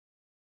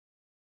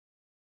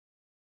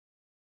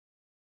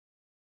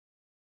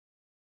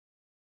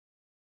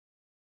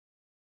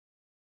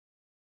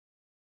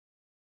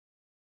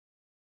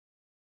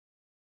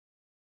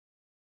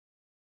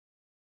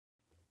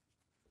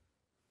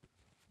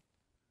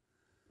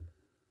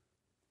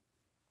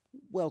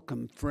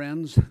Welcome,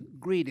 friends.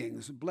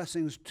 Greetings,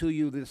 blessings to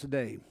you this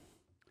day.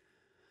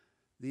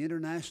 The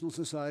International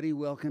Society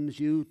welcomes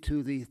you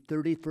to the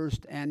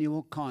 31st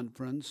Annual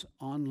Conference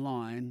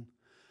online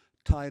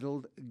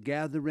titled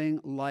Gathering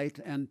Light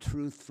and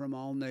Truth from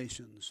All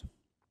Nations.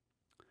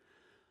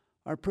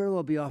 Our prayer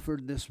will be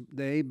offered this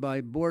day by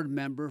board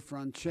member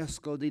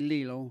Francesco Di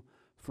Lillo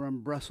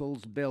from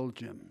Brussels,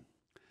 Belgium,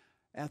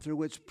 after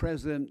which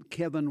President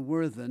Kevin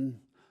Worthen,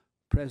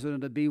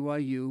 President of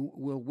BYU,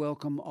 will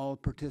welcome all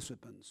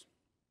participants.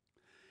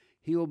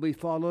 He will be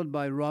followed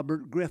by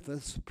Robert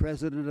Griffiths,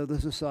 President of the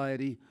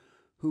Society,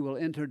 who will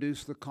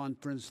introduce the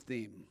conference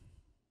theme.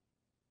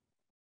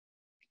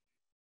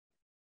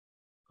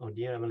 Oh,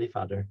 dear Heavenly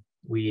Father,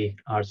 we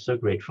are so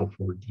grateful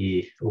for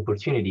the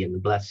opportunity and the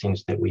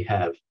blessings that we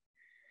have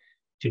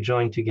to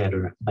join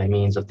together by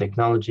means of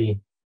technology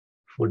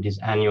for this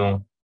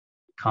annual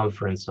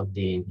conference of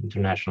the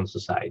International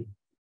Society.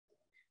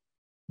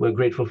 We're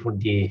grateful for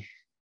the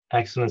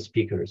excellent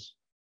speakers,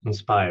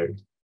 inspired,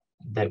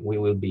 that we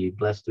will be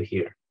blessed to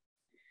hear.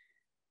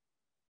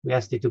 We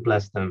ask you to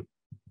bless them,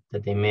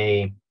 that they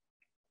may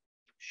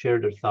share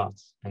their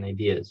thoughts and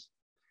ideas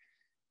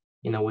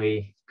in a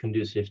way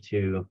conducive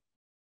to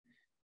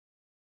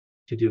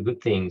do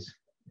good things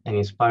and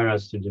inspire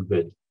us to do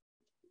good.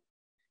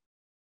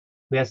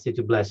 We ask you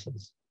to bless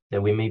us,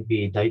 that we may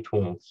be thy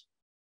tools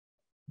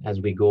as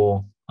we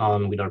go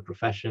on with our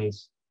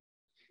professions,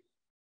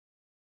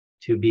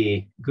 to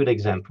be good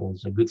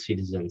examples and good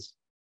citizens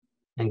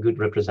and good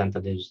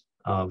representatives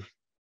of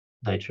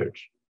thy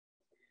church.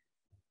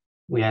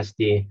 We ask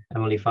the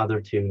Heavenly Father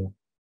to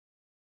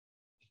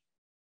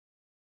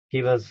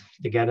give us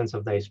the guidance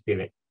of thy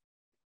Spirit.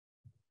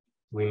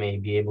 We may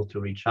be able to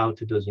reach out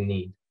to those in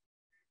need,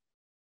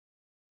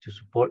 to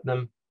support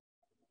them,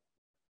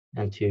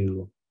 and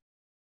to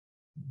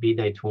be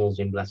thy tools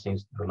in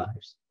blessings in their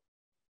lives.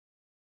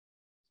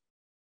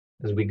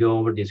 As we go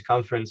over this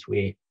conference,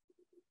 we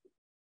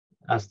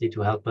ask thee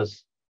to help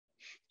us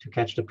to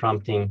catch the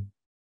promptings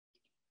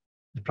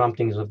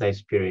of thy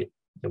Spirit,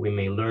 that we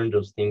may learn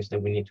those things that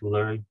we need to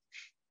learn.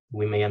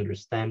 We may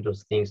understand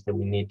those things that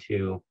we need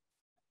to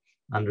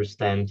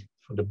understand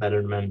for the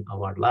betterment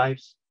of our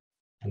lives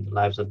and the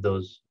lives of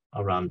those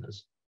around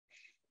us.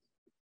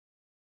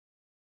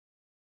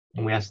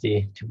 And we ask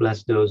thee to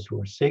bless those who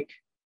are sick,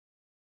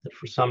 that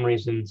for some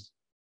reasons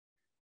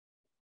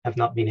have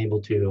not been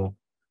able to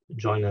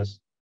join us,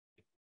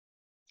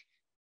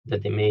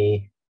 that they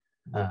may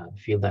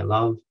feel thy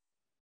love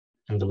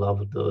and the love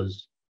of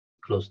those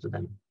close to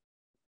them.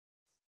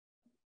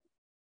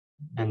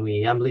 And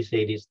we humbly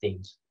say these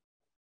things,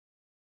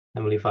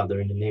 Heavenly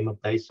Father, in the name of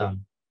thy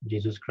Son,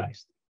 Jesus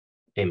Christ.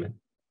 Amen.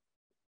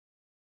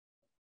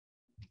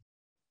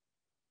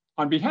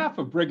 On behalf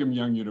of Brigham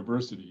Young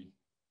University,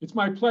 it's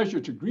my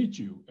pleasure to greet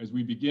you as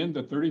we begin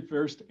the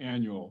 31st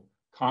Annual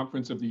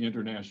Conference of the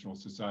International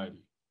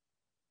Society.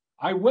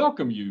 I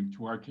welcome you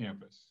to our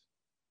campus.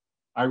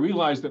 I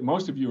realize that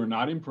most of you are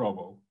not in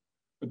Provo,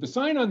 but the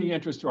sign on the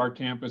entrance to our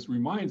campus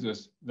reminds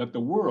us that the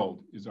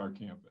world is our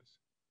campus.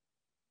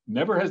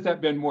 Never has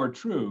that been more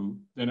true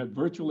than at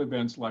virtual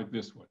events like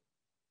this one.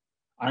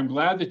 I'm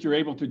glad that you're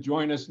able to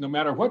join us no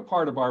matter what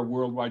part of our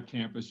worldwide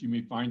campus you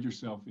may find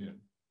yourself in.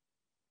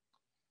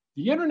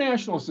 The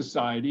International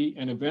Society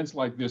and events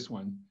like this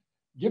one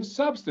give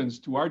substance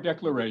to our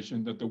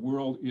declaration that the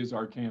world is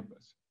our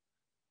campus.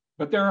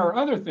 But there are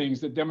other things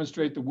that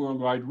demonstrate the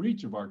worldwide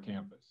reach of our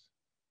campus.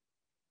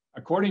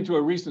 According to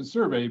a recent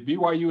survey,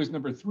 BYU is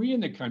number 3 in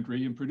the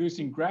country in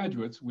producing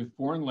graduates with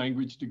foreign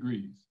language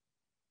degrees.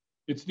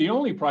 It's the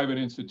only private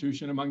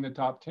institution among the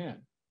top 10.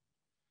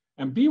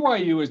 And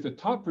BYU is the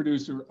top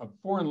producer of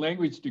foreign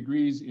language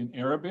degrees in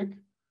Arabic,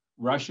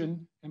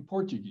 Russian, and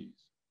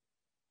Portuguese.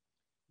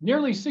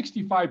 Nearly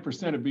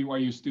 65% of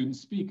BYU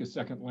students speak a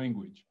second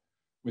language,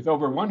 with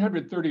over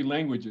 130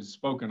 languages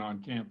spoken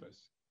on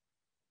campus.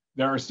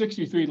 There are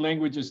 63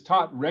 languages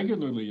taught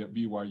regularly at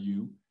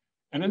BYU,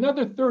 and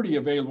another 30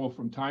 available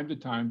from time to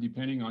time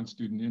depending on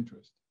student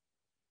interest.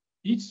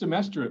 Each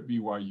semester at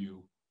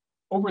BYU,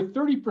 over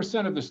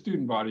 30% of the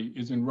student body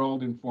is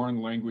enrolled in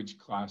foreign language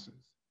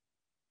classes.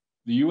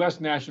 The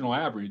US national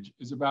average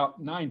is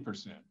about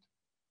 9%.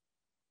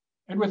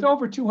 And with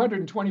over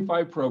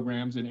 225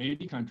 programs in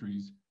 80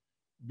 countries,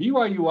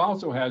 BYU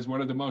also has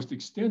one of the most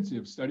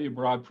extensive study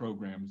abroad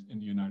programs in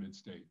the United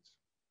States.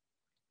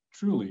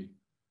 Truly,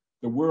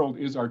 the world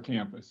is our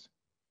campus.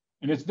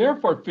 And it's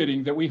therefore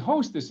fitting that we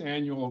host this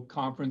annual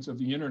conference of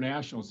the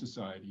International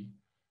Society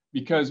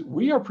because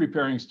we are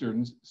preparing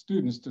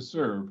students to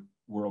serve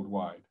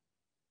worldwide.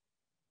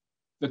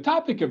 The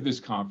topic of this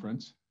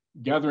conference,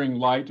 Gathering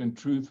Light and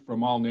Truth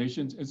from All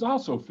Nations, is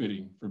also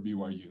fitting for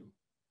BYU.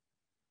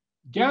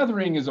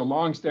 Gathering is a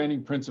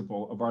longstanding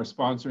principle of our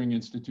sponsoring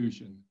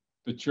institution,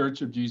 the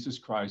Church of Jesus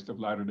Christ of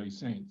Latter-day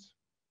Saints.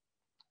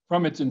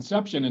 From its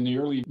inception in the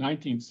early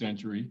 19th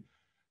century,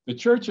 the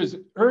church has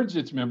urged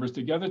its members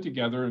to gather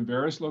together in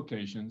various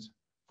locations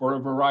for a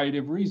variety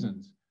of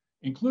reasons,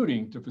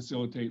 including to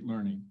facilitate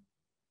learning.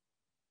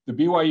 The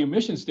BYU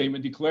mission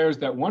statement declares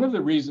that one of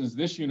the reasons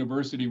this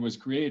university was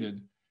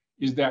created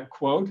is that,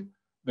 quote,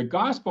 the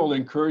gospel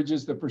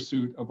encourages the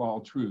pursuit of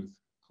all truth,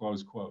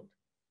 close quote,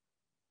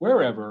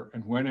 wherever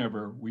and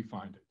whenever we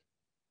find it.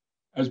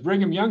 As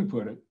Brigham Young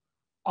put it,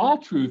 all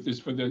truth is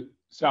for the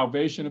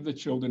salvation of the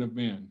children of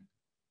men.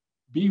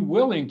 Be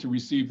willing to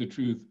receive the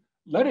truth,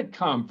 let it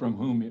come from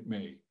whom it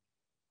may.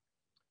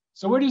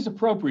 So it is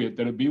appropriate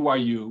that at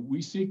BYU,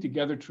 we seek to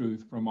gather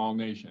truth from all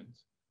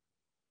nations.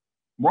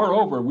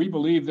 Moreover, we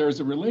believe there is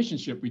a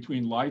relationship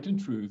between light and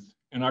truth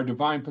and our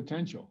divine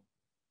potential.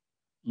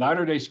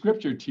 Latter-day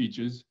Scripture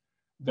teaches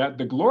that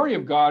the glory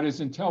of God is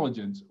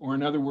intelligence, or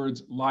in other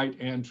words, light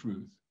and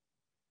truth,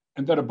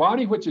 and that a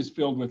body which is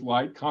filled with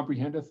light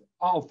comprehendeth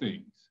all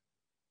things.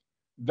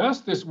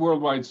 Thus, this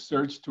worldwide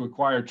search to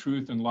acquire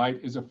truth and light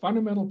is a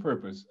fundamental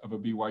purpose of a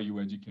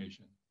BYU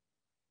education.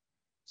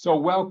 So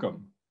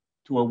welcome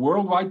to a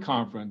worldwide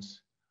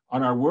conference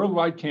on our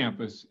worldwide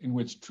campus in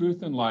which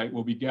truth and light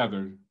will be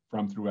gathered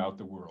from throughout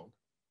the world.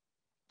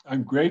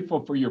 I'm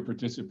grateful for your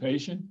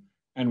participation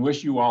and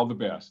wish you all the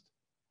best.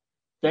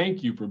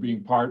 Thank you for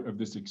being part of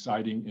this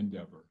exciting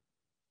endeavor.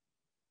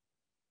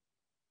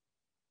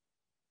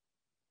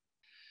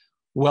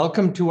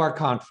 Welcome to our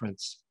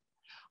conference.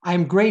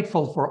 I'm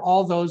grateful for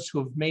all those who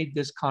have made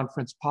this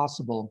conference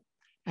possible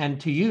and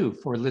to you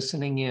for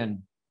listening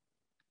in.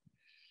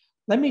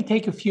 Let me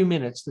take a few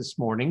minutes this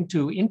morning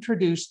to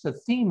introduce the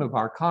theme of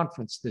our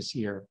conference this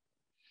year,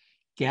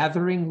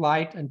 Gathering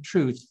Light and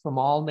Truth from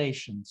All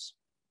Nations.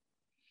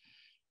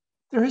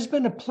 There has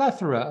been a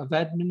plethora of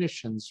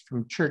admonitions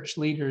from church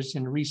leaders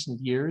in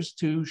recent years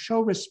to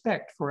show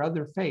respect for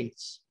other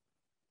faiths,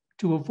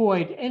 to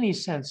avoid any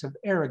sense of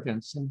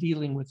arrogance in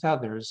dealing with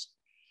others,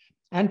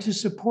 and to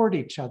support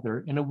each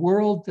other in a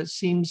world that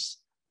seems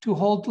to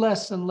hold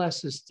less and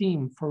less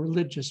esteem for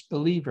religious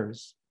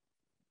believers.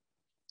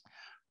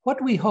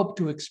 What we hope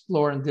to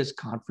explore in this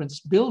conference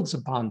builds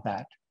upon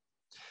that,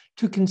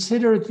 to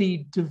consider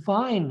the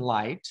divine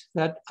light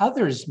that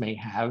others may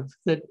have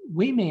that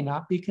we may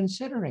not be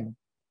considering.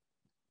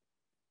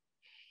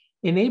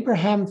 In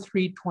Abraham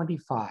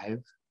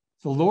 3:25,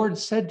 the Lord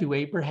said to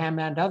Abraham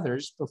and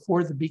others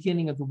before the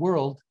beginning of the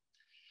world,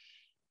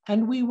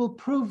 "And we will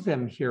prove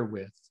them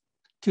herewith,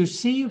 to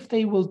see if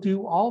they will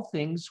do all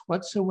things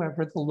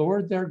whatsoever the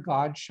Lord their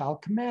God shall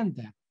command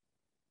them."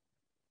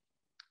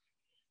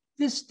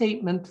 This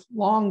statement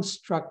long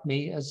struck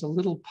me as a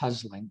little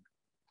puzzling.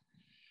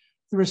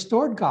 The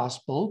restored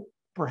gospel,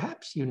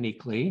 perhaps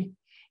uniquely,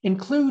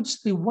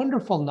 includes the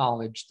wonderful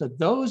knowledge that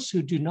those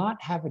who do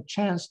not have a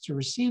chance to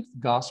receive the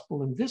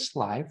gospel in this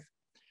life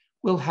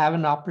will have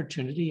an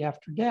opportunity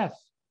after death.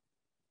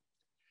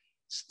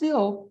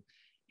 Still,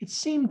 it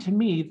seemed to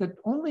me that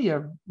only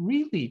a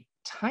really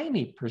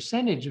tiny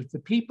percentage of the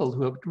people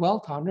who have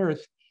dwelt on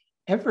earth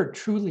ever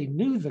truly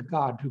knew the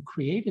God who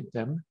created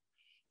them,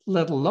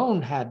 let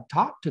alone had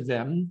taught to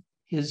them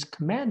his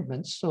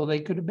commandments so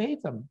they could obey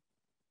them.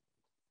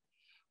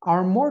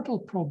 Our mortal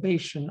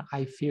probation,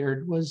 I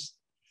feared, was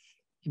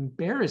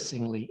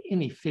embarrassingly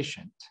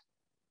inefficient.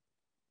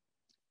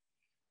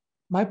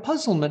 My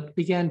puzzlement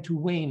began to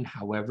wane,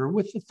 however,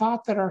 with the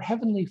thought that our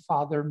Heavenly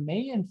Father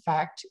may in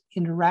fact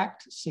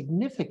interact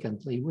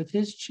significantly with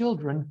his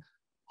children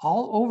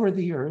all over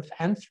the earth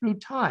and through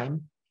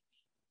time,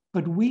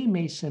 but we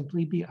may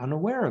simply be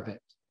unaware of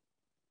it.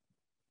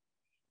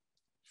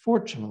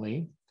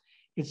 Fortunately,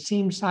 it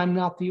seems I'm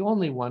not the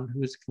only one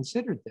who has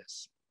considered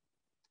this.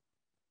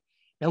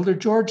 Elder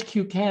George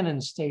Q. Cannon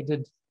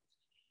stated,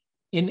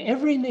 "In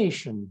every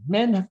nation,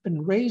 men have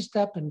been raised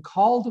up and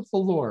called of the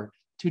Lord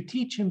to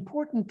teach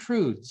important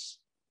truths.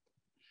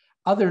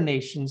 Other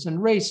nations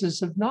and races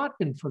have not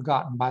been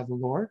forgotten by the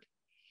Lord.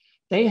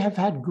 They have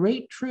had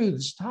great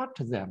truths taught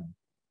to them."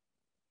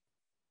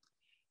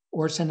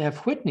 Orson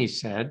F. Whitney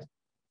said,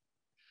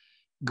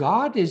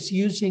 "God is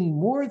using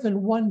more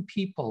than one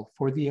people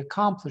for the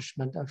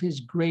accomplishment of his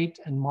great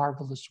and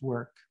marvelous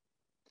work.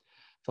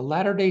 The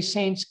Latter-day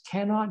Saints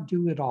cannot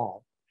do it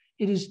all.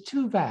 It is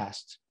too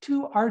vast,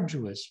 too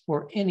arduous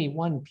for any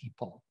one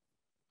people."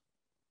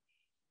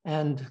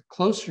 And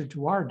closer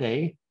to our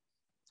day,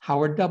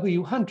 Howard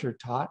W. Hunter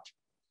taught,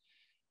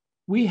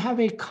 "We have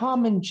a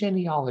common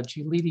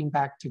genealogy leading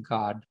back to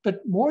God,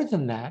 but more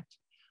than that,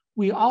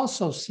 we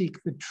also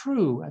seek the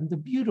true and the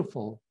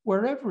beautiful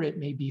wherever it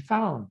may be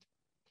found.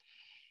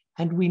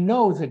 And we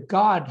know that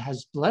God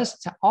has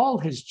blessed all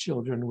his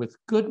children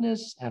with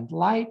goodness and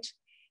light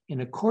in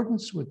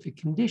accordance with the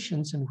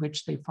conditions in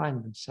which they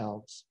find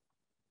themselves."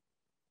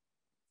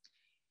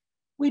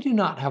 We do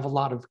not have a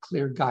lot of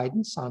clear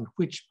guidance on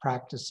which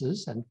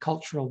practices and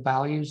cultural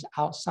values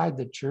outside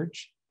the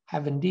church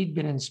have indeed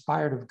been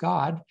inspired of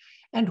God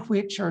and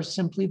which are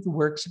simply the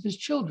works of his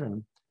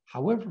children,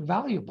 however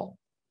valuable.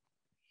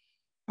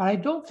 But I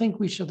don't think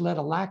we should let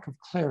a lack of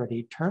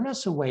clarity turn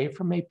us away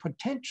from a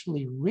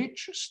potentially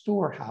rich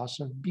storehouse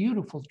of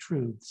beautiful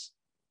truths.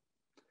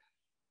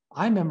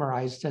 I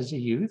memorized as a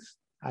youth,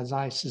 as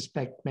I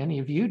suspect many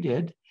of you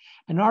did,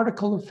 an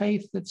article of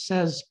faith that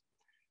says,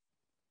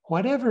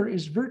 Whatever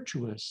is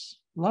virtuous,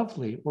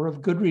 lovely, or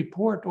of good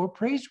report or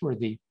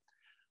praiseworthy,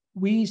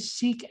 we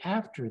seek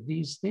after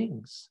these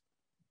things.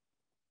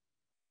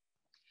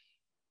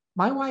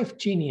 My wife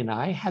Jeannie and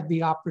I had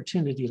the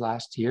opportunity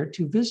last year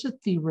to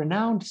visit the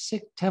renowned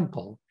Sikh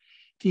temple,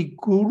 the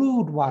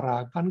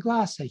Gurudwara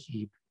Bangla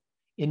Sahib,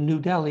 in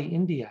New Delhi,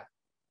 India.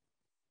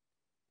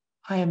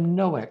 I am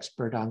no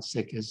expert on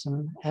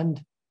Sikhism,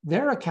 and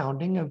their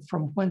accounting of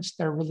from whence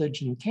their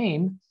religion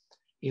came,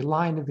 a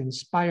line of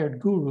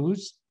inspired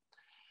gurus,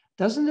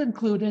 doesn't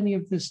include any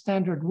of the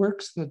standard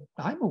works that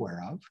I'm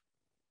aware of.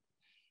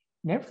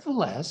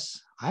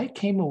 Nevertheless, I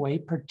came away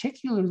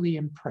particularly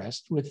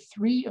impressed with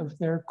three of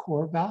their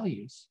core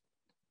values.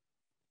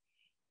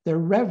 Their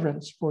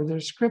reverence for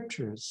their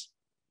scriptures,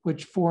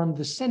 which form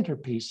the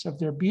centerpiece of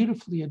their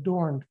beautifully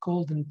adorned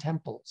golden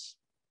temples.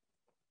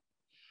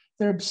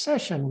 Their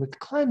obsession with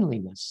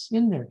cleanliness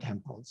in their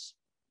temples.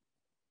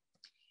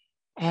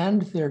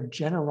 And their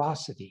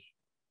generosity.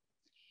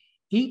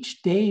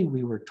 Each day,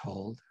 we were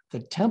told, the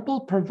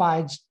temple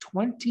provides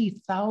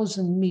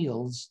 20,000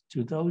 meals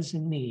to those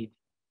in need,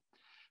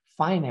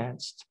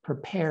 financed,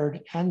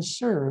 prepared, and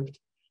served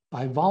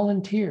by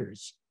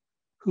volunteers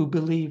who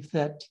believe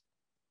that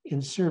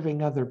in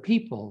serving other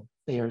people,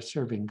 they are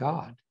serving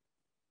God.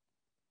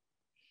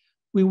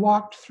 We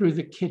walked through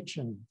the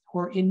kitchen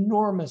where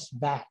enormous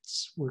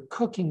vats were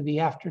cooking the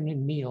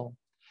afternoon meal,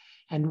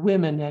 and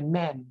women and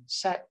men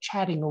sat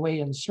chatting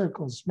away in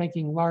circles,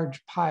 making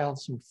large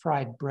piles of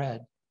fried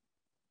bread.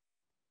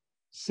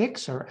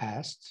 Sikhs are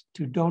asked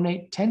to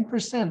donate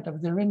 10%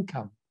 of their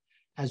income,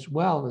 as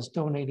well as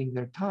donating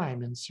their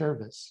time in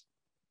service.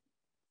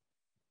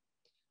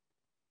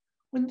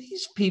 When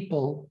these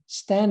people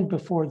stand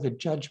before the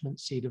judgment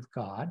seat of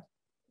God,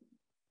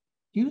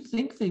 do you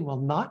think they will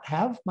not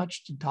have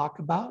much to talk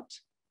about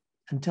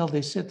until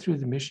they sit through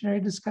the missionary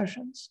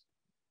discussions?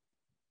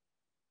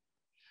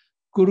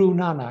 Guru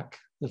Nanak,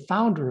 the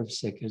founder of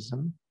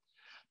Sikhism,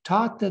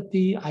 taught that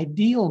the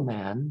ideal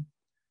man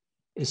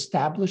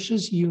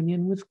establishes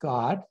union with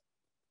God,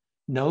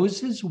 knows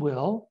his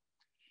will,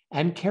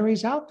 and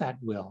carries out that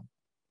will.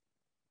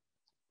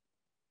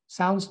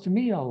 Sounds to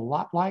me a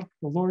lot like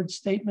the Lord's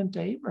statement to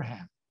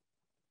Abraham.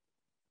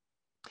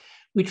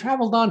 We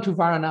traveled on to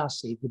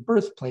Varanasi, the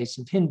birthplace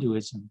of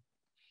Hinduism.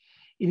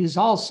 It is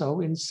also,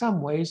 in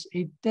some ways,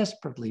 a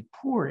desperately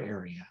poor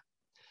area.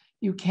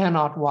 You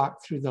cannot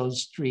walk through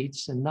those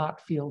streets and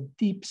not feel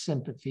deep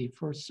sympathy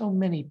for so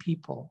many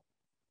people.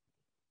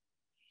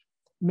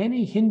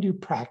 Many Hindu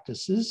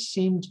practices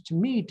seemed to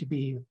me to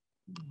be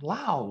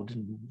loud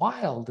and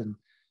wild and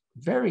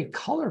very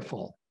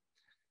colorful,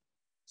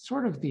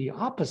 sort of the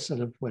opposite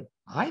of what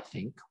I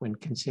think when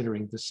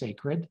considering the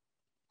sacred.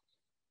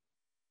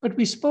 But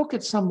we spoke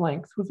at some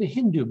length with a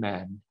Hindu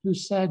man who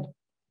said,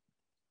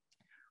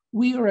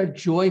 "We are a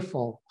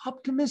joyful,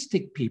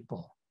 optimistic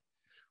people.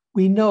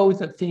 We know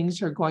that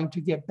things are going to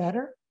get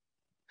better,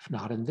 if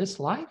not in this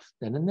life,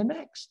 then in the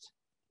next.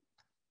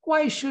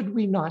 Why should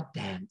we not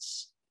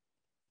dance?"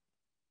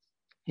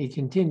 He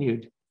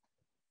continued,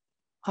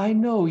 "I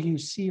know you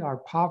see our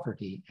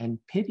poverty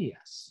and pity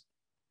us.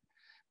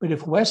 But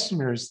if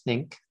Westerners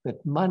think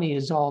that money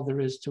is all there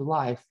is to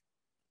life,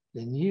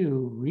 then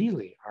you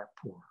really are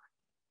poor."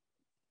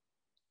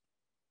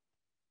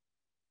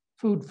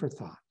 Food for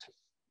thought.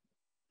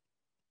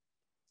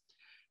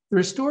 The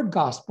restored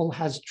gospel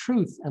has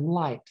truth and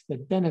light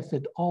that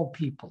benefit all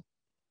people.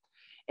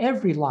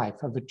 Every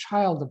life of a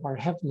child of our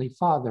Heavenly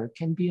Father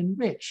can be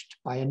enriched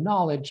by a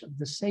knowledge of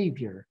the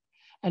Savior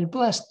and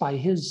blessed by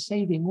his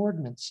saving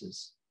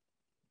ordinances.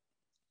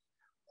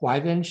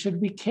 Why then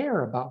should we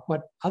care about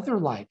what other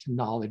light and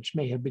knowledge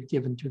may have been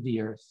given to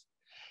the earth,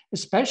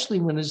 especially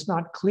when it is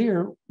not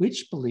clear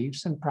which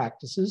beliefs and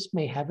practices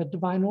may have a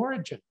divine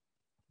origin?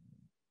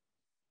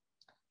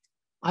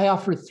 I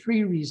offer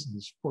three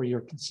reasons for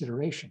your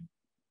consideration.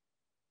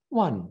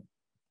 1,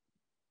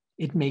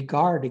 it may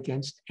guard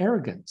against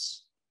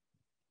arrogance.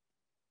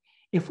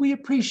 If we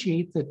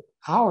appreciate that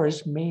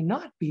ours may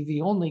not be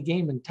the only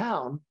game in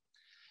town,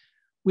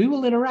 we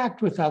will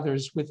interact with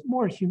others with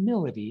more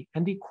humility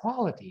and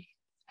equality,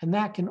 and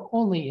that can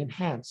only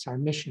enhance our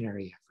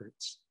missionary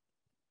efforts.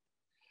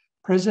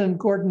 President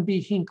Gordon B.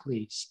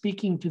 Hinckley,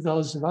 speaking to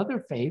those of other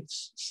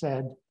faiths,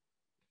 said,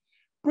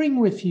 "Bring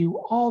with you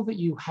all that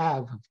you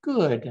have of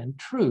good and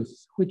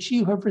truth, which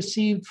you have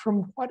received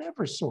from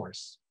whatever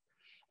source,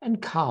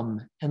 and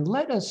come and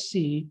let us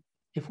see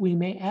if we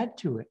may add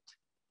to it."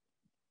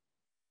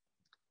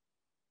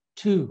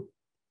 2,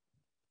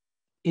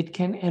 it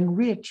can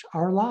enrich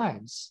our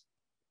lives.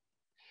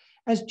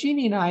 As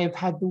Jeannie and I have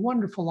had the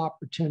wonderful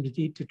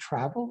opportunity to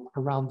travel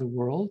around the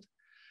world,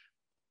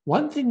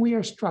 one thing we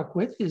are struck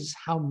with is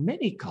how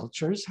many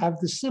cultures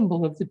have the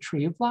symbol of the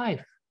tree of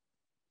life.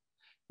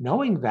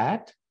 Knowing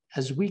that,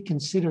 as we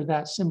consider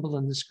that symbol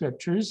in the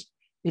scriptures,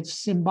 its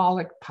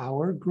symbolic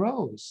power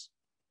grows.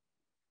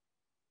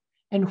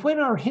 And when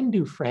our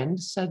Hindu friend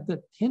said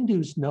that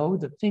Hindus know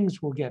that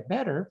things will get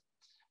better,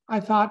 I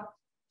thought,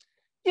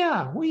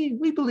 yeah,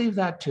 we believe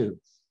that too.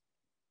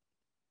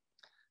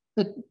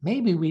 that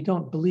maybe we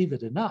don't believe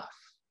it enough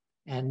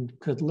and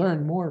could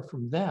learn more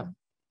from them.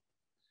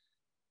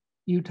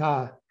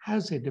 Utah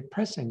has a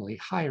depressingly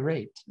high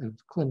rate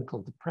of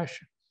clinical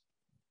depression.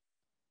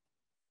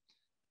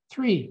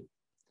 3,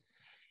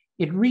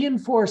 it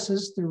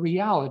reinforces the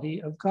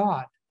reality of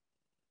God.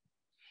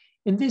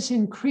 In this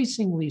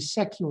increasingly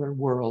secular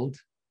world,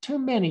 too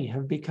many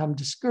have become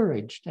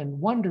discouraged and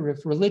wonder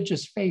if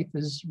religious faith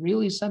is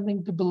really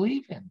something to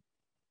believe in.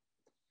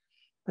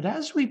 But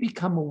as we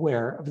become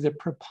aware of the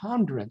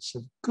preponderance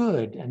of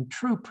good and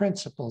true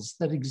principles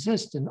that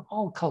exist in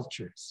all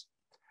cultures,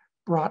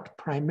 brought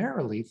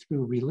primarily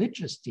through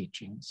religious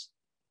teachings,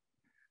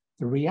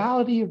 the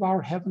reality of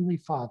our Heavenly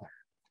Father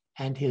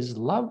and his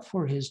love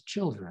for his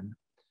children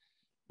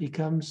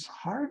becomes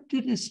hard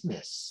to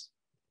dismiss.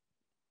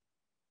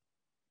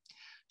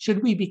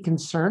 Should we be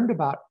concerned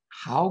about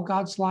how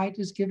God's light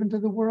is given to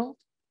the world?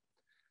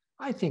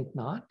 I think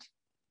not.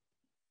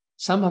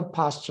 Some have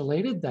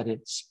postulated that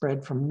it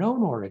spread from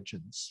known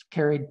origins,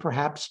 carried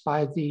perhaps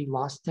by the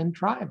lost 10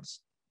 tribes.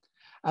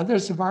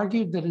 Others have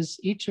argued that as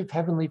each of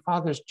Heavenly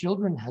Father's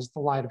children has the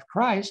light of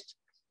Christ,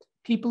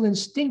 people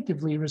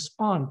instinctively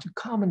respond to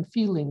common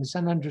feelings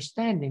and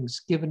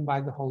understandings given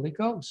by the Holy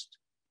Ghost.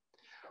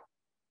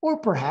 Or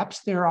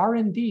perhaps there are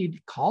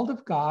indeed called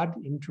of God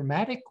in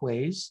dramatic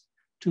ways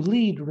to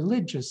lead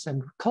religious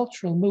and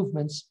cultural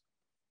movements,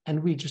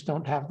 and we just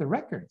don't have the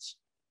records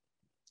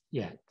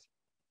yet.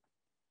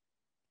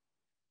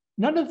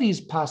 None of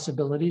these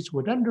possibilities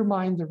would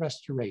undermine the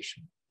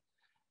restoration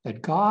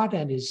that God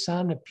and his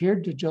Son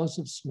appeared to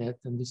Joseph Smith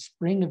in the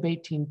spring of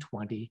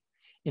 1820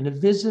 in a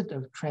visit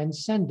of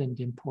transcendent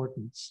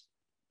importance.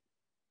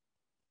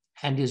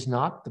 And is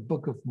not the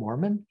Book of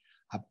Mormon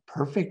a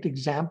perfect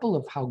example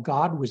of how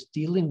God was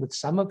dealing with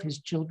some of his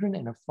children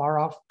in a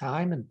far-off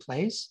time and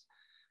place,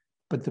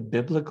 but the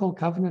biblical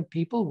covenant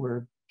people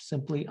were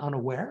simply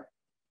unaware?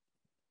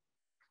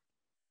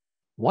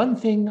 One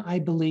thing I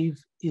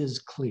believe is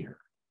clear.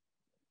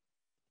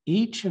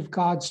 Each of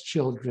God's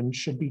children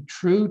should be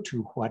true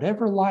to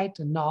whatever light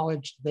and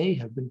knowledge they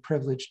have been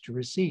privileged to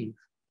receive.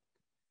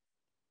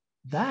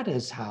 That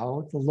is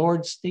how the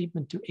Lord's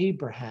statement to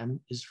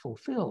Abraham is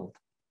fulfilled.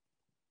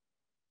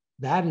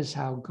 That is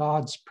how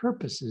God's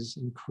purposes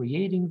in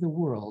creating the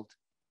world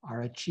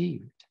are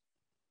achieved.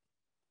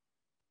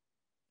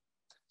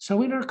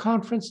 So in our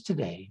conference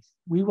today,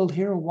 we will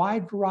hear a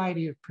wide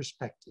variety of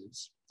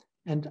perspectives,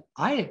 and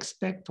I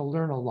expect to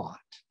learn a lot.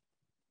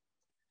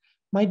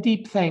 My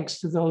deep thanks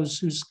to those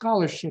whose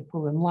scholarship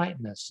will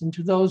enlighten us and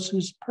to those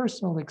whose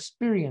personal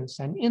experience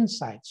and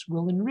insights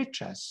will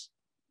enrich us.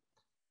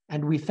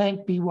 And we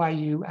thank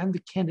BYU and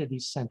the Kennedy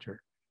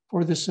Center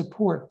for the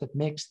support that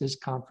makes this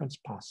conference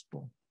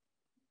possible.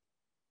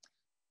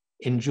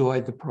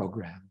 Enjoy the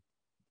program.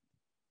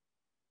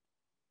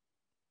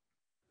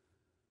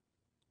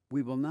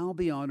 We will now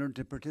be honored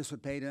to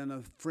participate in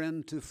a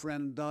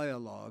friend-to-friend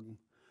dialogue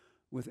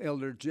with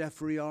Elder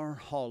Jeffrey R.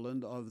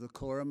 Holland of the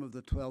Quorum of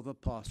the 12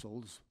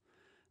 Apostles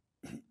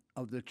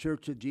of the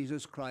Church of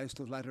Jesus Christ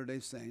of Latter-day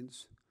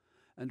Saints,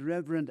 and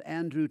Reverend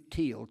Andrew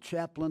Teal,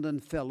 chaplain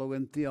and fellow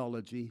in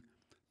theology,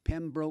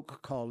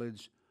 Pembroke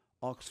College,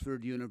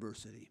 Oxford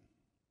University.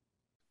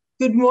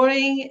 Good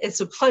morning.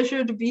 It's a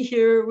pleasure to be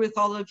here with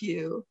all of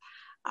you.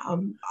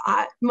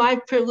 My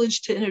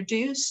privilege to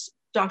introduce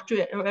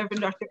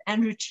Reverend Dr.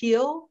 Andrew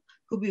Teal,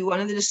 who will be one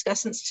of the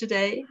discussants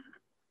today.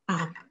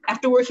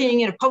 After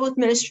working in a public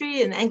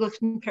ministry in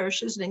Anglican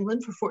parishes in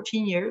England for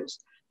 14 years,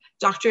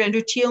 Dr.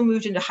 Andrew Teal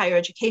moved into higher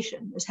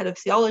education as head of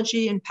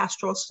theology and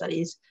pastoral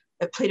studies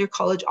at Plater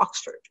College,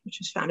 Oxford, which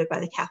was founded by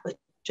the Catholic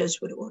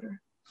Jesuit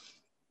order.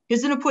 He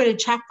was then appointed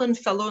chaplain,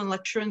 fellow, and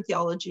lecturer in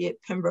theology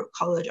at Pembroke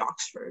College,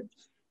 Oxford.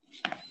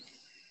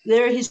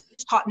 There he's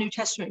taught New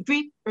Testament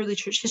Greek, early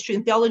church history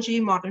and theology,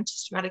 modern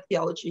systematic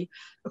theology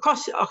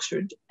across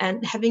Oxford,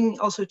 and having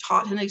also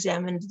taught and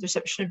examined the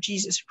reception of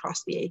Jesus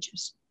across the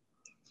ages.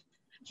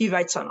 He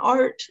writes on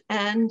art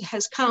and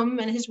has come,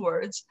 in his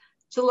words,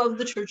 to love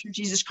the Church of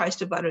Jesus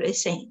Christ of Latter-day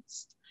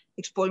Saints,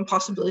 exploring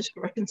possibilities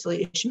for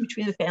reconciliation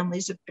between the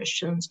families of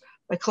Christians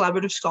by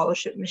collaborative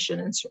scholarship, mission,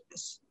 and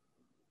service.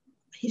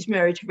 He's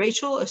married to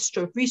Rachel, a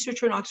stroke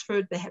researcher in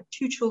Oxford. They have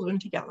 2 children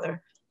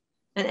together.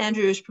 And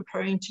Andrew is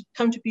preparing to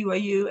come to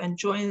BYU and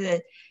join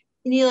the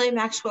Neil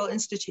Maxwell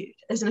Institute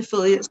as an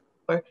affiliate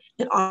scholar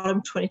in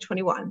autumn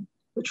 2021,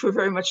 which we're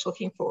very much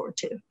looking forward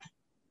to.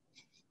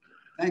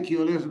 Thank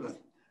you, Elizabeth.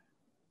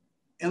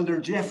 Elder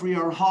Jeffrey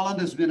R. Holland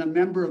has been a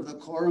member of the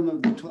Quorum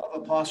of the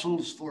 12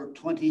 Apostles for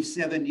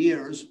 27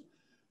 years.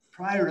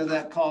 Prior to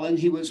that calling,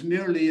 he was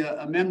merely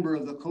a member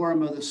of the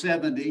Quorum of the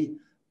 70,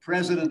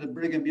 president of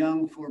Brigham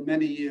Young for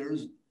many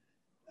years,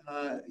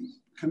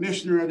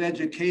 commissioner of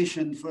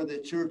education for the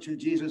Church of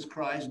Jesus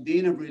Christ,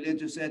 dean of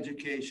religious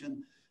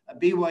education, a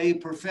BYU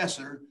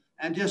professor,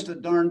 and just a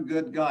darn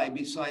good guy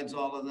besides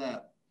all of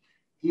that.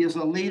 He is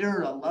a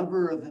leader, a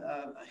lover of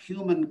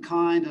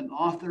humankind, an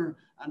author,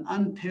 an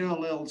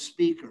unparalleled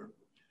speaker.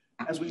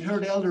 As we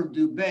heard Elder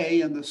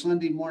Dubé in the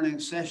Sunday morning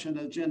session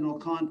of General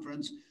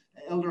Conference,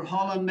 Elder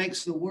Holland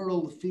makes the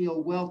world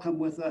feel welcome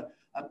with a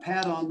a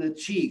pat on the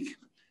cheek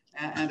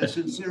and a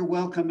sincere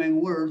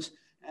welcoming words.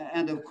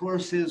 And of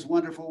course, his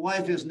wonderful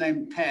wife is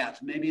named Pat.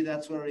 Maybe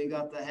that's where he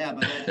got the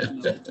habit. I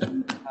don't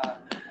know.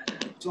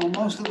 So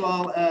most of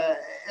all,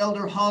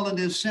 Elder Holland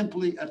is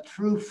simply a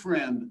true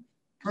friend,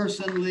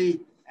 personally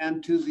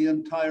and to the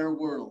entire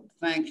world.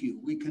 Thank you.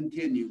 We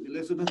continue.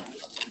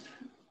 Elizabeth?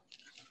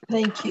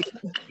 Thank you.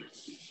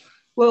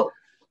 Well,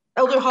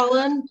 Elder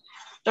Holland,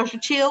 Dr.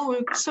 Teal,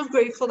 we're so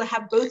grateful to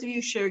have both of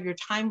you share your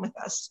time with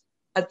us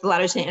at the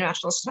Latter-day Saint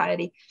International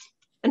Society,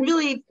 and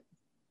really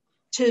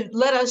to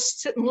let us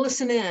sit and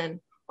listen in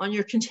on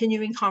your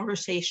continuing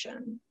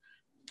conversation.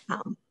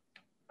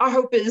 Our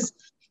hope is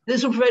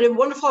this will provide a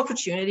wonderful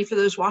opportunity for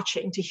those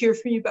watching to hear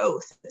from you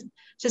both and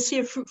to see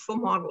a fruitful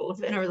model of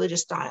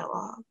interreligious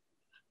dialogue.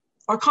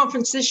 Our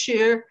conference this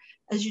year,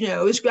 as you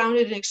know, is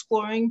grounded in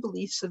exploring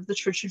beliefs of the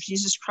Church of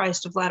Jesus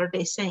Christ of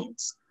Latter-day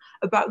Saints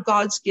about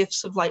God's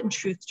gifts of light and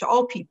truth to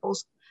all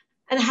peoples,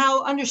 and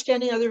how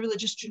understanding other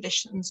religious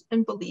traditions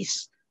and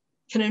beliefs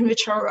can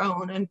enrich our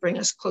own and bring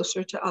us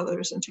closer to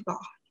others and to God.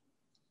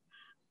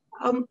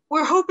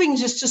 We're hoping,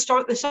 just to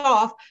start this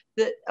off,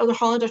 that Elder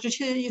Holland, Dr.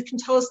 Teal, you can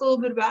tell us a little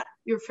bit about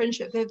your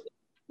friendship.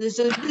 There's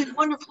a really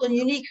wonderful and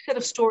unique set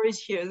of stories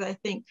here that I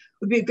think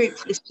would be a great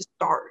place to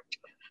start.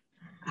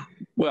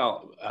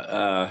 Well,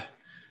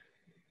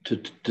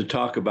 to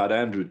talk about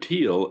Andrew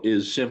Teal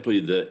is simply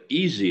the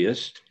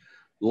easiest,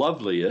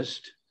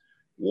 loveliest,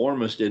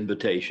 warmest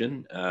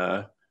invitation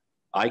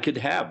I could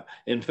have.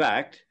 In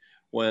fact,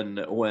 when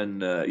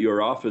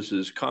your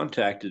offices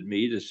contacted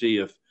me to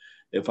see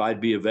if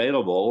I'd be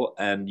available,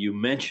 and you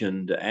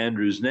mentioned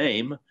Andrew's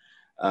name,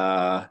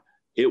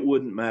 it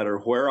wouldn't matter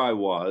where I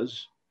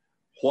was,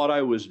 what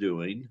I was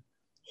doing,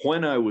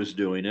 when I was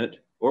doing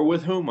it, or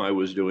with whom I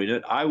was doing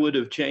it. I would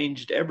have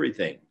changed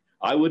everything.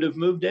 I would have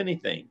moved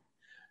anything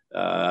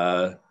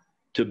to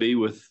be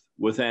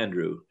with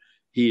Andrew.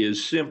 He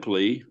is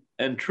simply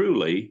and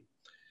truly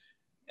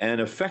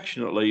and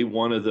affectionately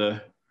one of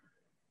the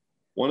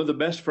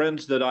best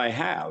friends that I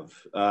have.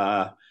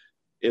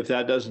 If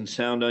that doesn't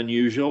sound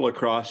unusual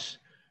across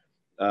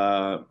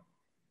time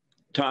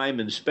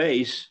and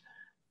space,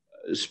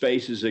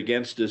 space is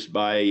against us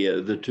by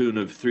the tune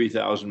of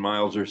 3,000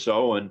 miles or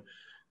so,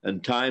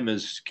 and time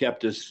has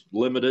kept us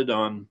limited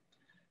on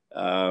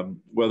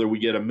whether we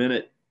get a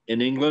minute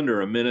in England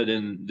or a minute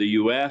in the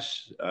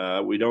US.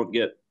 We don't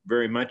get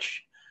very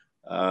much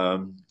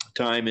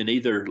time in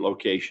either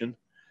location,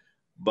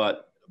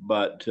 but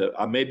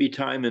maybe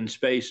time and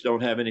space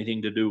don't have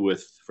anything to do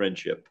with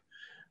friendship.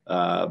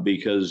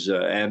 Because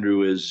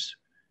Andrew is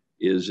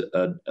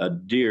a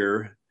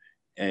dear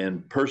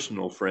and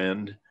personal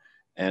friend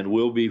and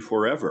will be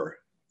forever.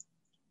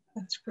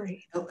 That's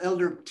great.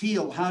 Elder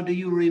Teal, how do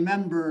you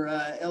remember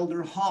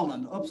Elder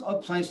Holland?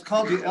 Oops, I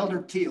called you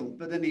Elder Teal,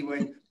 but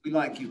anyway, we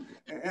like you.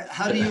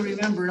 How do you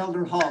remember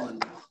Elder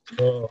Holland?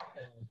 Well,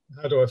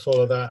 how do I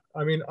follow that?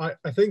 I mean,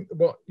 I think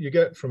what you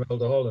get from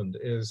Elder Holland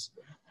is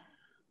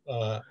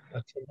a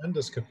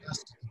tremendous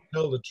capacity to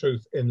tell the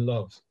truth in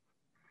love.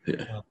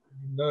 Yeah.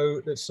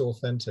 Know it's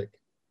authentic.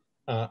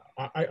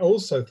 I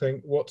also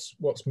think what's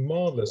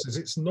marvelous is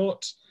it's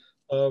not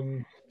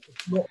flattering.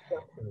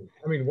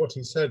 I mean, what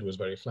he said was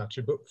very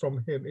flattering, but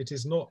from him it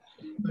is not.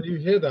 And you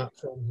hear that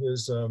from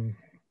his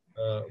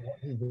what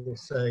he will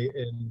say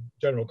in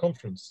general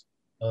conference.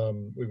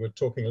 We were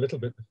talking a little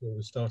bit before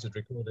we started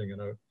recording. You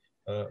know,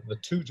 the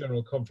two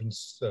general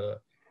conference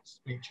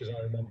speeches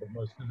I remember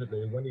most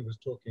vividly when he was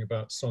talking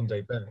about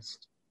Sunday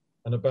best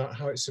and about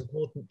how it's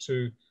important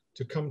to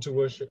come to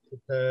worship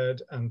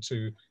prepared and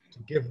to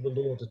give the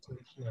Lord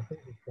attention. I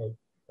think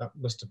that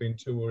must have been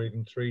 2 or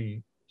even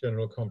 3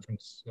 general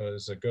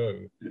conferences ago.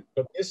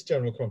 But this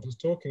general conference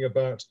talking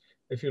about,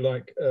 if you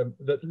like,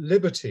 that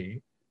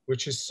liberty,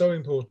 which is so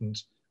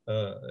important,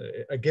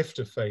 a gift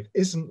of faith,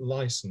 isn't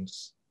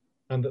license,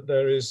 and that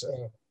there's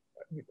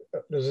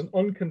an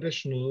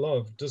unconditional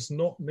love does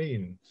not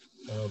mean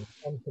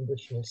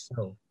unconditional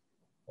self.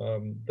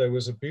 There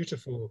was a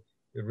beautiful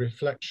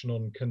reflection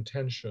on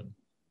contention,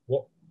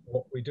 what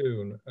we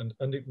do,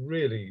 and it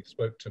really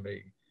spoke to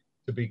me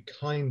to be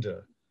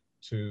kinder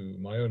to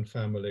my own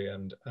family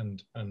and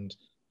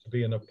to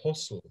be an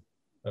apostle,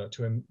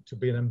 to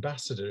be an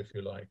ambassador, if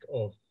you like,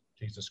 of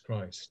Jesus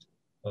Christ,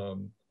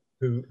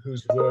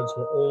 whose words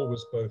were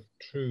always both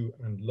true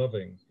and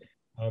loving.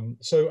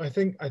 So I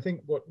think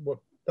what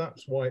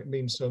that's why it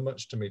means so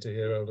much to me to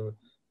hear Elder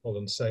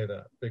Holland say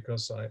that,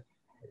 because I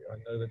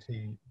know that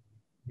he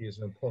is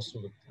an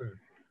apostle of truth,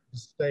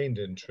 sustained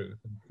in truth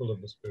and full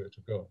of the Spirit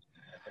of God.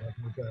 And I have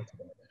no doubt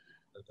about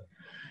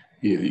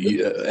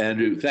that.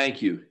 Andrew,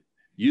 thank you.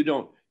 You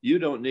don't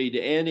need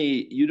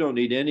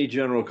any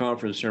general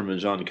conference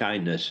sermons on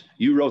kindness.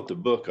 You wrote the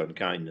book on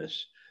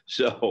kindness,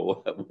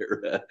 so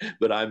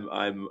but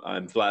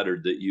I'm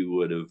flattered that you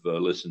would have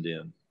listened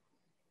in.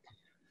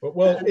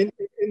 Well,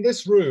 in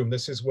this room,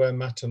 this is where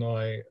Matt and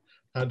I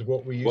had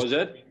what we used. Was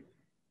it?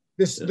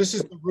 This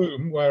is the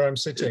room where I'm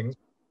sitting,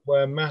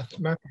 where Matthew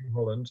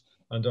Holland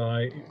and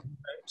I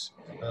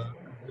met.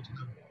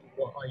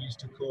 What I used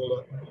to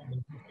call a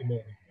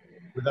morning.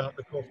 without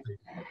the coffee.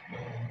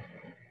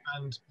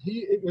 And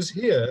it was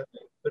here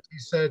that he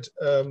said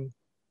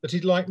that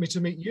he'd like me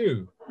to meet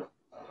you.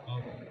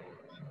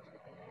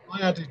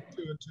 I added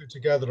 2 and 2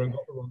 together and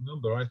got the wrong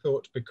number. I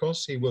thought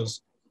because he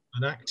was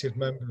an active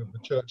member of the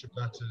Church of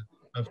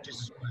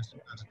Jesus Christ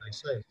of Latter-day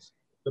Saints,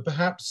 that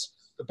perhaps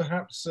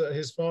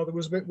his father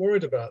was a bit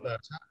worried about that.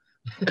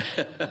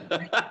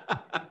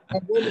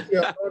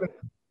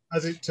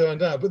 As it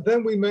turned out. But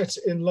then we met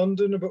in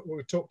London,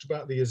 we talked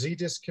about the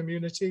Yazidis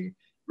community.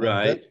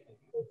 Right. We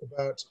talked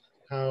about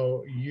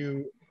how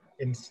you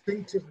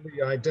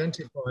instinctively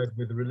identified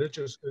with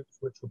religious groups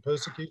which were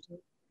persecuted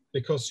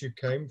because you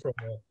came from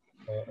a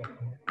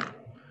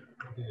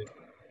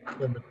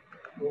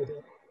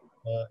order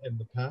in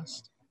the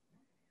past.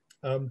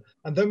 And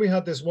then we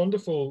had this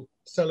wonderful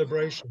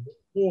celebration that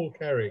Paul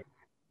Carey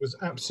was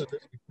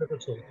absolutely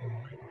pivotal in.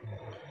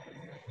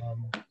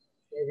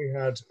 Where we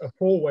had a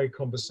 4-way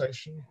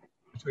conversation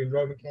between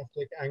Roman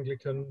Catholic,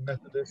 Anglican,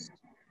 Methodist,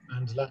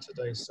 and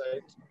Latter-day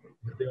Saint.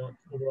 The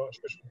former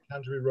Archbishop of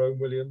Canterbury, Rowan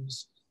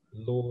Williams,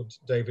 Lord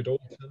David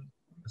Alton,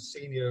 a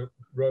senior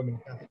Roman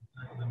Catholic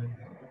chaplain in the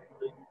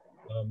country,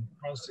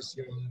 Francis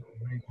Young, a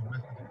major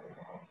Methodist.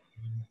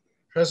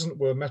 Present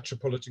were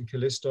Metropolitan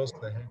Callistos,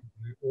 the head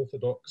of the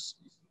Orthodox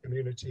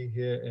community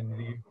here in the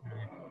UK.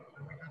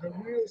 And we had a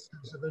real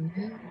sense of a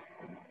new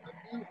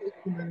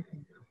ecumenical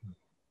movement,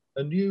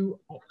 a new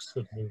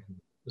Oxford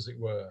movement, as it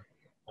were,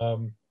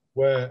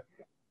 where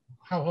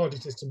how hard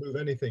it is to move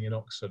anything in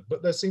Oxford,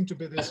 but there seemed to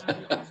be this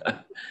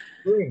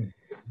spring,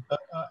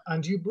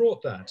 and you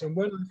brought that. And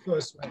when I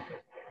first met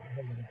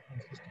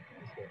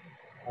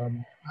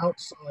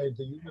outside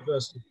the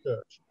University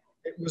Church,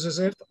 it was as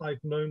if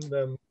I'd known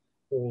them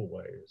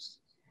always.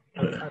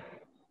 And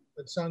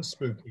it sounds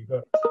spooky,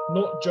 but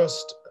not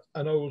just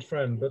an old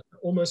friend, but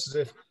almost as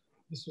if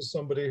this was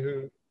somebody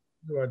who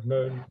I'd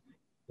known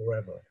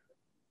forever.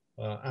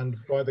 And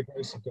by the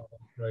grace of God, I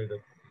pray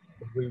that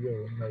we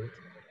will know it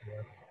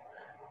forever.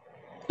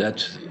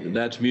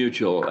 That's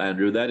mutual,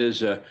 Andrew.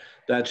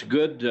 That's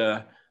good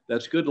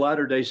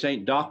Latter-day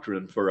Saint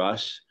doctrine for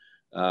us.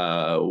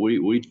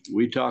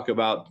 We talk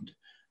about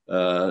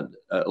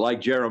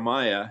like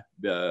Jeremiah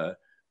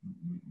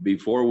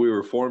before we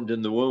were formed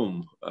in the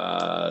womb.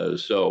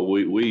 So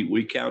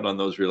we count on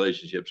those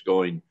relationships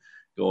going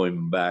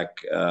back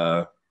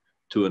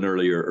to an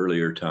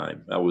earlier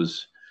time. That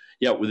was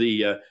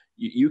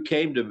you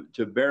came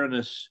to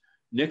Baroness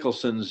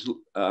Nicholson's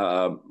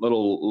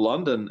little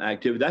London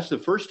activity. That's the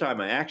first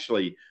time I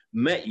actually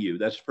met you.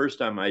 That's the first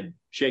time I'd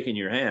shaken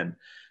your hand,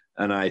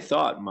 and I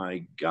thought,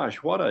 my gosh,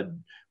 what a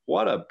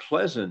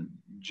pleasant,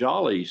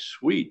 jolly,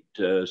 sweet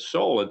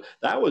soul. And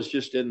that was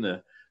just in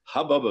the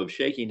hubbub of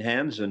shaking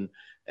hands and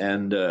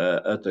at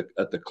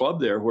the club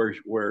there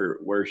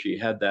where she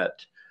had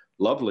that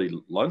lovely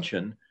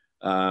luncheon.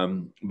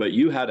 But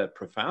you had a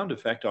profound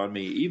effect on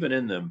me, even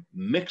in the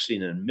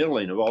mixing and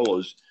middling of all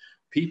those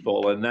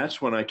people. And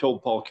that's when I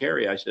told Paul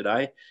Carey, I said,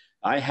 I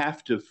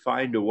have to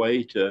find a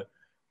way to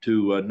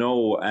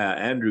know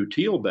Andrew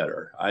Teal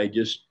better. I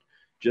just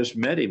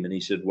met him, and he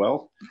said,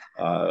 well,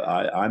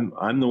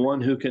 I'm the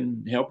one who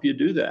can help you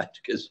do that,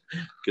 because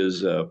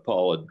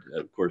Paul,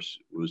 of course,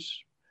 was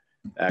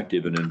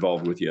active and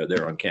involved with you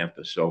there on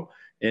campus. So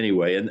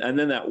anyway, and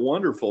then that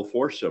wonderful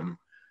foursome,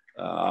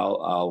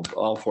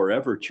 I'll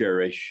forever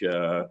cherish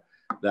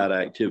that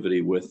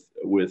activity with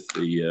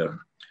the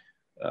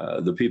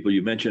people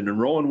you mentioned. And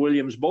Rowan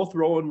Williams, both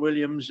Rowan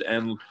Williams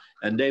and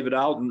David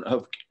Alton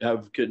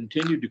have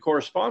continued to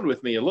correspond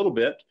with me a little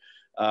bit.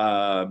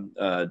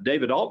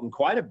 David Alton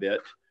quite a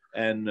bit,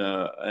 and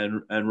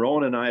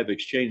Rowan and I have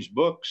exchanged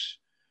books,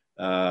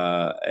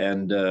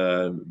 and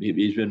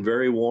he's been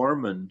very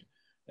warm, and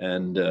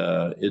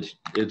it's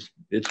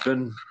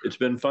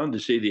been fun to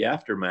see the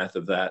aftermath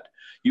of that.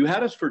 You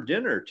had us for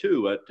dinner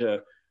too at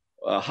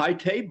a high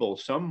table.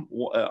 On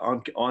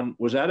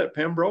was that at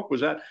Pembroke?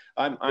 Was that?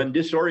 I'm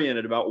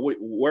disoriented about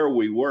where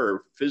we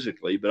were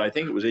physically, but I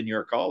think it was in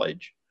your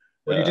college.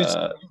 Well, you did.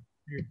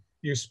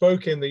 You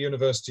spoke in the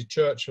university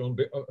church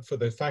for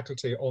the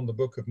faculty on the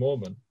Book of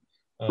Mormon.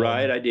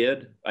 Right, I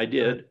did.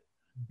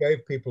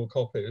 Gave people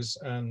copies,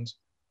 and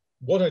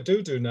what I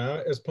do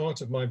now as part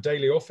of my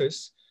daily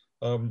office,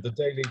 the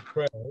daily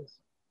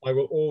prayers, I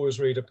will always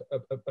read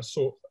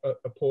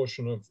a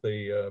portion of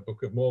the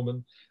Book of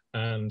Mormon.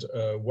 And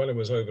when I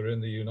was over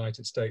in the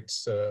United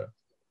States,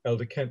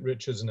 Elder Kent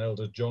Richards and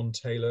Elder John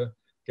Taylor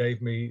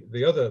gave me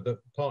the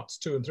parts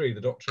 2 and 3, the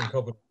Doctrine and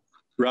Covenants.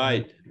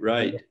 Right.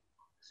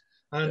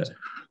 And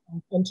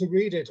to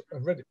read it,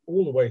 I've read it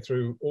all the way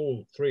through,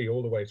 all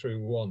the way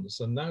through once,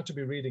 and now to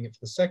be reading it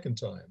for the second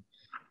time.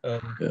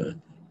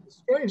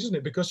 It's strange, isn't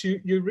it? Because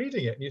you're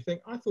reading it and you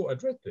think, I thought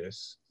I'd read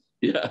this.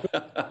 Yeah.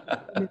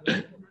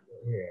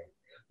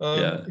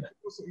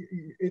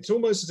 It's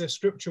almost as if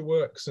Scripture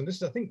works, and this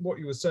is, I think, what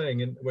you were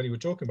saying when you were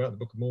talking about the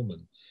Book of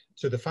Mormon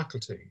to the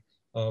faculty.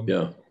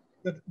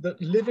 That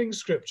living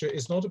Scripture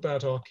is not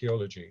about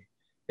archaeology.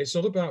 It's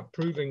not about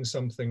proving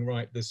something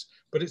right.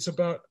 But it's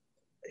about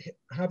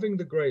having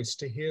the grace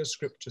to hear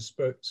Scripture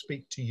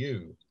speak to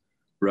you,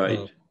 Right.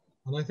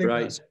 And I think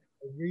Right. that's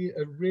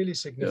a really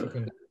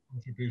significant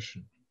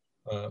contribution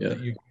that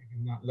you gave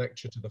in that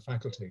lecture to the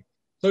faculty.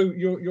 So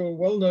you're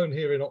well known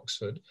here in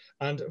Oxford,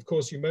 and of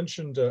course you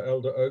mentioned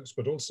Elder Oakes,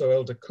 but also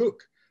Elder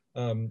Cook.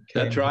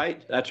 That's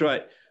right. That's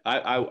right.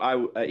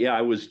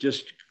 I was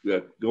just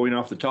going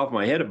off the top of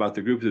my head about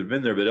the group that had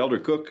been there, but Elder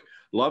Cook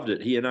loved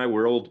it. He and I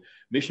were old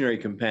missionary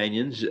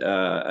companions in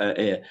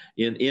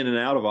and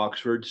out of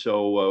Oxford.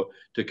 So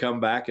to come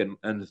back and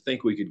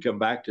think we could come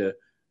back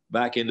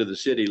into the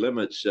city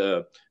limits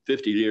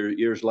 50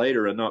 years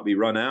later and not be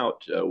run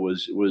out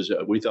was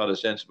we thought a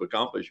sense of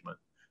accomplishment.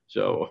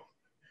 So,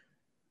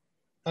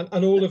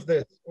 and all of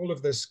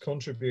this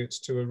contributes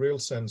to a real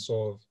sense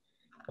of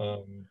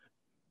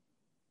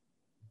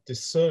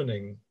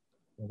discerning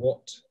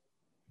what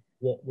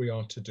we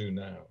are to do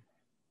now.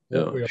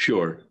 We are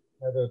sure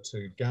together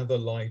to gather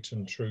light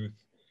and truth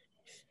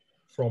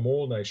from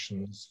all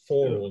nations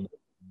for all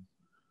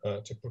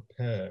nations, to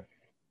prepare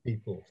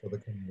people for the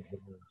kingdom of the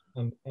Lord.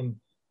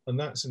 And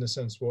that's in a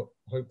sense what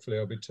hopefully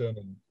I'll be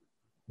turning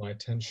my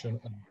attention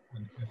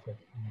and effort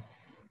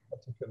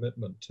and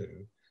commitment to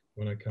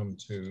when I come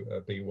to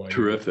BYU.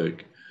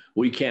 Terrific.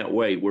 We can't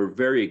wait. We're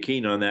very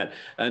keen on that.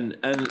 And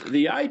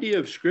the idea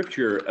of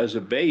Scripture as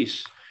a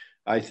base,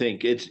 I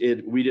think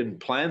we didn't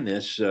plan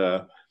this.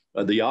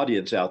 The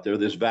audience out there,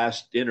 this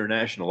vast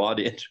international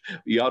audience,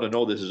 you ought to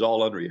know this is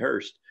all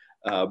unrehearsed.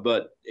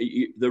 But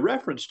the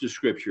reference to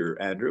Scripture,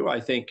 Andrew, I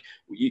think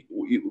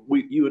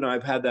you and I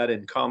have had that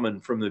in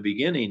common from the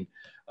beginning,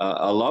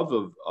 a love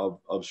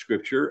of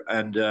Scripture,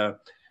 and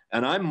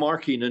I'm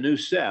marking a new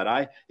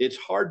set. It's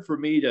hard for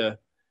me to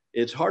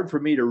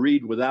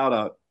read without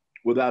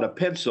a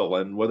pencil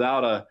and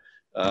without a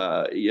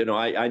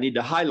I need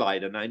to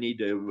highlight and I need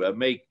to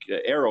make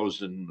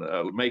arrows and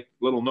make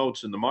little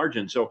notes in the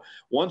margin. So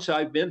once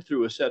I've been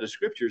through a set of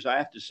scriptures, I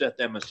have to set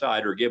them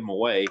aside or give them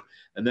away.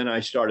 And then I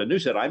start a new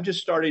set. I'm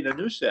just starting a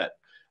new set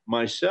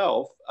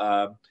myself.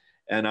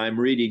 And I'm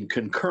reading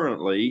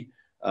concurrently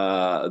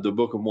the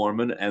Book of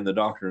Mormon and the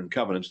Doctrine and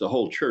Covenants. The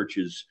whole church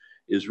is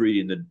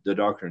reading the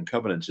Doctrine and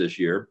Covenants this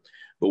year.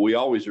 But we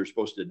always are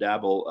supposed to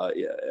dabble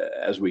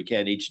as we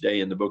can each day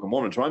in the Book of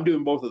Mormon. So I'm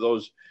doing both of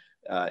those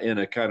in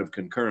a kind of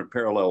concurrent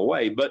parallel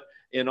way. But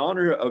in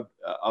honor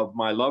of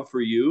my love for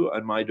you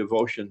and my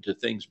devotion to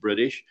things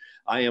British,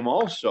 I am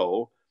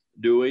also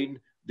doing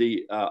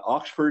the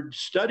Oxford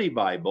Study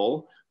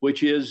Bible,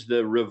 which is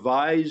the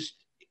revised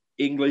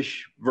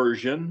English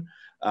version,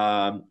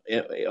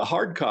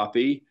 hard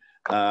copy,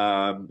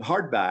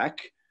 hardback,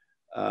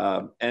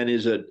 and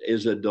is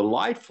a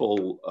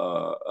delightful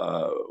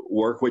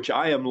work, which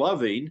I am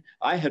loving.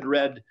 I'd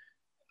read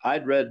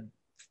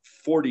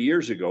 30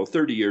 years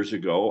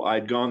ago,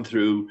 I'd gone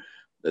through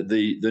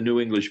the New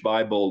English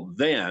Bible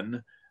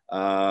then,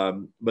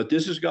 but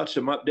this has got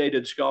some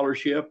updated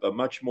scholarship, a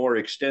much more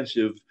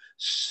extensive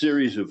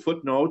series of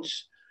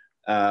footnotes,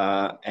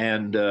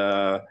 and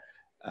of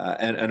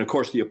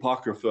course the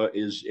Apocrypha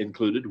is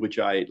included, which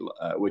I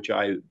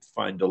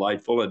find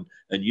delightful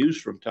and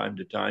use from time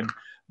to time.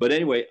 But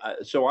anyway,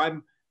 so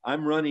I'm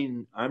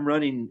running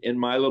in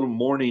my little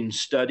morning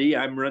study.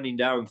 I'm running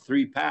down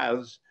three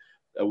paths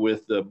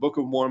with the Book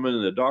of Mormon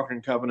and the Doctrine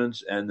and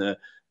Covenants and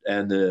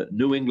the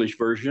New English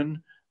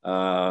Version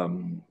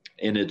in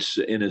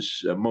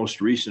its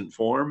most recent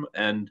form.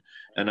 And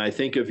I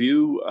think of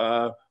you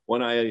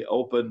when I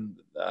open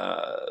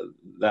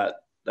that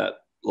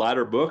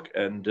latter book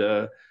and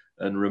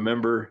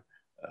remember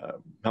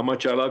how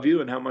much I love you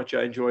and how much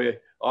I enjoy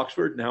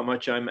Oxford and how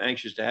much I'm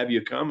anxious to have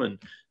you come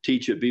and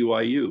teach at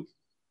BYU.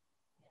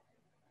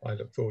 I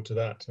look forward to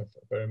that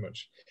very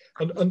much.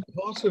 And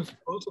part of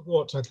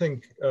what I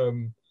think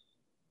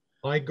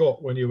I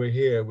got when you were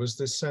here was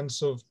this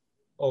sense of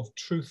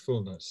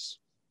truthfulness.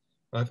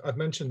 I've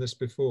mentioned this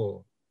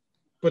before,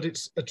 but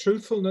it's a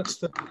truthfulness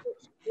that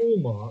is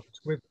hallmarked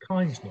with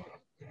kindness.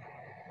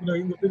 You know,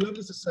 it would be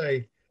lovely to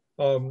say,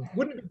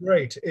 wouldn't it be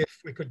great if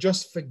we could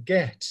just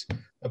forget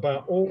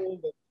about all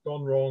that's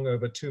gone wrong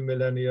over 2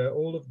 millennia,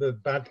 all of the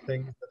bad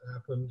things that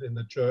happened in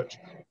the church,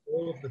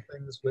 all of the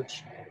things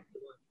which,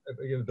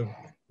 the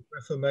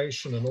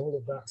Reformation and all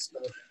of that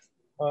stuff.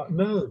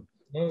 No,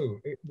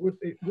 it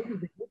wouldn't be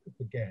good to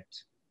forget.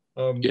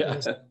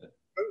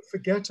 Don't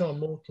forget our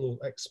mortal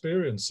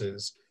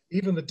experiences,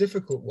 even the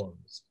difficult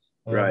ones.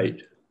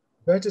 Right.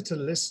 Better to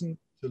listen,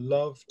 to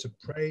love, to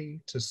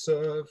pray, to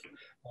serve,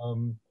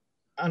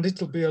 and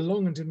it'll be a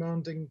long and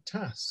demanding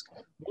task.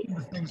 One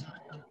of the things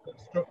that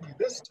struck me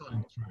this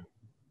time through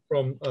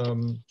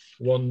from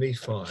 1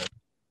 Nephi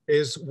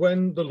is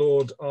when the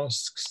Lord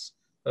asks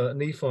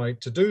Nephi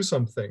to do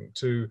something,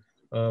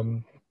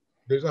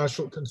 that I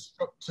shall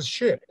construct a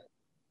ship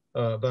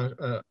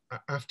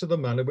after the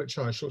manner which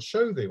I shall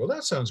show thee. Well,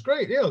 that sounds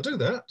great. Yeah, I'll do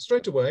that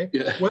straight away.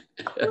 Yeah.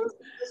 Where's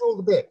all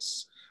the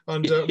bits?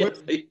 And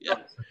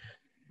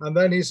and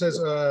then he says,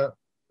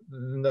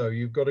 no,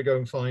 you've got to go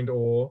and find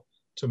ore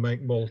to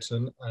make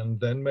molten, and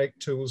then make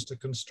tools to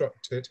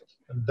construct it,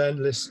 and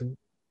then listen.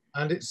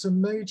 And it's a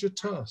major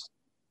task.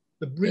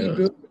 The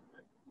rebuilding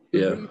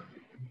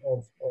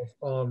of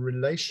our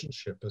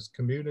relationship as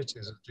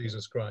communities of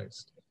Jesus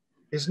Christ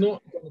is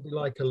not going to be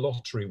like a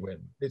lottery win.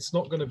 It's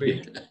not going to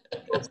be.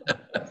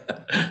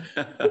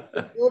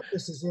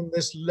 This is in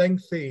this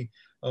lengthy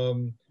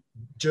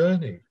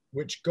journey,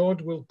 which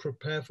God will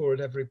prepare for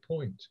at every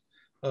point.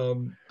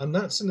 And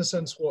that's, in a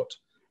sense, what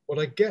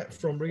I get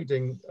from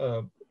reading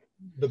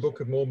the Book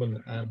of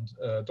Mormon and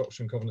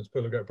Doctrine and Covenants,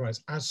 Pearl of Great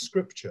Price as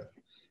scripture,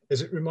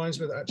 is it reminds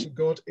me that actually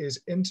God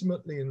is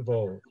intimately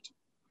involved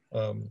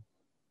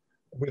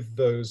with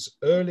those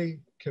early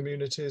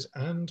communities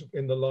and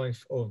in the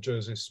life of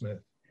Joseph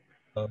Smith.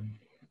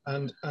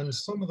 And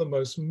some of the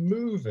most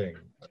moving,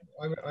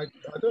 I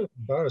don't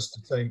embarrass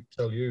to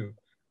tell you,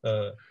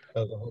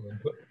 Holland,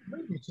 but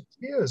maybe to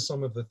tears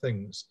some of the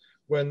things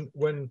when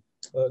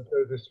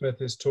Joseph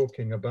Smith is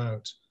talking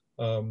about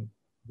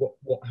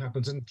what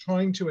happens and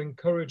trying to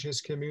encourage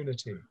his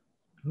community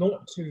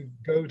not to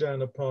go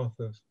down a path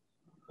of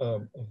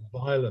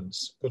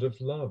violence, but of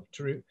love,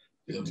 to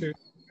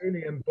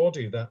really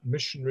embody that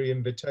missionary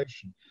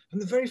invitation.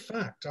 And the very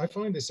fact, I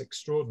find this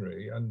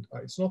extraordinary, and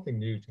it's nothing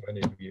new to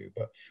any of you,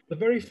 but the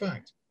very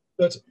fact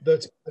that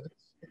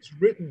it's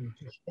written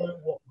to show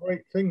what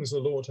great things the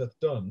Lord hath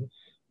done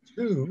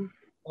to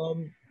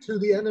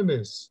the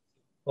enemies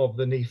of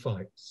the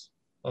Nephites,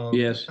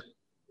 yes,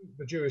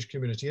 the Jewish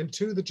community, and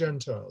to the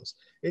Gentiles.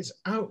 It's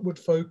outward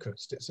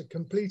focused. It's a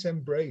complete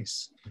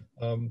embrace.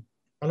 And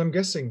I'm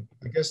guessing,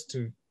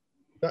 to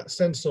that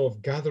sense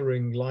of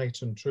gathering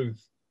light and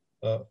truth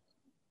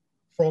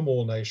from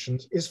all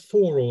nations is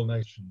for all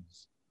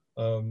nations.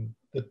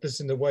 That this,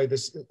 in a way,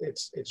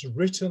 it's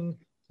written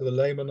to the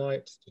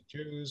Lamanites, to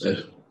Jews,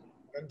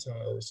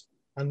 Gentiles,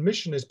 and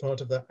mission is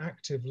part of that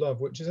active love,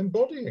 which is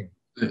embodying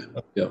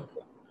the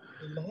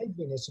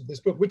liveliness of this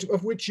book,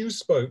 of which you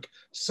spoke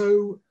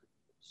so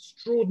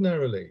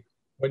extraordinarily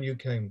when you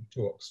came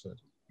to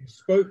Oxford. You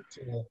spoke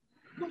to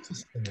not a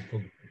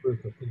cynical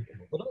group of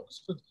people, but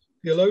Oxford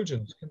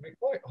theologians can be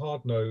quite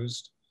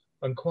hard-nosed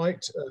and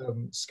quite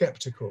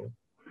skeptical,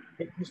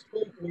 but you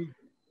spoke with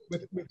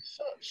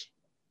such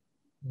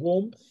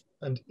warmth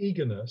and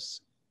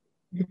eagerness.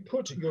 You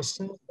put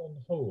yourself on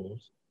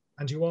hold,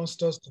 and you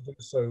asked us to do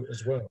so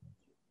as well,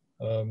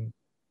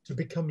 to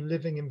become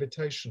living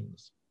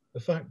invitations. The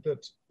fact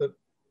that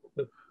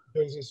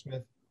Joseph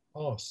Smith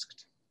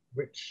asked,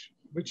 which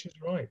is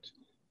right,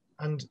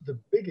 and the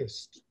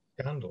biggest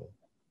scandal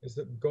is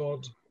that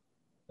God,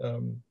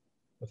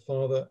 the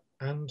Father,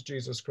 and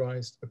Jesus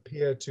Christ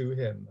appear to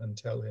him and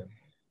tell him,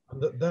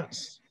 and that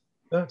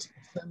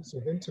sense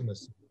of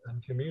intimacy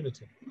and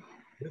community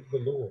with the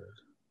Lord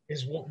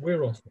is what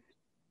we're offered.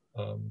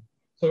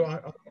 So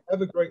I'm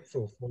ever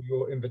grateful for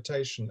your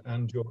invitation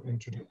and your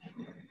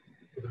introduction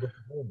to the Book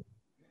of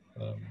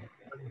Mormon.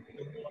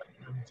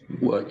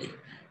 Well,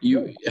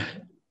 you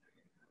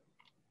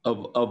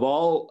of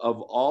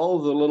all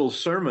the little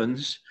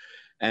sermons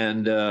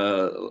and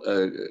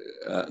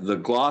the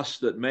gloss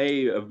that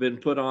may have been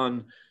put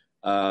on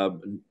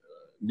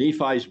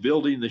Nephi's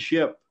building the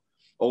ship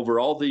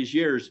over all these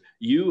years,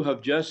 you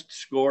have just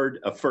scored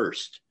a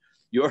first.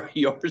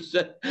 Yours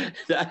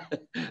that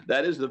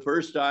is the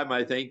first time,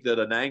 I think, that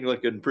an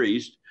Anglican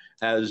priest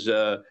has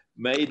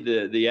made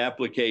the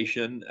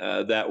application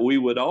that we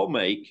would all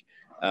make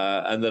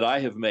and that I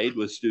have made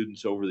with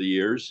students over the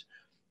years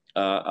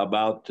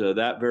about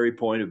that very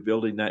point of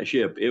building that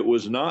ship. It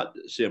was not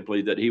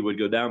simply that he would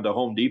go down to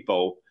Home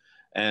Depot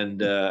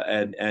and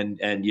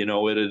you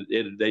know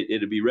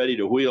it'd be ready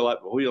to wheel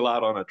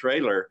out on a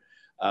trailer.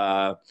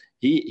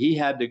 He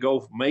had to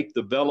go make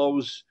the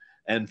bellows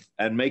and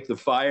make the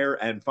fire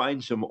and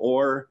find some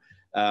ore,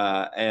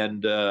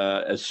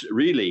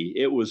 really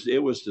it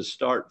was to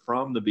start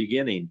from the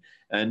beginning.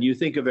 And you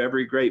think of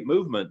every great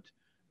movement,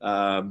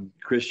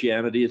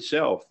 Christianity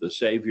itself, the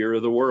savior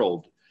of the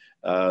world,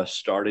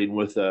 starting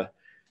with a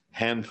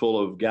handful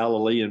of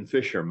Galilean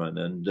fishermen,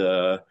 and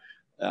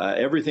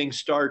everything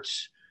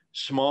starts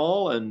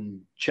small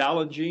and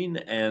challenging,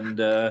 and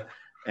no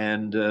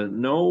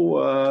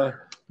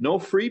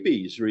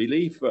freebies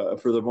really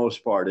for the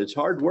most part. It's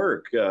hard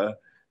work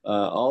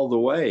all the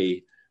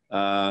way.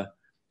 I'll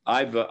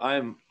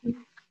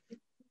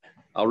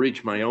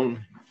reach my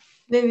own.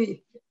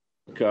 Maybe.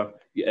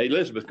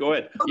 Elizabeth, go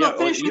ahead. Yeah,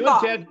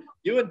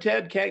 you and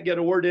Ted can't get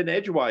a word in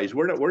edgewise.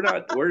 We're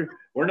not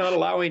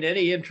allowing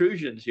any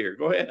intrusions here.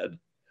 Go ahead.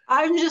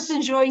 I'm just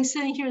enjoying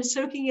sitting here and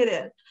soaking it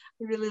in.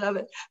 I really love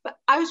it. But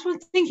I was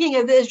thinking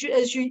of this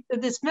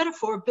this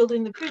metaphor of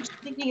building the bridge,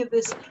 thinking of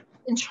this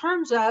in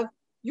terms of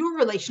your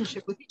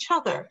relationship with each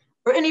other,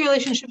 or any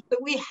relationships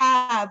that we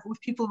have with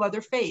people of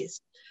other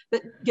faiths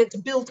that gets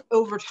built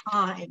over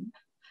time.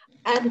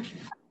 And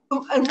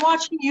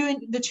watching you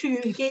the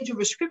two engage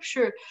with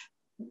Scripture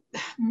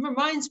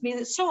reminds me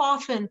that so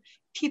often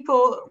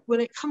people, when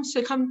it comes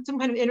to some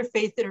kind of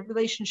interfaith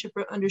relationship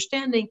or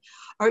understanding,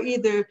 are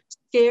either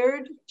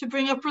scared to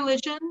bring up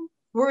religion,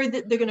 worried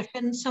that they're going to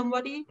offend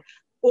somebody,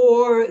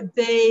 or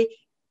they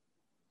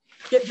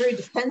get very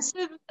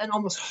defensive and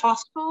almost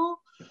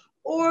hostile,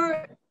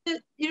 or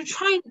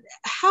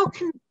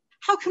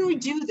how can we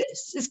do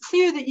this? It's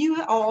clear that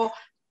you all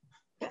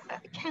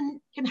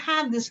can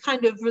have this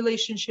kind of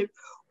relationship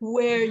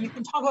where you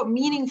can talk about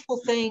meaningful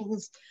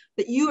things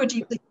that you are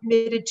deeply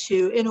committed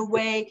to in a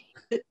way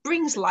that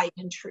brings light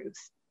and truth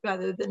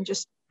rather than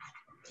just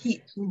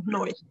heat and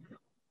noise.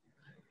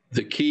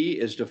 The key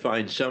is to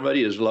find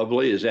somebody as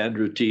lovely as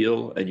Andrew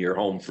Teal, and you're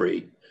home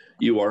free.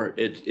 You are.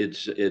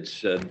 It's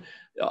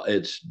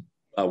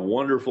a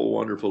wonderful,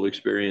 wonderful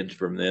experience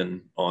from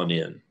then on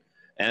in.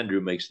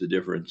 Andrew makes the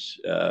difference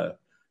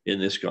in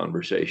this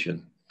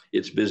conversation.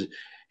 It's busy.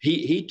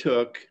 He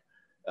took.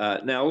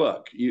 Now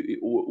look,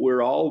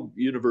 we're all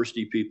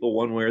university people,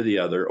 one way or the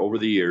other, over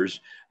the years,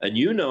 and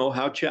you know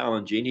how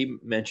challenging. He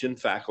mentioned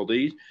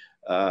faculty,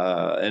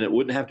 and it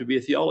wouldn't have to be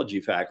a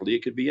theology faculty;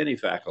 it could be any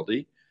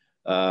faculty.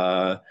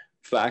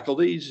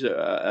 Faculties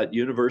at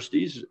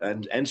universities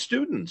and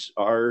students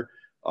are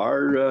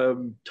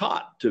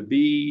taught to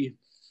be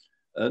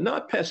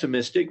not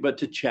pessimistic, but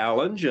to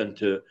challenge and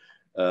to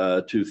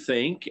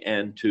think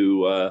and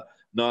to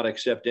not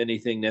accept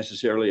anything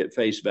necessarily at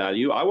face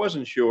value. I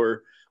wasn't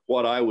sure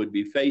what I would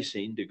be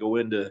facing to go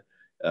into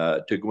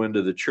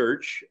the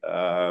church,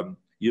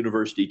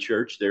 university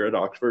church there at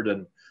Oxford,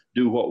 and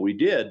do what we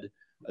did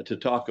to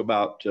talk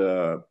about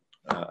the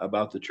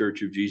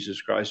Church of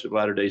Jesus Christ of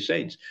Latter-day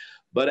Saints.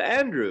 But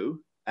Andrew,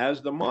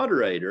 as the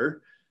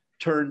moderator,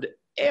 turned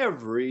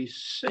every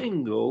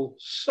single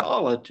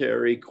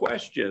solitary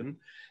question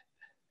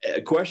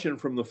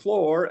from the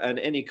floor and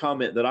any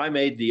comment that I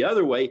made the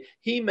other way,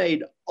 he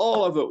made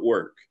all of it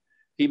work.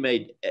 He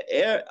made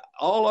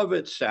all of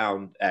it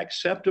sound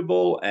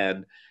acceptable,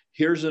 and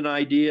here's an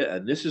idea,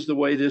 and this is the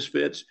way this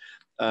fits.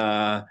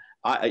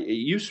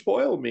 You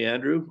spoiled me,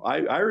 Andrew.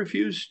 I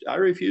refused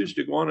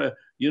to go on a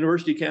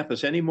university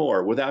campus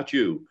anymore without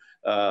you.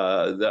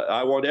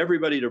 I want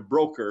everybody to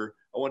broker.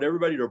 I want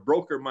everybody to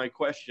broker my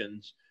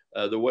questions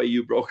the way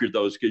you brokered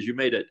those, because you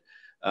made it.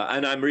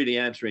 And I'm really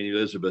trying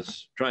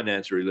to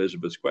answer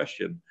Elizabeth's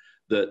question.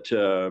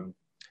 That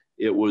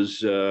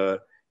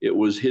it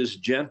was his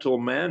gentle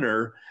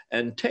manner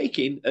and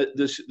taking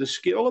the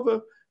skill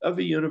of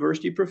a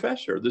university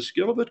professor, the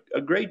skill of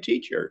a great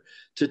teacher,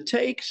 to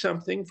take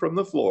something from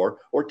the floor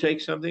or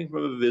take something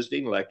from a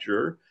visiting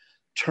lecturer,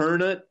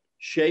 turn it,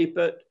 shape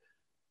it,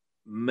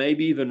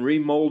 maybe even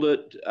remold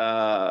it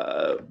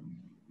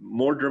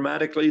more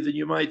dramatically than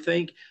you might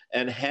think,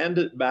 and hand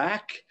it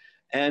back.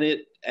 And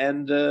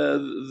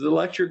the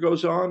lecture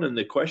goes on and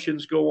the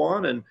questions go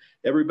on and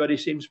everybody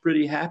seems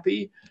pretty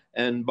happy.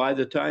 And by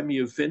the time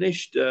you've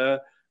finished,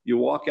 you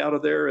walk out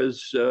of there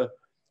as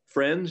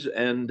friends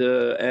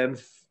and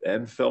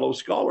fellow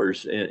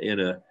scholars in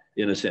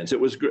a sense.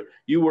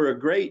 You were a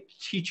great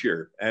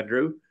teacher,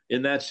 Andrew,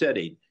 in that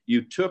setting.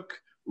 You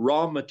took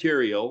raw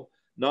material,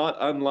 not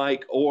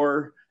unlike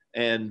ore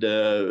and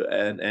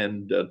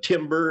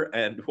timber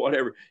and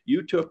whatever.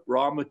 You took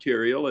raw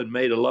material and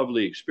made a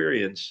lovely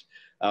experience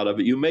out of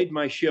it. You made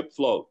my ship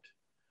float.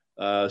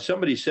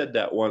 Somebody said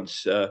that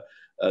once,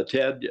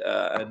 Ted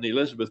and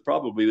Elizabeth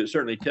probably, but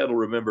certainly Ted will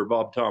remember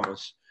Bob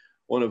Thomas,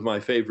 one of my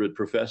favorite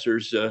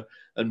professors.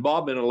 And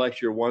Bob in a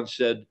lecture once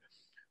said,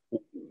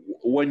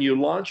 when you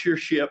launch your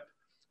ship,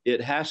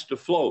 it has to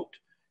float.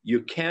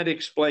 You can't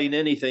explain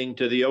anything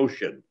to the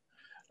ocean.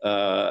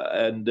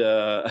 And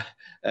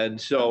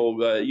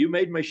so you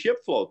made my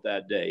ship float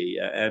that day,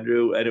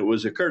 Andrew, and it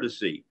was a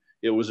courtesy.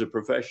 It was a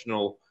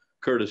professional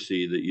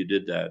courtesy that you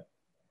did that.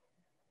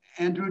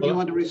 Andrew, do you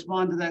want to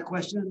respond to that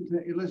question,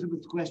 to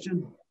Elizabeth's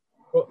question?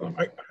 Well,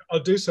 I'll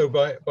do so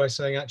by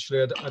saying,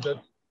 actually, I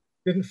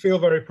didn't feel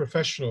very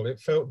professional. It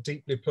felt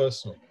deeply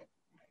personal,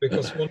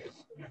 because one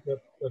thing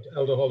that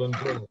Elder Holland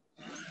did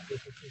was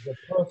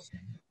a person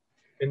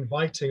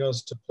inviting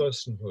us to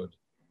personhood,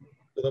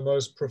 to the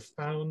most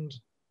profound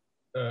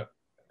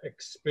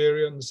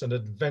experience and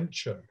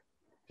adventure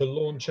to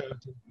launch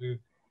out into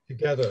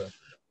together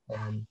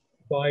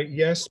by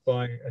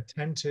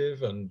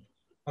attentive and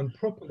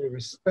properly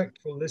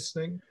respectful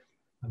listening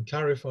and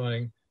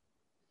clarifying,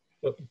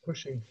 but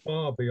pushing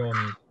far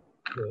beyond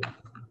the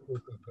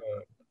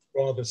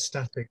rather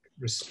static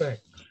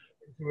respect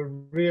into a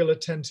real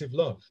attentive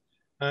love.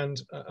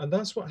 And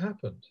that's what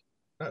happened.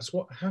 That's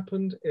what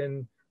happened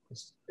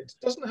it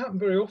doesn't happen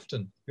very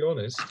often, to be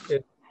honest,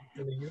 in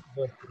the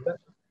university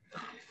lecture.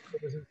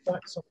 Because in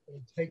fact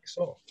something takes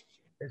off.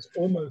 It's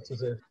almost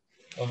as if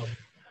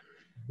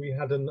we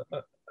had a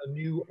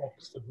new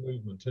Oxford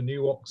movement, a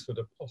new Oxford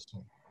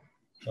apostle.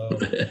 In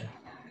fact,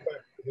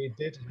 we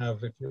did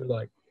have, if you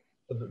like,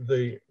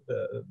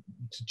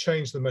 to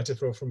change the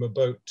metaphor from a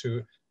boat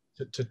to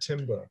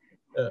timber.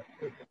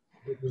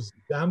 It was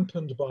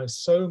dampened by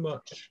so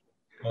much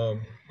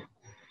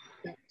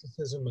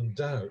skepticism and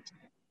doubt.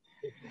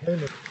 It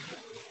came of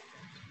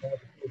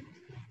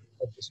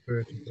the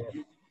Spirit of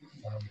God.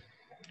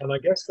 And I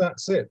guess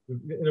that's it.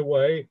 In a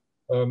way,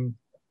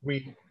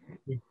 we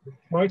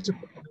tried to,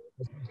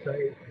 as we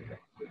say,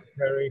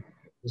 Harry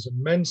was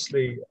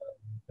immensely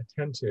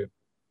attentive,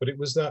 but it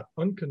was that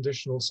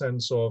unconditional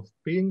sense of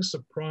being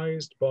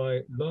surprised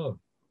by love,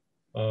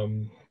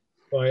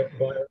 by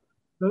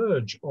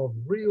surge of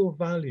real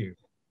value.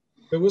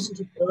 There wasn't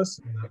a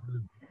person in that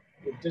room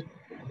that didn't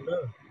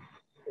know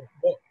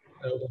what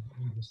Elder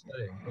Holland was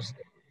saying.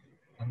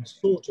 I'm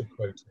sort of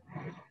quoting.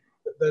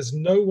 That there's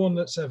no one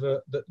that's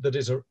ever, that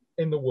is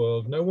in the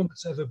world, no one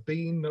that's ever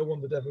been, no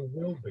one that ever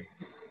will be,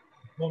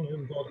 upon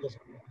whom God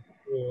doesn't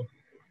pour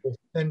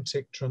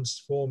authentic,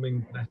 transforming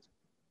blessing.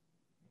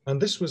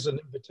 And this was an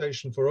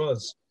invitation for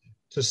us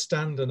to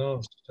stand and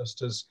ask,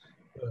 just as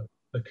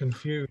the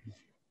confused,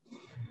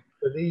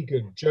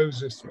 beleaguered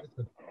Joseph Smith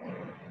had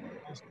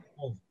asked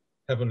of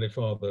Heavenly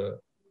Father,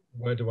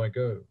 where do I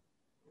go?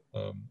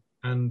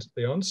 And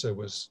the answer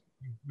was,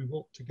 we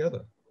walk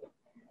together.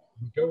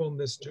 We go on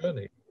this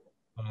journey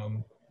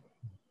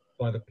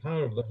by the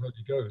power of the Holy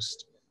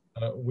Ghost.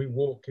 We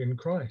walk in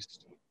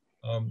Christ,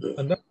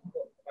 and that's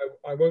what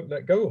I won't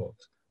let go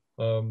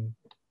of.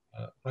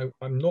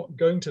 I'm not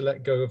going to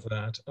let go of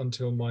that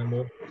until my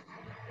mortal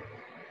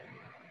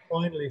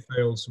finally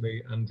fails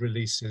me and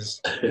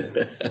releases.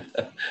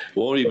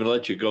 Won't even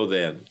let you go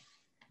then.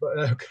 But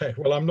okay,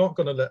 well, I'm not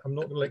going to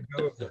let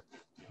go of that.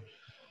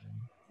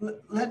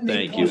 Let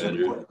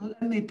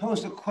me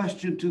pose a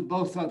question to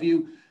both of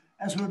you.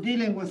 As we're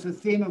dealing with the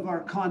theme of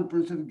our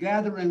conference of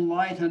gathering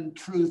light and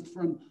truth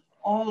from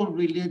all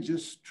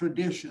religious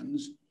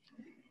traditions,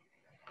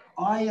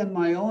 I, in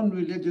my own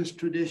religious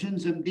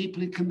traditions, am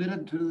deeply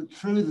committed to the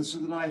truths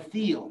that I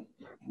feel.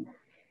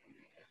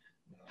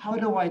 How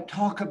do I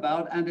talk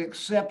about and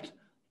accept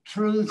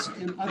truths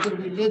in other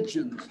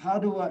religions? How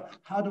do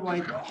I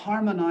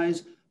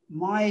harmonize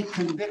my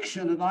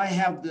conviction that I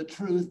have the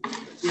truth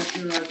if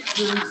there are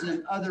truths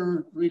in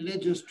other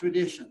religious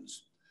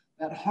traditions?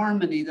 That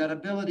harmony, that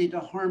ability to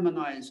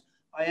harmonize.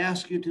 I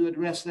ask you to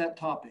address that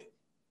topic.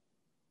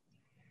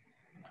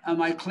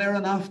 Am I clear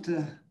enough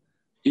to?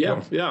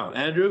 Yeah.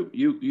 Andrew,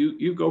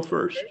 you go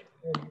first.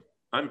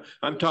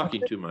 I'm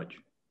talking too much.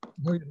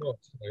 No, you're not.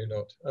 No, you're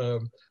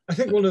not. I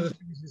think one of the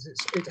things is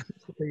it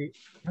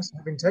has to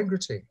have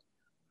integrity.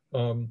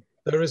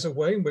 There is a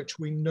way in which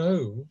we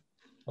know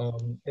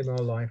in our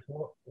life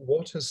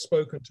what has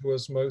spoken to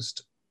us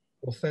most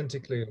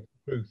authentically of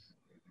truth,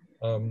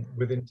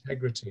 with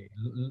integrity,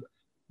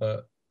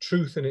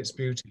 truth in its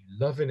beauty,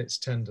 love in its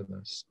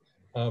tenderness,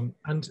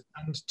 and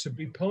to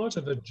be part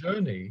of a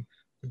journey,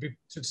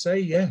 to say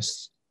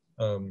yes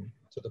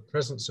to the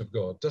presence of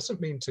God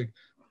doesn't mean to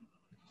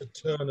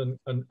turn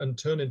and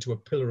turn into a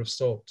pillar of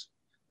salt.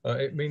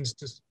 It means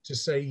to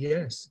say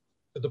yes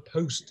to the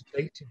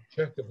post-dated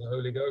check of the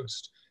Holy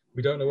Ghost.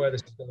 We don't know where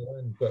this is going to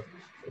end, but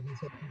we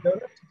don't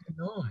have to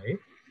deny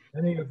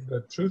any of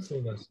the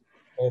truthfulness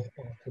of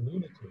our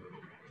community.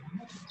 I'm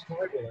not a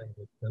tribal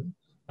Anglican.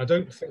 I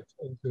don't fit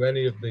into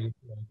any of the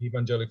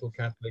evangelical,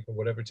 Catholic, or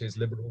whatever it is,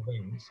 liberal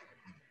wings.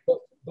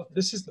 But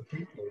this is the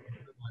people with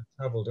whom I've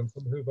travelled and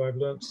from whom I've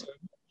learned so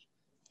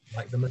much,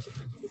 like the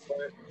Metaphysical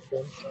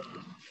Poet,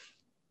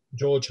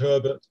 George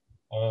Herbert,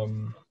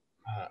 and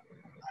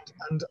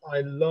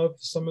I love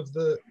some of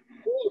all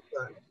of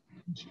that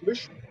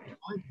intuition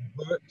behind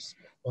poets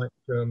like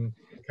the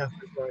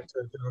Catholic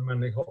writer John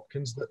Manley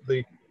Hopkins, that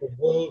the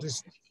world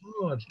is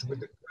charged with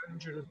the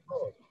grandeur of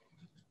God.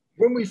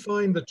 When we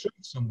find the truth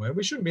somewhere,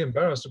 we shouldn't be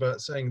embarrassed about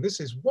saying, this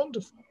is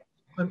wonderful.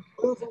 I'm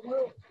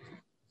overwhelmed,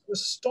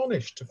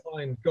 astonished to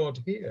find God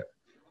here.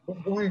 But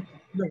why?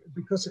 No,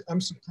 because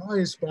I'm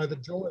surprised by the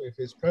joy of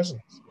his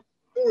presence.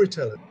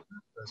 Storytellers.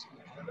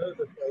 I know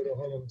that Elder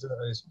Holland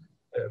is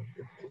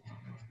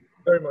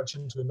very much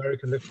into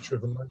American literature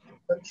of the 19th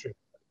century.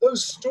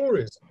 Those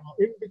stories are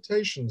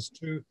invitations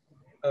to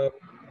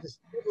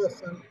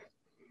discover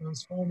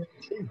transforming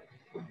truth.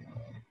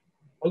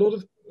 A lot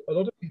of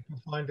people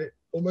find it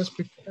almost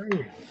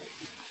betraying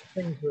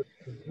things that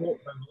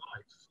brought them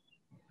life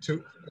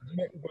to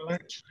admit, well,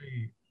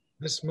 actually,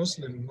 this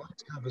Muslim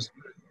might have a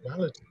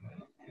spirituality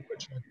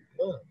which I can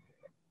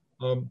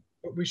learn.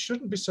 But we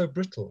shouldn't be so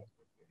brittle.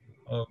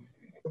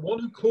 The one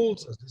who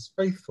calls us is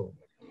faithful,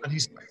 and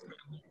he's faithful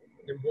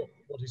in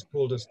what he's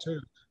called us to,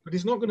 but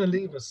he's not going to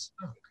leave us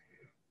stuck.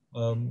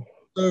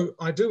 So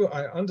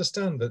I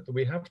understand that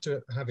we have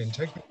to have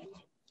integrity,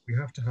 we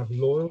have to have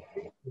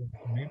loyalty to the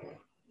community,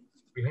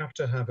 we have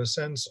to have a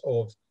sense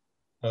of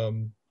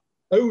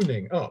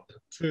owning up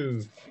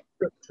to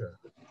Scripture.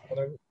 When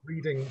I'm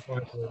reading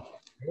the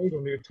Old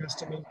or New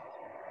Testament,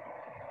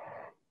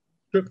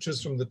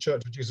 Scriptures from the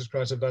Church of Jesus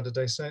Christ of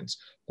Latter-day Saints,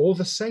 or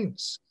the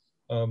saints,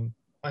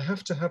 I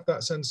have to have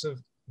that sense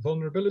of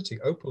vulnerability,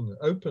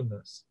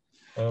 openness.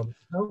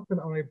 How can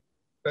I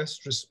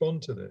best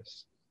respond to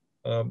this?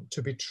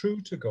 To be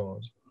true to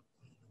God,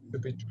 to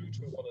be true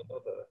to one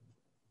another,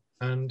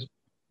 and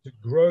to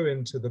grow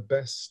into the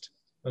best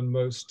and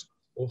most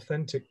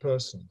authentic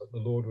person that the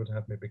Lord would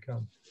have me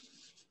become.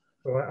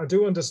 So I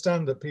do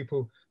understand that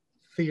people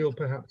feel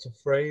perhaps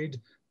afraid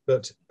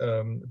that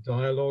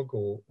dialogue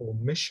or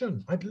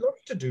mission, I'd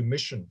love to do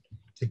mission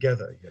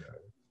together,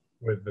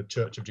 with the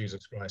Church of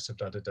Jesus Christ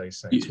of Latter-day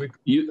Saints.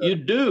 You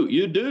do.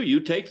 You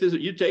take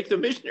the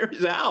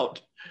missionaries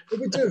out.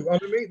 We do. I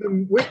meet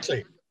them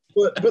weekly,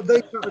 but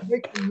they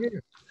come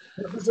here.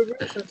 But there's a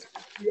real sense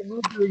we are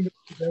doing this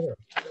together.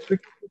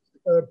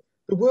 Because,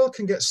 the world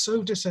can get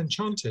so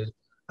disenchanted,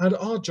 and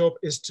our job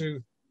is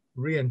to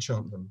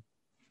re-enchant them.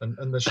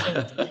 And the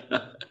show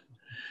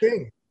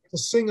to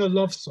sing a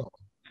love song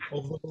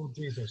of the Lord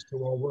Jesus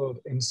to our world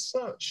in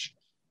such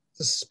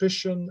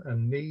suspicion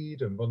and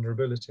need and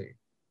vulnerability.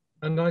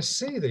 And I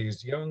see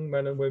these young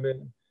men and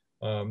women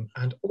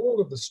and all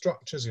of the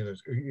structures. You know,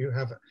 you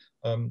have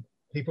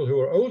people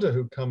who are older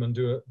who come and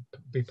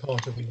be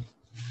part of it.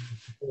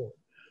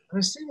 And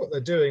I see what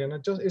they're doing, and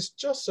it's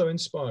just so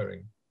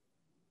inspiring.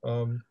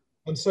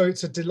 And so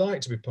it's a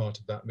delight to be part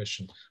of that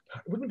mission.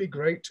 Wouldn't it be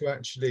great to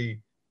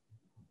actually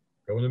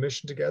go on a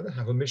mission together,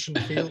 have a mission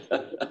field?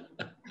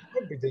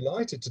 I'd be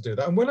delighted to do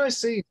that. And when I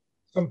see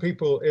some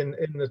people in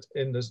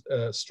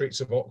the streets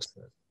of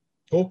Oxford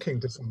talking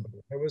to somebody,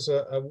 there was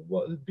a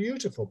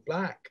beautiful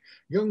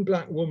young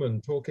black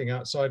woman talking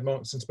outside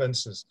Marks and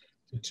Spencer's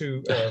to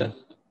two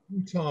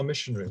Utah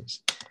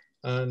missionaries.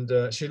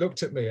 And she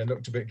looked at me and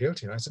looked a bit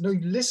guilty. And I said, no,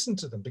 you listen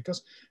to them,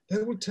 because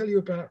they will tell you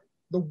about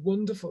the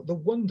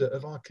wonder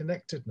of our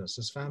connectedness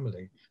as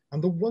family,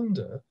 and the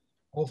wonder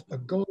of a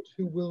God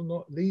who will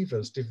not leave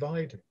us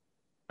divided,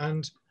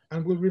 and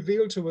will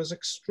reveal to us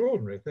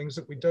extraordinary things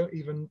that we don't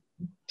even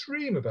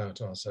dream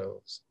about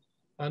ourselves.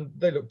 And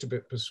they looked a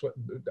bit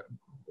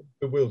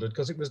bewildered,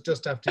 because it was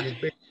just after you'd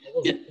been.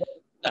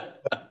 I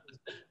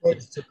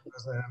wasn't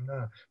as I am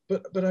now.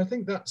 But I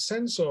think that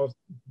sense of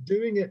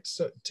doing it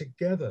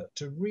together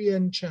to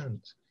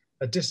re-enchant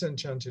a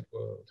disenchanted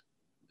world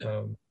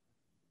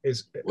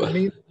I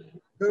mean,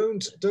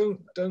 don't.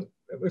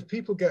 If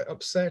people get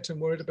upset and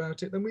worried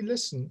about it, then we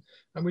listen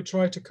and we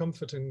try to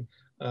comfort and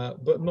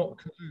but not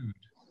collude.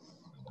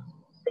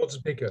 God's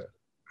bigger.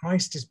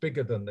 Christ is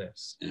bigger than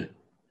this.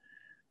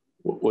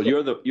 Well,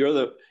 you're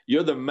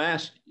the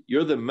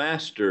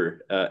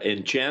master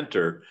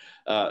enchanter.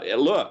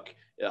 Look,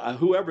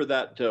 whoever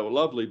that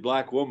lovely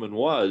black woman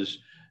was,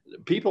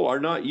 people are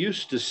not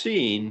used to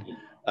seeing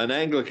an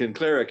Anglican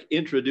cleric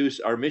introduce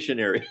our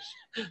missionaries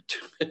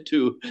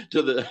to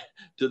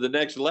the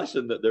next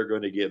lesson that they're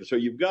going to give. So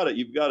you've got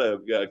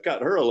to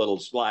cut her a little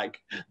slack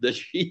that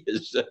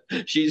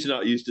she's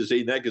not used to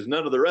seeing that, because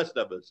none of the rest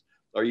of us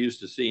are used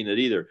to seeing it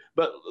either.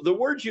 But the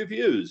words you've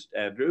used,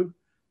 Andrew: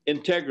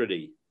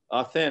 integrity,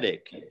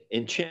 authentic,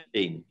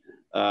 enchanting,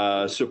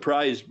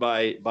 surprised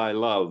by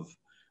love.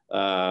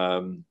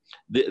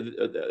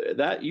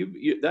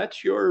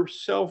 That's your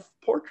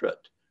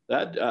self-portrait.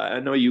 That I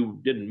know you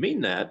didn't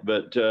mean that,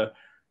 but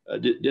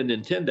didn't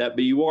intend that.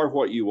 But you are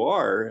what you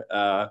are.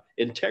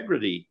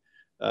 Integrity.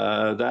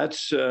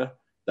 That's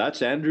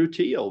Andrew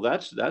Teal.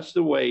 That's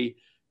the way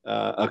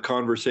a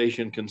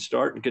conversation can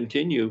start and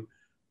continue.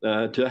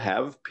 To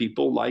have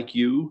people like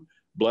you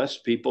bless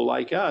people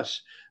like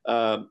us.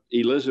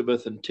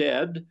 Elizabeth and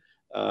Ted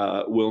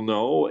will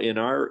know in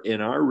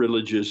our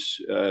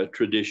religious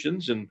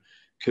traditions and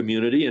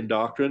community and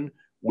doctrine,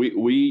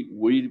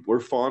 we're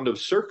fond of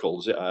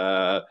circles.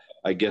 I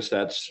guess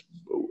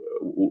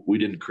we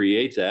didn't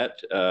create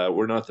that.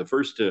 We're not the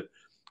first to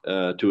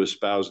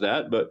espouse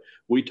that, but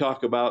we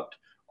talk about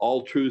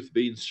all truth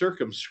being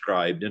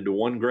circumscribed into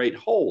one great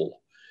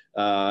whole.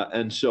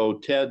 And so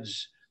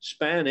Ted's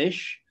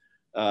Spanish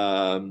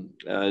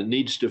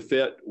needs to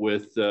fit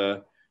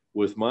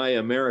with my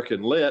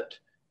American lit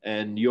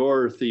and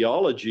your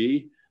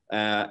theology,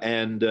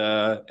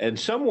 and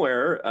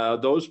somewhere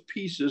those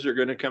pieces are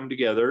going to come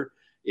together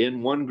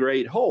in one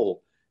great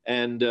whole.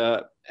 And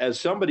as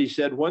somebody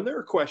said, when there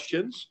are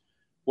questions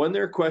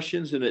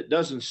and it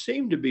doesn't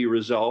seem to be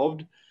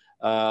resolved,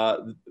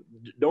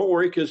 don't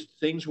worry, because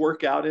things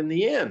work out in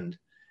the end.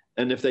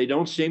 And if they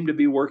don't seem to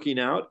be working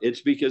out,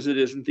 it's because it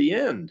isn't the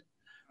end.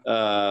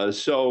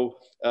 So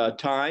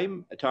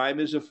time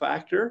is a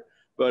factor,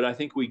 but I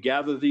think we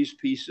gather these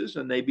pieces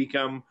and they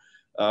become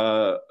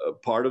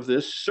part of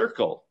this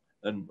circle.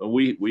 And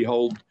we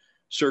hold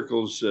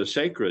circles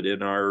sacred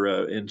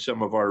in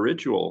some of our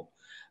ritual.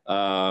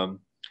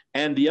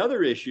 And the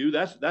other issue,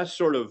 that's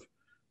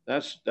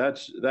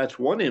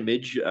one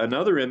image.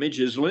 Another image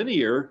is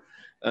linear,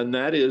 and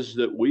that is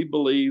that we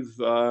believe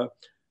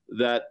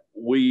that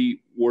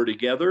we were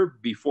together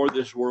before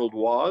this world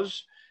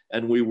was,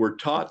 and we were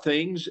taught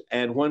things.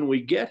 And when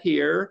we get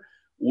here,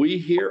 we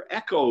hear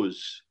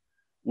echoes.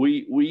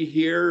 We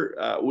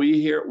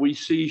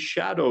see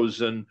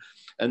shadows, and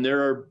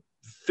there are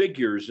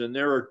figures, and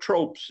there are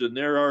tropes, and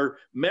there are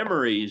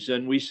memories,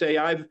 and we say,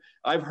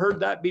 I've heard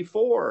that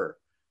before,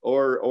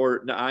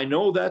 or I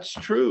know that's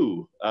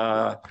true,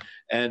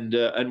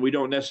 and we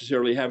don't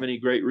necessarily have any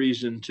great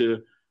reason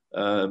to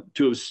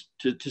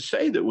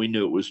say that we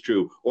knew it was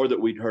true or that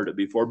we'd heard it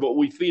before, but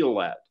we feel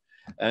that,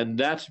 and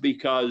that's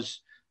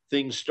because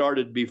things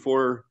started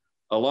before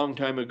a long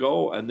time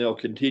ago, and they'll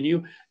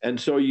continue. And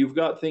so you've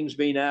got things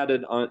being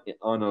added on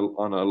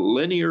a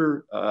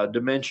linear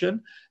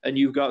dimension, and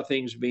you've got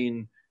things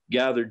being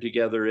gathered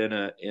together in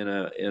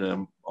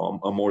a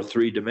more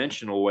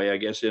three-dimensional way, I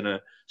guess, in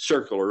a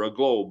circle or a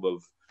globe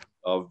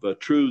of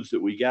truths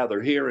that we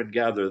gather here and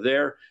gather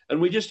there.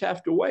 And we just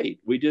have to wait.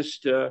 We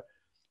just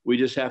We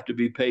just have to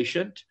be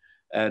patient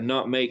and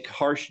not make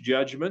harsh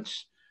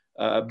judgments.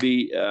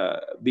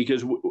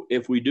 Because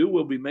if we do,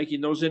 we'll be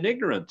making those in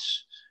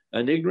ignorance.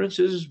 And ignorance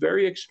is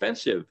very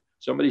expensive.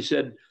 Somebody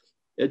said,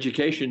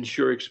 education's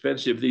sure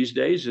expensive these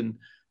days, and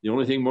the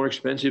only thing more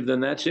expensive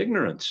than that's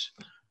ignorance.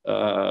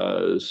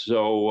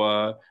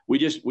 So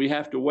we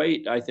have to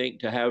wait, I think,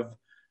 to have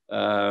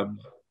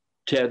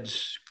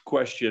Ted's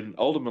question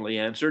ultimately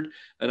answered.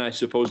 And I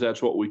suppose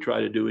that's what we try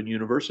to do in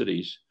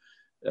universities,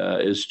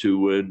 is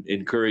to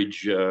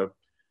encourage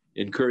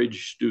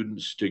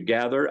students to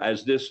gather,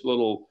 as this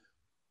little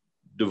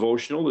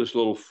devotional, this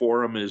little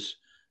forum is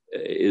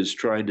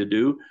trying to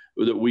do,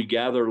 that we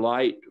gather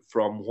light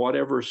from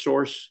whatever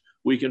source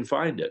we can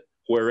find it,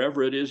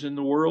 wherever it is in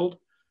the world,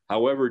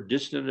 however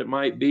distant it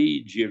might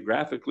be,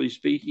 geographically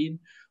speaking,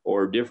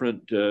 or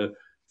different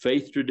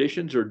faith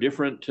traditions, or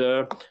different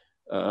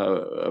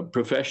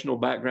professional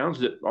backgrounds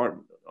that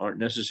aren't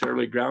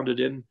necessarily grounded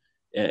in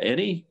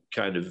any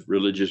kind of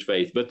religious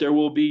faith. But there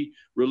will be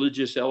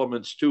religious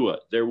elements to it.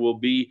 There will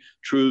be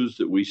truths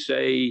that we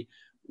say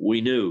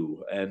we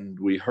knew and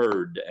we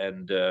heard,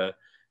 and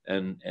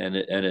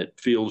it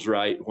feels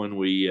right when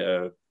we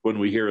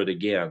hear it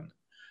again.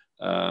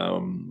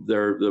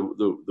 The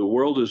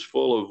world is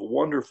full of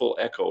wonderful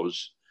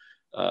echoes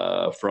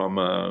from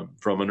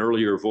an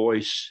earlier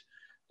voice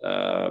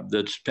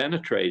that's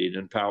penetrating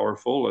and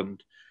powerful,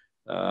 and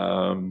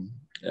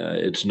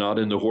it's not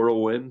in the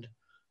whirlwind,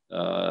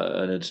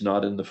 and it's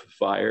not in the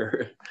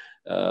fire,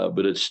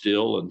 but it's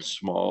still and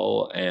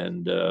small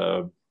and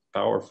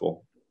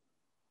powerful.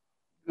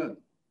 Good.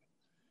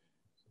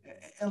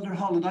 Elder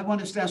Holland, I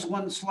want to ask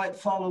one slight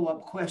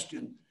follow-up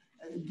question.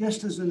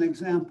 Just as an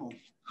example,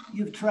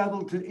 you've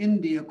traveled to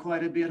India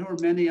quite a bit, or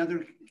many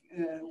other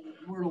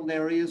world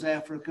areas,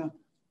 Africa.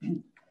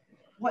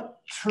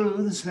 What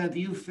truths have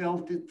you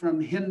felt from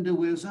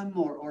Hinduism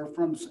or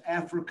from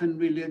African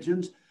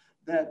religions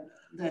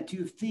that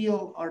you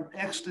feel are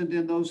extant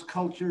in those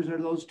cultures or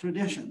those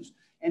traditions?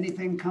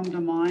 Anything come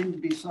to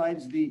mind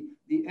besides the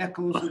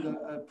echoes of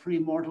a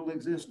pre-mortal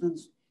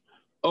existence?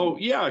 Oh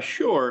yeah,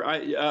 sure.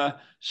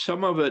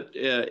 Some of it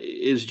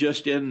is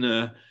just in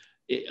the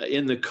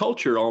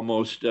culture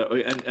almost,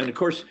 and of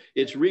course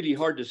it's really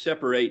hard to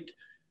separate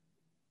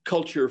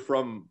culture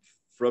from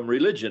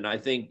religion. I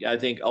think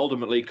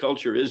ultimately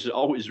culture is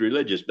always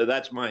religious, but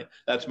that's my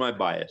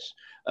bias.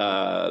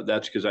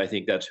 That's because I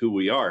think that's who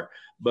we are.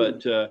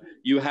 But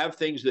you have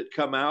things that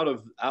come out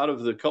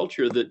of the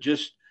culture that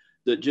just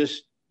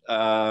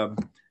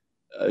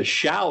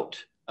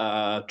shout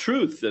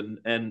truth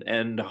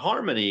and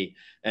harmony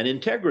and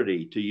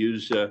integrity, to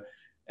use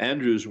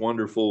Andrew's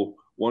wonderful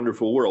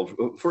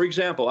world. For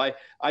example,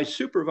 I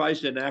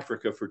supervised in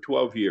Africa for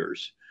 12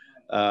 years,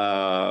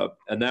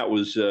 and that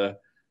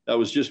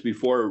was just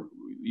before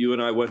you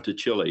and I went to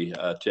Chile,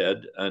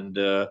 Ted. And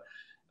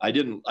I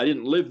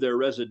didn't live there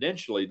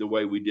residentially the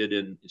way we did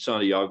in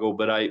Santiago,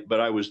 but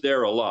I was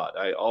there a lot,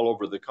 all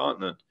over the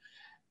continent,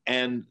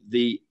 and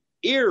the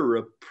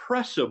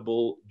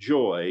irrepressible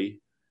joy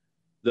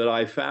that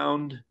I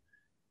found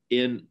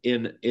in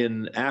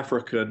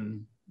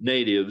African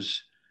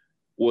natives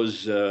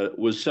was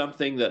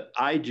something that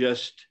I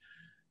just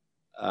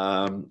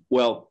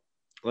well,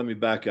 let me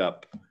back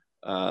up.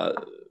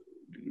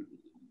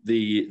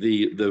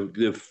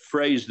 The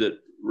phrase that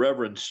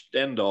Reverend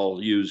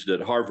Stendhal used at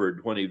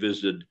Harvard when he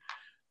visited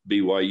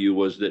BYU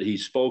was that he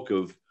spoke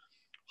of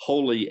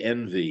holy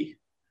envy,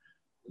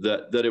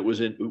 that it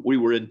was we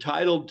were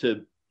entitled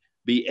to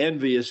be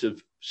envious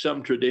of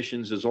some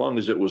traditions as long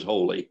as it was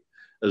holy,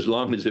 as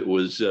long as it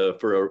was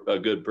for a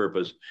good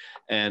purpose.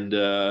 And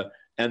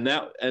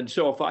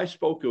so if I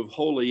spoke of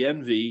holy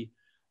envy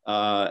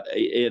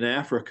in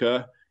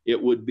Africa, it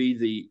would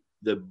be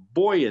the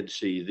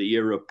buoyancy, the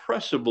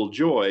irrepressible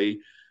joy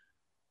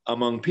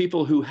among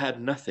people who had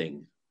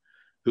nothing,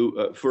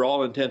 who for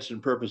all intents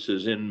and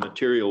purposes in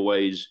material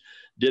ways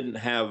didn't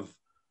have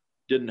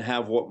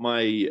what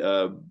my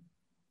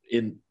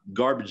in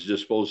garbage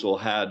disposal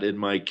had in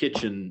my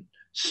kitchen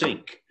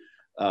sink,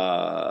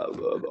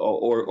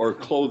 or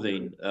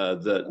clothing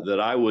that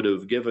I would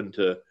have given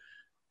to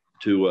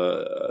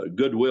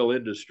Goodwill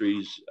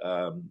Industries.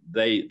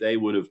 They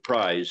would have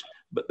prized,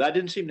 but that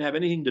didn't seem to have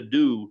anything to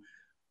do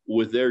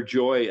with their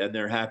joy and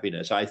their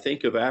happiness. I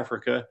think of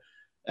Africa,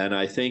 and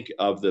I think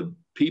of the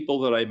people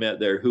that I met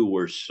there who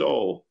were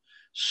so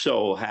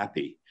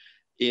happy.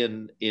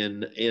 In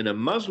a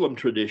Muslim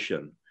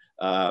tradition,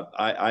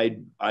 I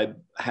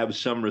have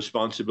some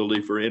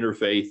responsibility for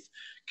interfaith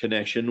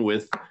connection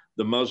with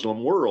the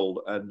Muslim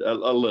world, and a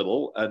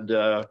little, and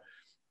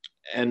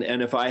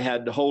if I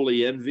had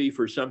holy envy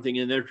for something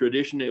in their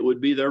tradition, it would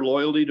be their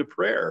loyalty to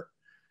prayer.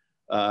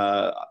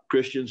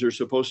 Christians are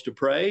supposed to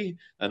pray,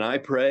 and I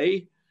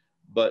pray,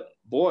 but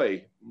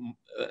boy,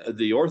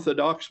 the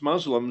Orthodox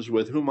Muslims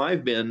with whom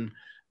I've been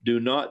do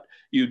not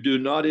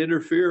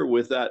interfere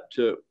with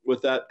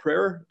that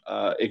prayer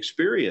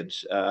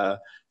experience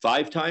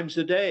 5 times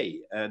a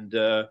day, and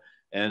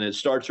it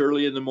starts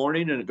early in the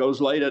morning and it goes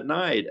late at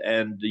night,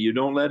 and you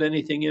don't let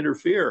anything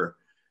interfere.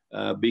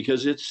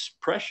 because it's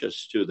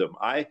precious to them.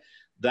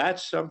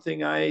 That's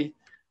something I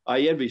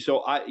envy.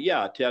 So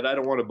yeah, Ted, I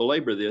don't want to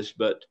belabor this,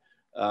 but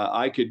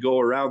I could go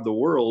around the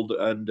world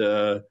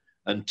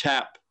and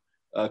tap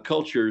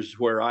cultures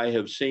where I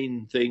have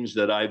seen things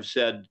that I've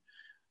said,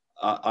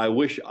 I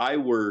wish I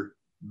were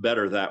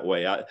better that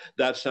way.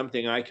 That's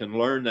something I can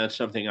learn. That's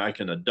something I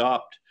can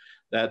adopt.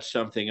 That's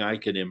something I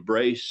can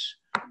embrace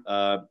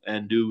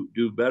and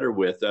do better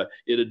with.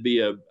 It'd be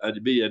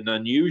an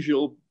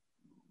unusual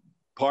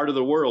part of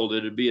the world.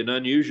 It'd be an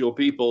unusual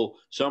people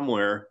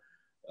somewhere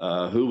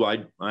who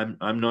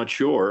I'm not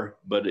sure,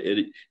 but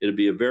it'd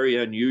be a very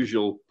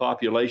unusual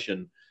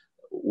population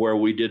where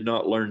we did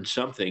not learn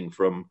something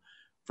from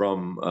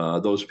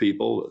those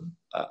people,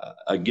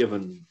 a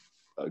given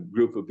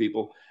group of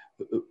people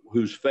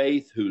whose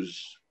faith,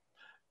 whose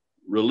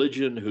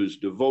religion, whose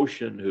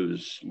devotion,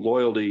 whose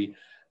loyalty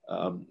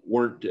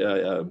weren't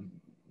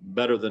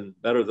better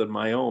than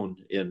my own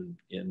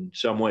in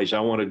some ways. I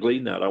want to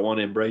glean that. I want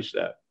to embrace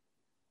that.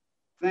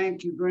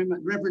 Thank you very much.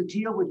 Reverend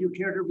Teal, would you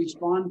care to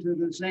respond to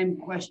the same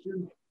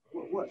question?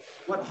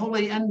 What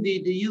holy envy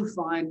do you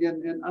find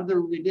in other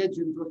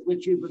religions with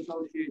which you've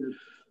associated?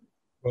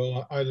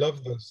 Well, I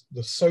love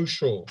the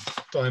social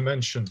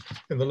dimension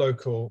in the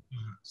local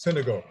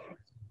synagogue.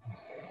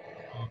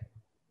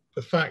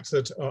 The fact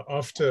that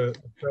after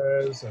the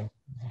prayers and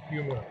the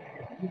humor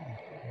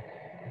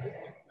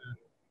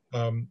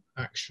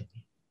action,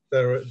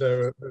 there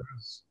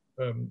is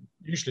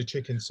usually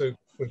chicken soup,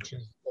 which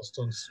is just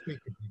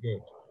unspeakably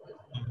good.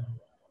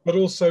 But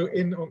also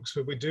in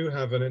Oxford, we do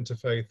have an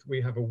interfaith.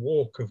 We have a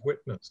walk of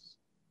witness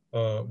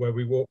where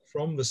we walk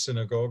from the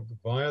synagogue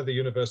via the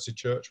University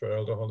Church, where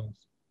Elder Holland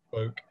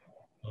spoke,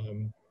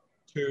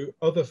 to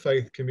other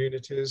faith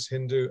communities,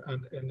 Hindu,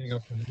 and ending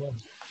up in the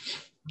mosque.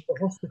 The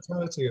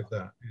hospitality of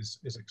that is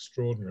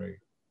extraordinary.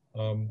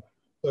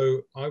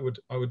 So I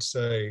would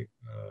say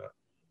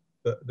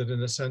that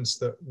in a sense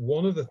that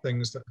one of the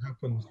things that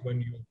happens when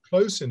you're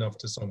close enough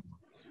to someone,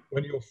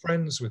 when you're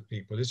friends with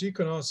people, is you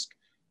can ask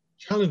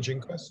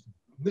challenging questions.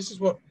 This is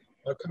what,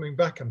 coming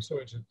back, I'm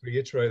sorry to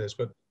reiterate this,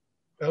 but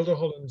Elder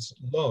Holland's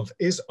love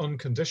is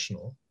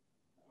unconditional,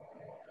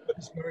 but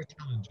it's very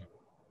challenging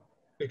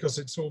because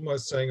it's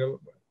almost saying,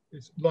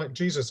 it's like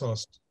Jesus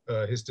asked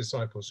his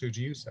disciples, who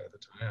do you say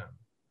that I am?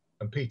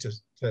 And Peter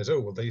says, oh,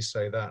 well, they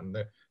say that. And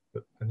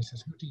he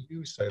says, who do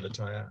you say that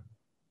I am?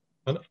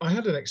 And I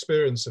had an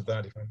experience of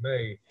that, if I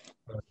may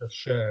just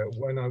share,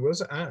 when I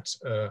was at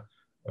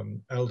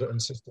Elder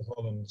and Sister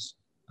Holland's,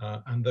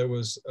 and there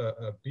was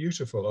a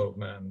beautiful old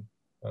man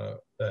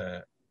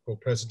there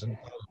called President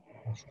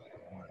Holland.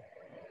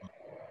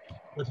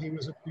 But he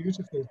was a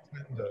beautiful,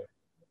 tender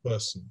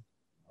person.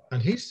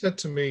 And he said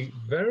to me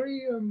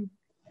very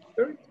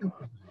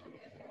simply,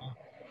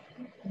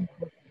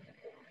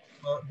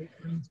 the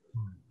end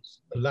times,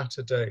 the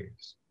latter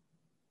days.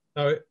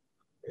 Now,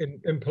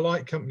 in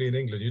polite company in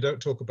England, you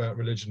don't talk about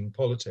religion and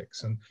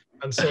politics, and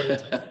so,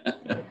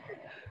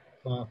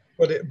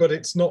 but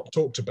it's not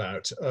talked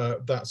about,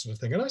 that sort of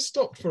thing. And I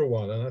stopped for a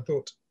while, and I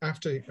thought,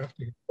 after he'd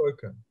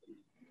spoken,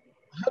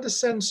 I had a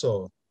sense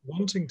of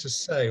wanting to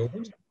say, or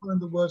wanting to find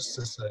the words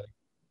to say,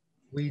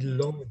 we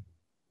long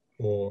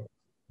for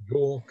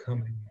your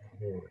coming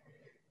glory,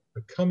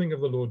 the coming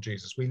of the Lord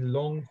Jesus. We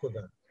long for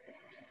that.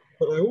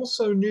 But I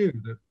also knew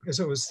that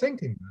as I was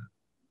thinking that,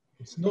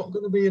 it's not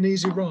going to be an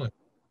easy ride.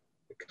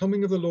 The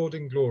coming of the Lord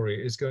in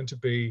glory is going to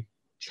be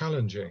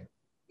challenging.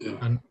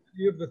 And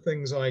many of the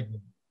things I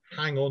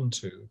hang on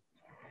to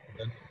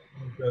then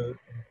go into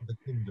the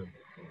kingdom.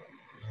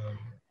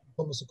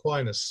 Thomas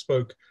Aquinas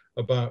spoke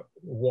about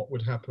what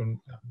would happen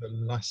at the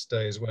last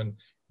days when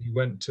he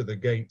went to the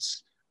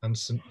gates and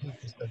St.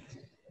 Peter said,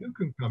 you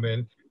can come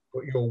in,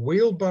 but your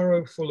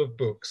wheelbarrow full of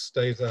books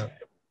stays out.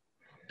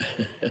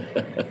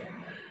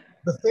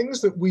 The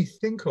things that we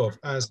think of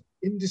as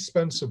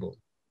indispensable,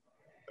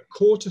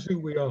 core to who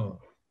we are,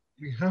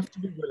 we have to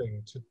be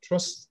willing to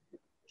trust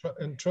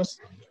them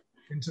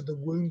into the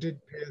wounded,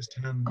 pierced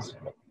hands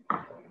of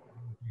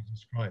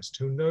Jesus Christ,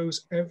 who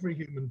knows every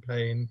human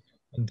pain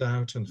and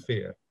doubt and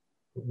fear,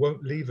 but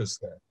won't leave us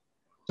there.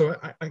 So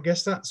I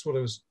guess that's what I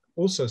was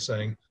also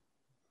saying.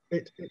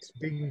 It's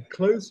being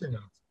close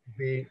enough to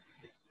be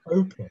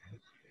open,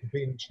 to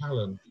being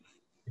challenged,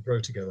 to grow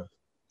together.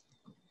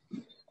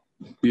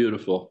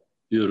 Beautiful,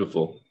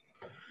 beautiful.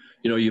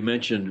 You know, you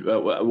mentioned,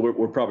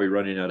 we're probably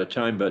running out of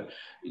time, but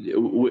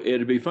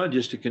it'd be fun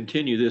just to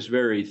continue this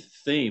very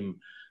theme.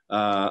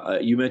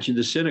 You mentioned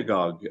the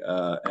synagogue,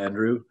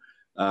 Andrew.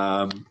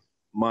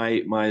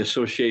 My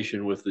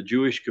association with the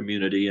Jewish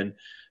community and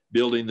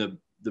building the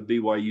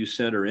BYU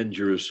Center in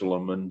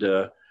Jerusalem,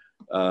 and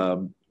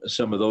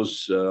some of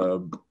those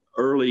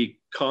early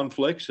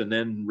conflicts and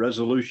then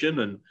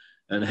resolution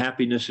and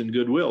happiness and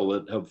goodwill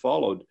that have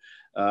followed.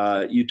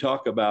 You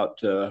talk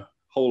about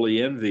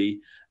holy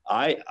envy.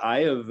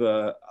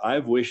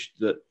 I've wished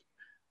that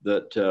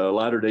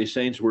Latter-day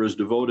Saints were as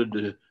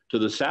devoted to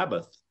the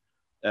Sabbath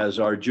as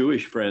our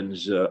Jewish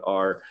friends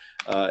are.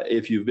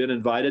 If you've been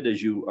invited,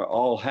 as you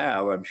all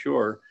have, I'm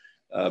sure,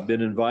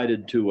 been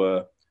invited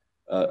to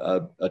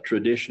a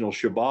traditional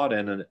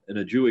Shabbat in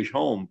a Jewish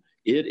home,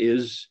 it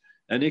is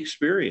an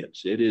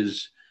experience. It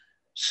is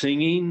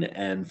singing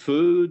and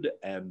food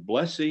and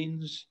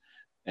blessings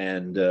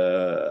and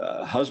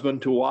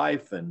husband to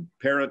wife and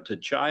parent to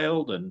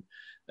child. And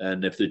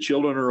if the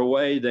children are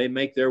away, they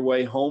make their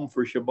way home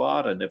for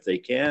Shabbat, and if they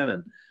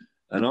can,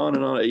 and on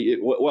and on.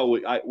 Well,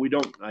 we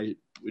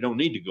don't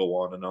need to go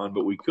on and on,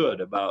 but we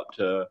could about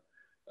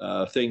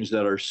things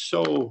that are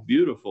so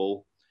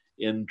beautiful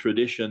in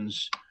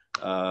traditions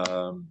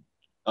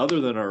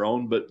other than our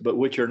own, but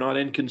which are not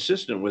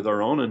inconsistent with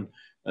our own,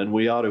 and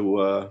we ought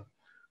to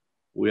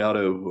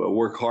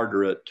work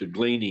harder at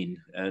gleaning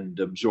and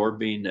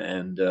absorbing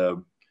and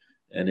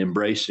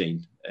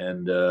embracing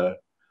and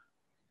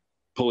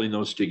pulling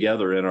those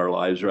together in our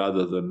lives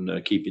rather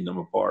than keeping them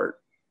apart.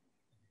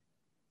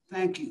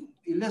 Thank you.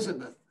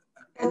 Elizabeth,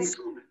 any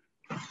comment?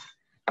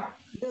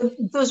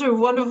 Those are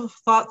wonderful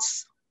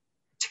thoughts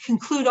to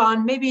conclude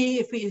on. Maybe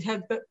if we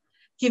had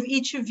give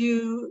each of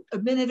you a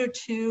minute or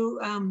two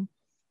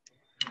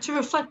to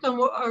reflect on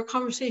what our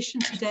conversation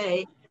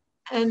today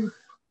and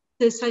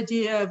this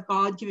idea of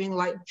God giving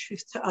light and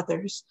truth to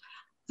others,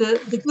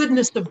 the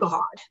goodness of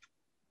God,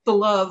 the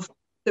love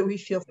that we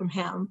feel from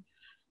him.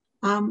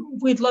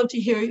 We'd love to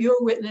hear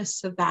your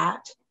witness of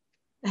that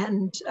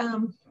and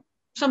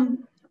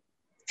some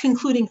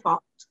concluding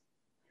thoughts.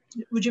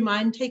 Would you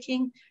mind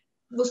taking?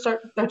 We'll start,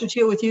 Dr.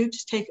 Teal, with you.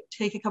 Just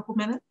take a couple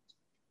minutes.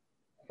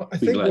 I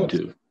think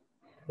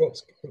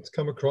what's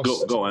come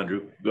across. Go,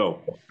 Andrew.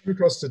 Go. What's come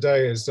across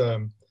today is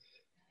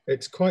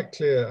it's quite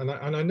clear, and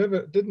I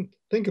never didn't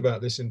think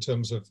about this in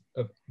terms of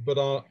but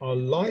our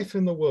life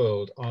in the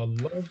world, our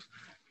love,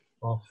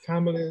 our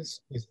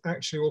families is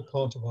actually all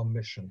part of our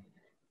mission.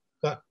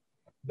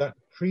 That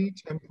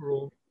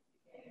pre-temporal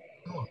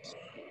task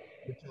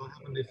which our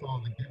Heavenly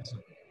Father gives us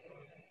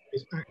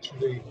is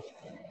actually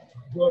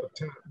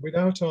worked out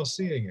without our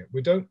seeing it.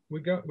 We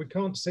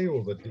can't see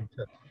all the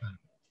details now.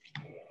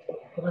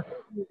 But I think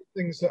one of the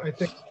things that I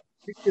think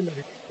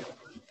particularly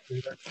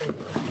is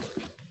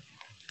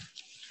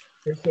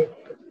that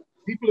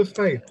people of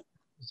faith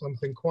is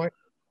something quite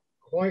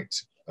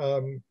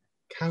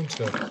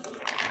counter.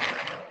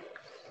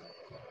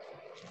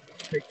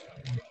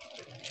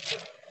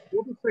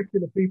 All the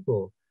secular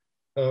people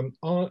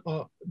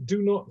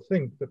do not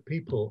think that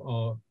people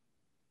are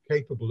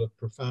capable of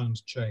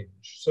profound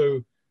change.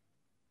 So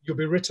you'll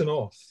be written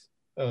off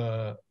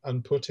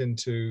and put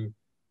into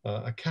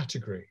a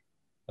category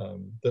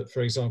that,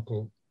 for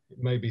example, it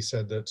may be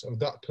said that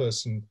that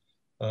person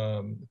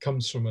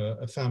comes from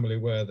a family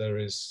where there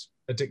is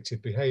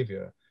addictive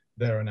behavior.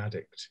 They're an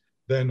addict.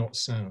 They're not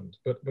sound.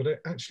 But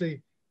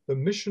actually, the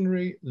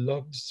missionary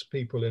loves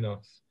people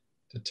enough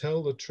to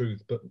tell the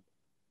truth, but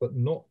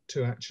not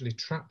to actually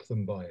trap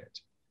them by it.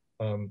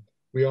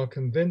 We are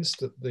convinced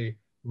that the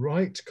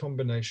right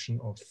combination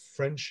of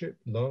friendship,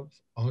 love,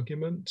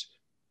 argument,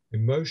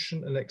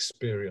 emotion, and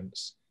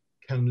experience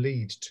can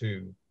lead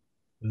to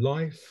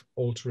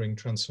life-altering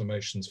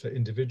transformations for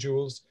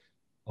individuals,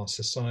 our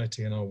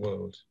society, and our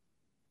world.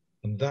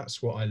 And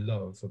that's what I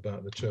love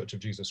about the Church of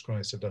Jesus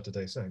Christ of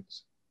Latter-day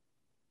Saints.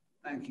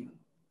 Thank you.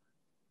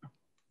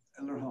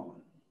 Elder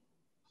Holland.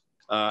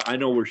 I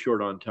know we're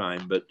short on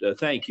time, but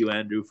thank you,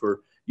 Andrew,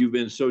 you've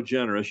been so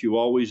generous. You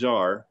always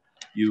are.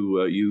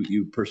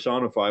 You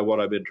personify what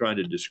I've been trying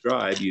to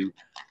describe. You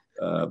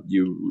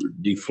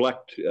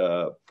deflect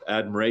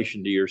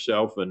admiration to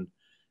yourself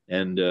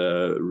and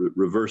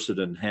reverse it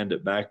and hand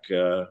it back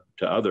to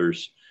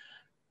others.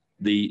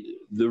 The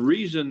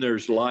reason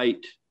there's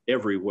light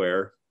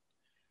everywhere,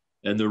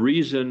 and the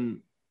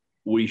reason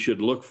we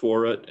should look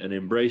for it and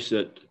embrace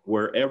it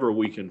wherever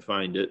we can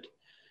find it,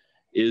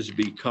 is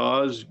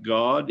because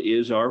God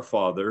is our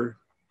Father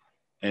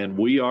and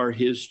we are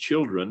his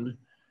children,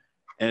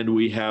 and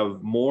we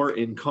have more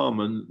in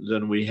common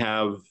than we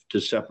have to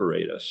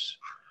separate us.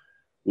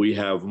 We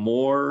have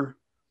more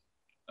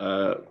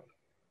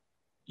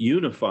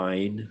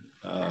unifying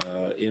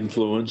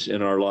influence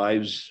in our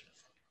lives,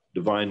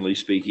 divinely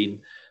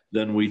speaking,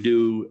 than we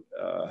do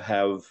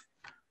have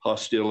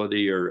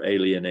hostility or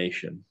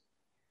alienation.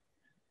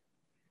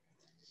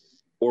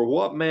 Or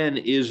what man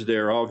is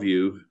there of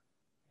you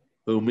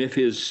whom if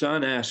his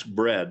son ask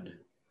bread,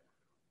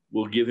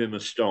 will give him a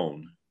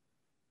stone?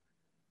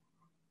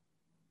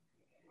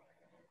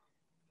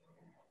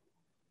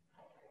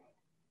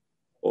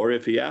 Or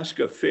if he ask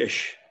a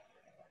fish,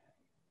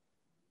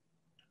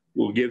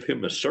 will give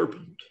him a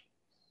serpent?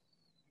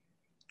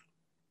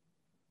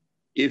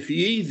 If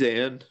ye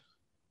then,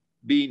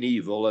 being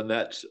evil, and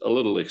that's a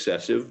little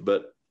excessive,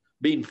 but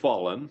being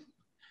fallen,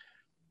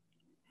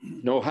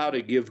 know how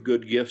to give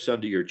good gifts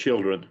unto your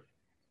children,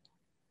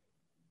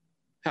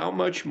 how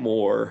much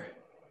more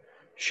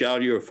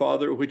shall your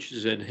Father which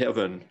is in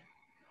heaven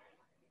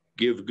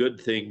give good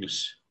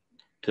things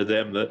to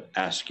them that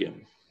ask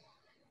him?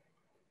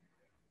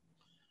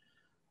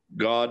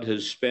 God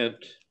has spent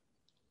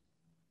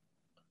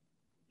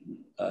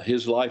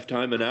his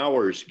lifetime and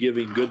hours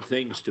giving good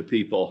things to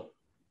people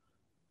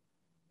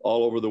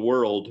all over the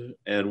world,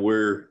 and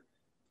we're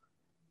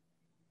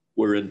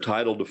we're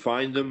entitled to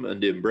find them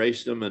and to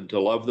embrace them and to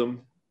love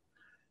them,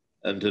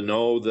 and to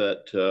know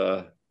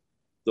that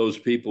those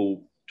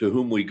people to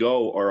whom we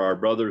go are our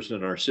brothers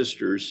and our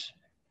sisters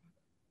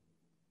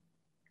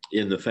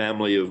in the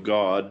family of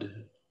God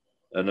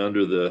and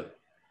under the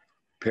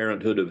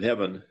parenthood of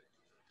heaven,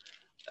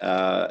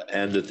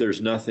 and that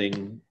there's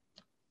nothing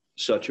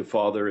such a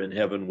Father in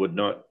heaven would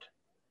not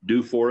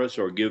do for us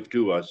or give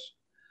to us.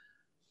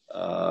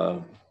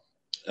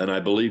 And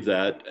I believe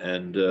that,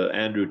 and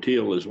Andrew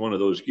Teal is one of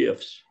those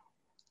gifts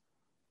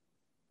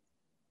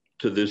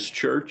to this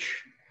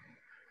church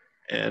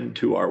and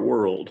to our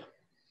world.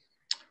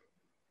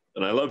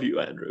 And I love you,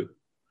 Andrew.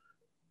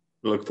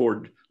 Look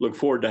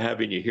forward to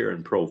having you here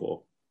in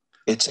Provo.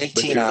 It's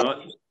 18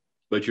 hours.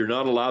 But you're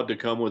not allowed to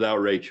come without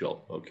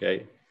Rachel,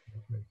 okay?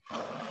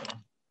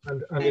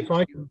 And if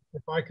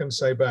I can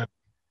say back,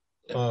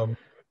 the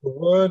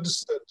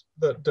words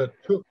that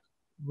took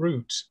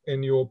root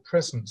in your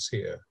presence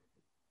here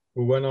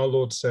were when our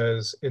Lord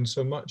says, "In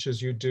so much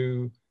as you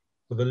do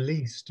for the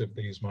least of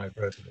these my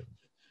brethren,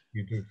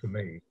 you do for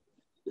me."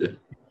 Yeah.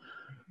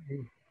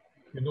 You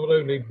not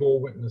only bore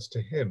witness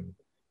to him,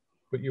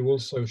 but you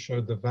also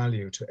showed the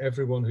value to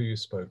everyone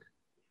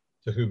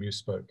to whom you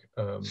spoke.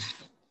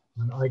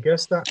 And I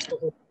guess that's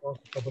the heart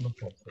of an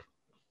apostle.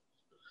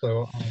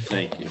 So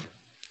thank you.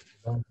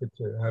 I'm delighted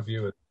to have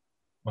you as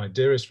my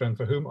dearest friend,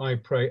 for whom I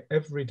pray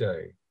every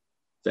day.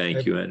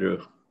 Thank you,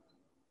 Andrew.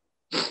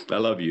 I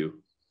love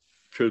you,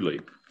 truly.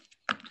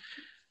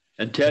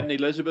 And Ted and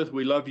Elizabeth,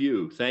 we love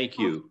you. Thank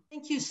you.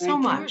 Thank you so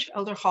much,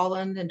 Elder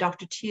Holland and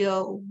Dr.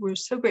 Teal. We're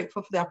so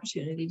grateful for the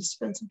opportunity to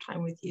spend some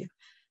time with you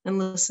and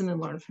listen and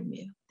learn from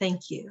you.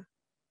 Thank you.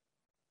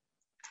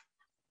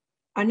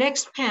 Our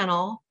next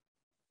panel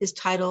is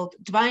titled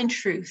Divine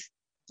Truth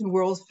in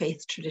World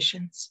Faith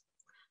Traditions.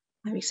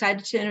 I'm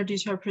excited to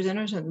introduce our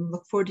presenters and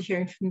look forward to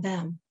hearing from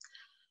them.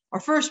 Our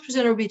first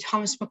presenter will be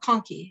Thomas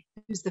McConkie,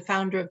 who's the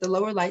founder of the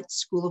Lower Lights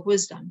School of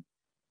Wisdom,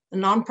 a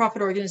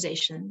nonprofit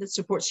organization that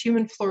supports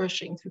human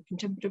flourishing through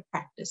contemplative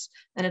practice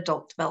and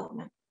adult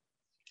development.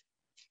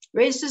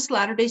 Raised as a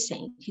Latter-day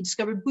Saint, he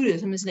discovered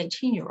Buddhism as an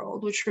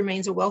 18-year-old, which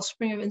remains a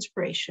wellspring of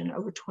inspiration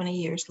over 20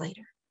 years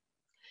later.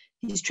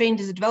 He's trained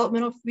as a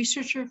developmental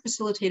researcher,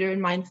 facilitator,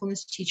 and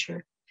mindfulness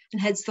teacher,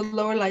 and heads the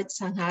Lower Lights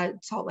Sangha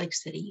in Salt Lake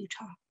City,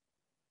 Utah.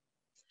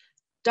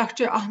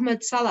 Dr.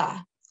 Ahmad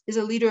Salah is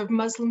a leader of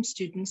Muslim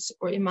students,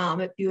 or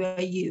Imam, at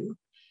BYU.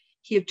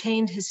 He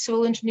obtained his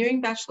civil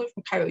engineering bachelor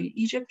from Cairo,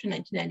 Egypt in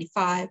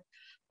 1995,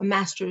 a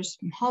master's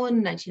from Holland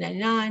in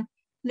 1999,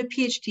 and a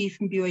PhD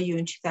from BYU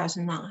in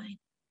 2009.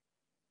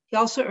 He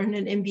also earned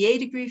an MBA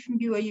degree from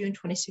BYU in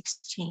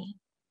 2016.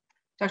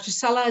 Dr.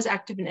 Salah is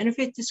active in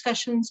interfaith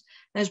discussions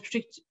and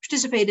has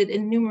participated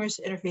in numerous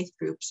interfaith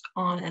groups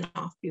on and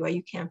off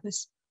BYU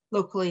campus,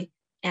 locally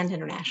and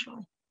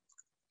internationally.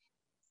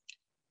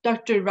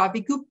 Dr.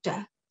 Ravi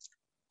Gupta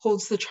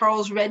holds the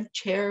Charles Redd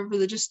Chair of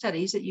Religious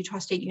Studies at Utah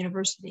State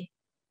University.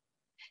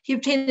 He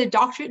obtained a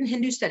doctorate in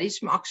Hindu Studies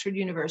from Oxford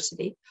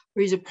University,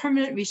 where he's a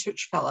permanent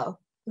research fellow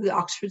of the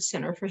Oxford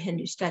Center for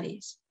Hindu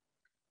Studies.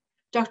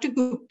 Dr.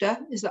 Gupta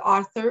is the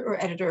author or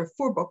editor of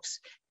 4 books,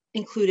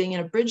 including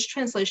an abridged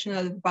translation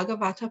of the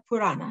Bhagavata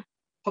Purana,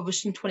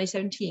 published in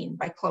 2017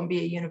 by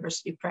Columbia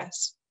University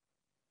Press.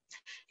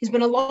 He's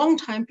been a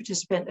longtime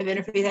participant of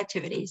interfaith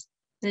activities,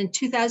 and in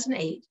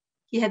 2008,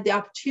 he had the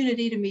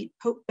opportunity to meet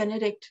Pope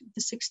Benedict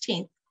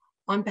XVI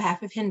on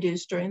behalf of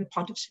Hindus during the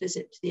pontiff's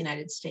visit to the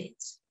United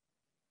States.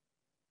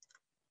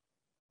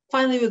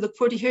 Finally, we look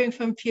forward to hearing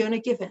from Fiona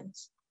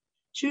Givens.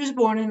 She was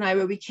born in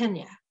Nairobi,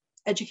 Kenya,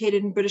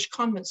 educated in British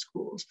convent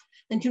schools,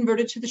 and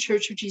converted to the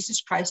Church of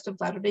Jesus Christ of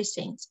Latter-day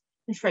Saints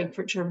in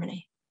Frankfurt,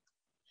 Germany.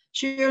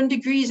 She earned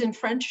degrees in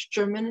French,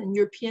 German, and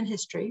European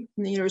history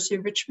from the University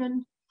of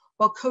Richmond,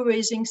 while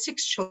co-raising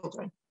 6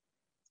 children.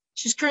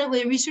 She's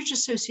currently a research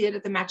associate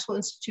at the Maxwell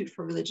Institute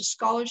for Religious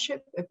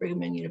Scholarship at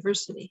Brigham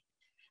University,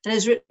 and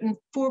has written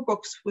 4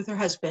 books with her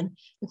husband,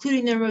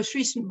 including their most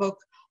recent book,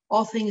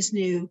 All Things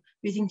New,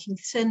 Rethinking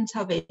Sin,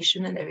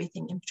 Salvation, and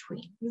Everything in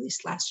Between,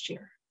 released last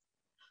year.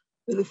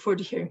 We look forward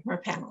to hearing from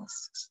our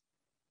panelists.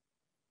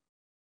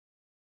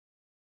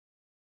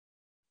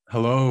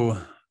 Hello,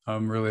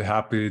 I'm really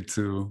happy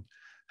to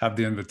have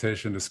the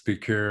invitation to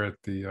speak here at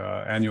the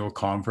annual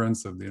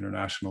conference of the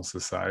International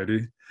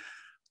Society.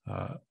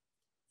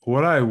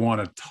 What I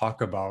want to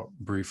talk about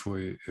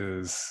briefly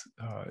is,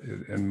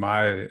 in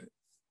my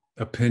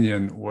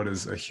opinion, what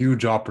is a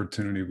huge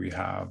opportunity we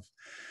have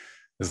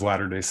as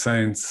Latter-day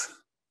Saints,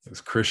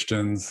 as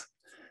Christians,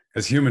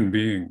 as human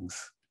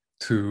beings,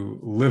 to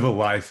live a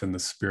life in the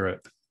Spirit.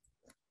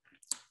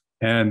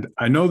 And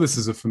I know this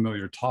is a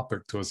familiar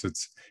topic to us.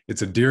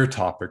 It's a dear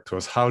topic to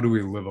us. How do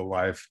we live a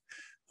life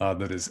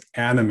that is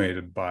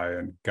animated by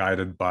and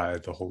guided by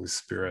the Holy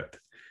Spirit?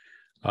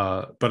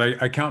 But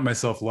I count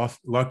myself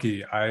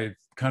lucky. I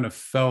kind of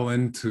fell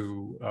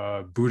into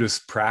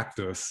Buddhist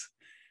practice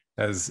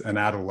as an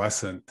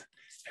adolescent,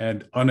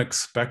 and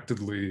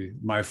unexpectedly,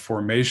 my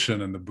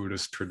formation in the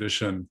Buddhist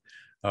tradition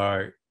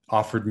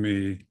offered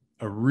me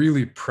a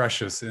really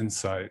precious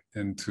insight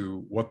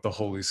into what the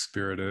Holy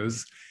Spirit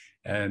is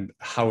and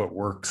how it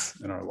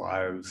works in our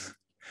lives.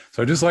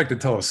 So I'd just like to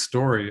tell a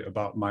story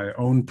about my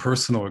own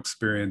personal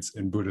experience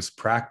in Buddhist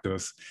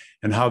practice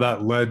and how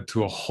that led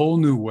to a whole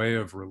new way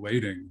of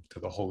relating to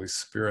the Holy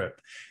Spirit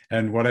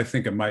and what I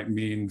think it might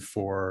mean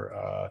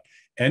for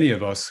any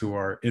of us who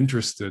are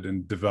interested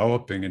in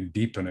developing and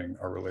deepening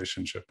our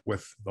relationship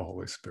with the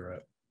Holy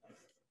Spirit.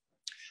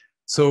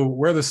 So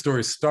where the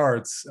story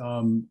starts,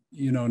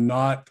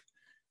 not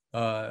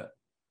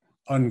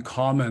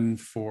uncommon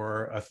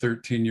for a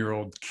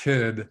 13-year-old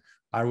kid,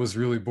 I was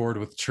really bored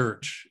with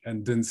church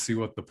and didn't see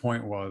what the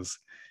point was.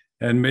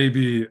 And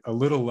maybe a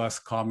little less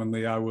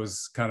commonly, I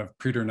was kind of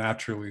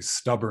preternaturally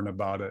stubborn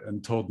about it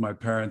and told my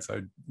parents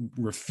I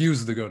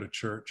refused to go to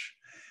church.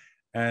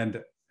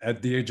 And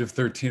at the age of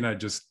 13, I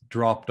just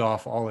dropped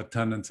off all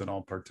attendance and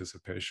all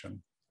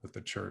participation with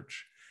the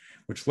church,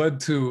 which led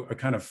to a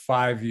kind of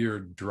 5-year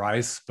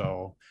dry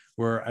spell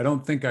where I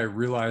don't think I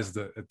realized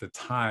it at the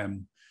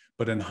time,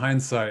 but in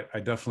hindsight, I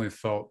definitely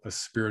felt a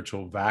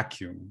spiritual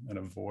vacuum and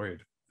a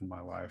void in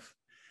my life.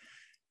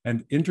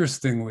 And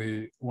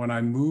interestingly, when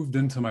I moved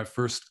into my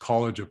first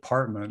college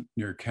apartment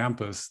near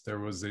campus, there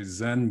was a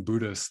Zen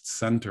Buddhist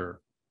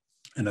center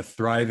in a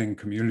thriving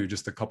community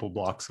just a couple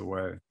blocks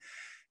away.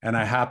 And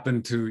I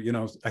happened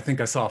to, I think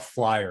I saw a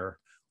flyer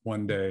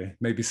one day,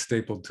 maybe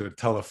stapled to a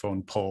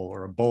telephone pole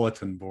or a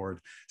bulletin board,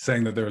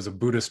 saying that there was a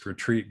Buddhist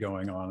retreat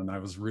going on, and I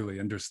was really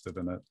interested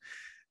in it.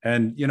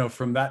 And,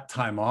 from that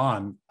time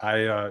on,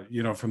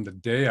 from the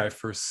day I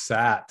first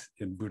sat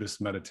in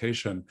Buddhist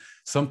meditation,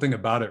 something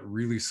about it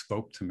really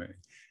spoke to me.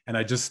 And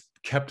I just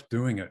kept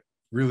doing it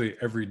really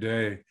every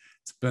day.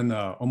 It's been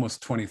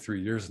almost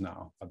 23 years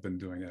now. I've been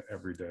doing it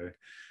every day.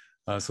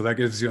 So that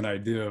gives you an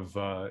idea of,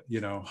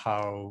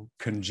 how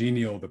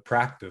congenial the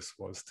practice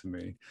was to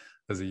me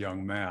as a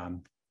young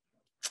man.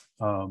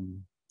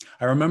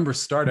 I remember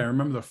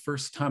the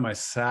first time I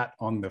sat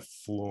on the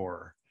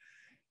floor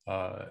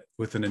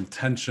with an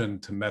intention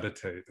to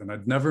meditate. And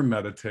I'd never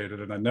meditated,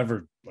 and I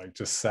never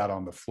just sat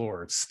on the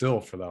floor still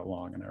for that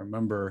long. And I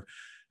remember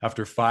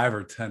after 5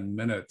 or 10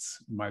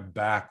 minutes, my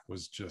back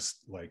was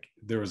just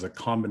there was a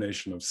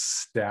combination of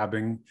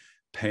stabbing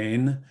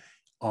pain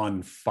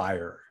on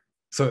fire.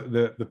 So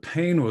the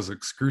pain was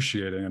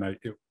excruciating, and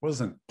it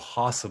wasn't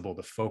possible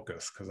to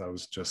focus because I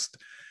was just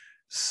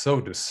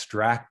so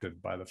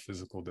distracted by the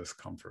physical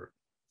discomfort.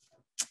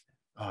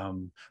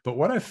 But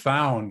what I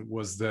found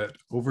was that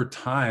over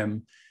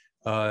time,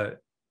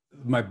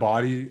 my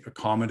body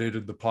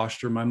accommodated the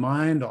posture. My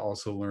mind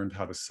also learned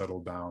how to settle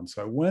down.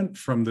 So I went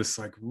from this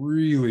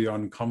really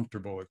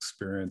uncomfortable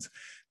experience,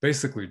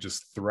 basically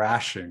just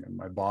thrashing in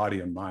my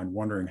body and mind,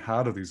 wondering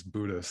how do these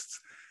Buddhists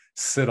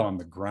sit on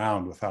the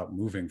ground without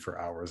moving for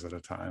hours at a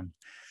time,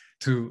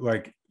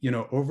 to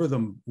over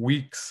the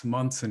weeks,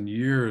 months, and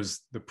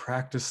years, the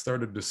practice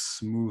started to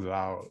smooth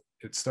out.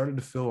 It started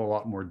to feel a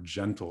lot more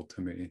gentle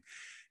to me.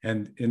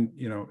 And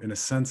in a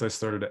sense, I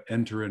started to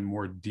enter in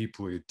more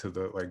deeply to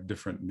the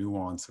different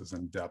nuances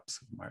and depths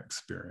of my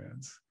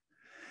experience.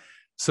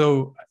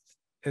 So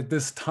at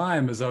this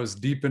time, as I was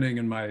deepening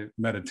in my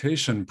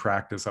meditation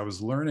practice, I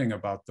was learning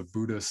about the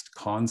Buddhist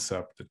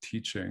concept, the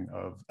teaching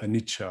of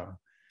anicca,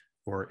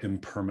 or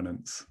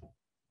impermanence.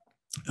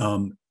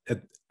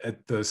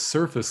 At the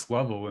surface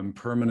level,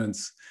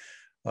 impermanence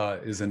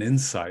is an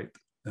insight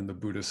in the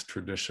Buddhist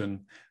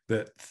tradition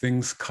that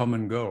things come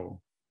and go,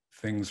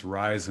 things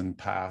rise and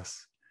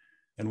pass.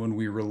 And when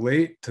we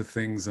relate to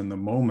things in the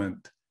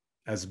moment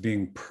as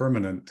being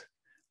permanent,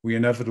 we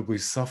inevitably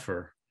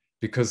suffer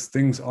because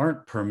things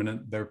aren't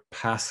permanent, they're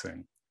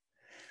passing.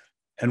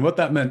 And what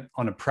that meant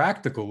on a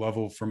practical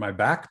level for my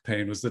back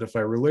pain was that if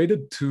I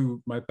related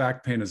to my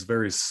back pain as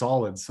very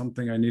solid,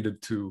 something I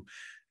needed to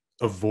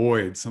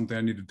avoid, something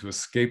I needed to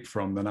escape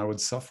from, then I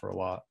would suffer a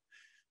lot.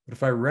 But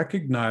if I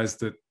recognized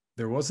that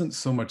there wasn't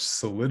so much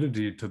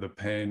solidity to the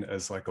pain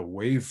as a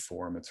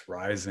waveform, it's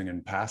rising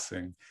and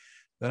passing,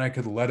 then I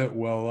could let it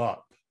well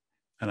up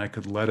and I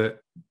could let it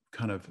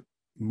kind of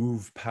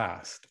move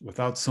past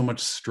without so much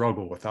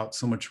struggle, without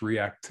so much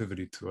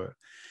reactivity to it.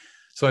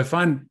 So I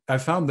found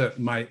that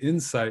my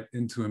insight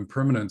into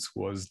impermanence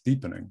was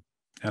deepening,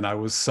 and I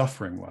was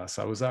suffering less.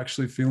 I was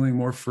actually feeling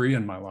more free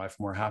in my life,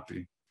 more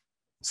happy.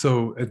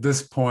 So at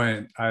this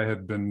point, I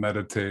had been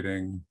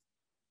meditating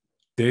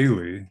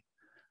daily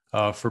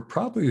for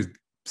probably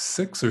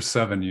 6 or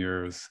 7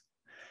 years.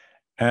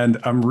 And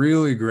I'm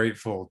really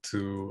grateful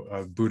to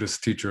a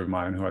Buddhist teacher of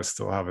mine who I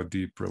still have a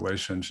deep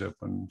relationship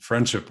and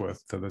friendship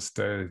with to this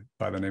day,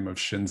 by the name of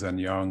Shinzen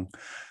Young.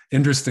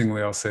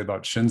 Interestingly, I'll say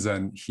about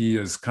Shinzen, he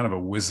is kind of a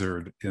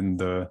wizard in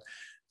the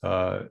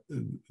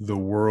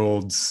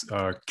world's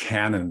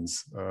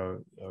canons.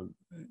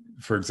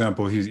 For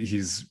example,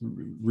 he's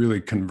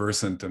really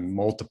conversant in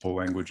multiple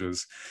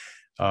languages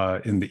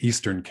in the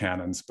Eastern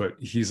canons, but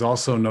he's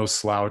also no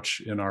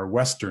slouch in our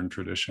Western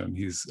tradition.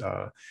 He's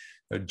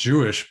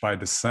Jewish by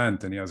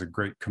descent, and he has a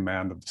great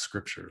command of the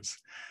scriptures.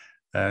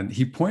 And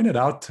he pointed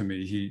out to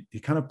me, he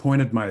kind of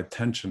pointed my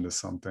attention to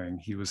something.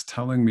 He was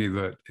telling me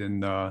that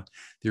in the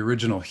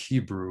original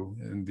Hebrew,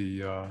 in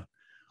the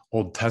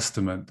Old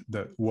Testament,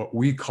 that what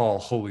we call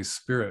Holy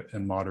Spirit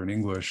in modern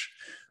English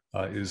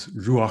is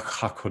Ruach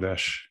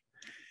HaKodesh.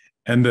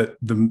 And that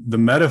the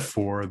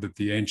metaphor that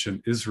the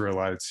ancient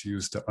Israelites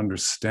used to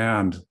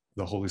understand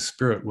the Holy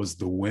Spirit was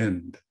the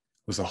wind,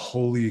 was a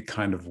holy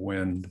kind of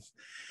wind.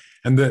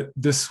 And that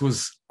this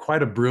was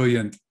quite a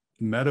brilliant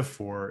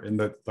metaphor in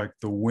that, like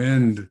the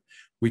wind,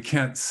 we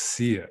can't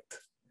see it.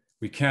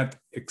 We can't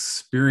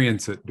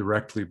experience it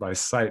directly by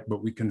sight,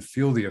 but we can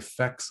feel the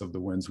effects of the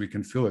winds. We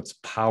can feel its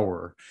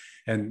power.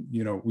 And,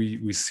 you know,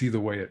 we see the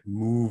way it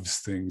moves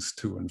things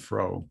to and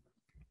fro.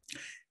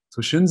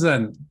 So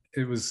Shinzen,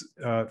 it was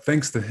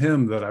thanks to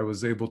him that I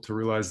was able to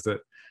realize that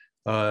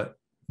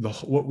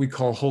what we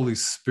call Holy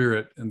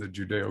Spirit in the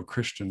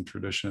Judeo-Christian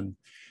tradition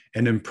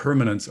and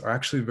impermanence are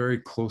actually very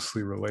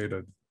closely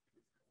related.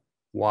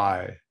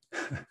 Why?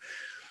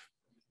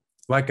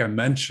 Like I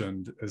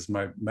mentioned, as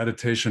my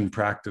meditation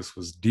practice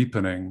was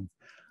deepening,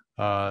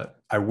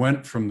 I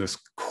went from this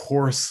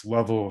coarse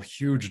level,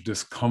 huge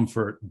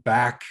discomfort,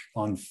 back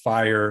on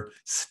fire,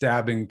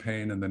 stabbing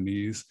pain in the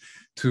knees,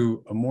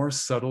 to a more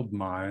settled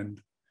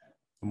mind,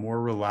 a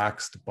more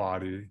relaxed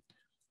body.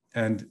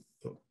 And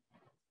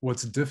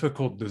what's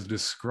difficult to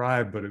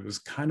describe, but it was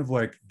kind of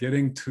like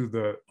getting to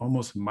the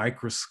almost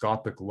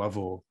microscopic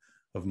level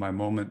of my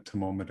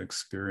moment-to-moment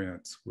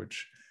experience,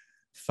 which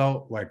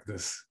felt like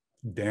this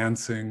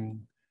dancing,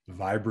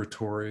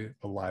 vibratory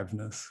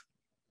aliveness.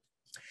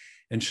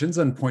 And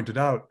Shinzen pointed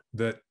out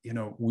that, you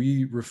know,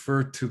 we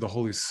refer to the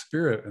Holy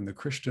Spirit in the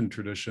Christian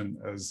tradition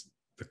as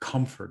the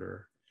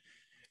comforter.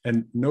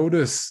 And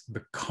notice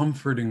the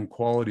comforting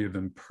quality of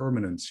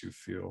impermanence you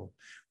feel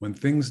when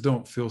things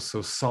don't feel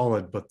so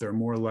solid, but they're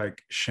more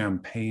like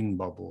champagne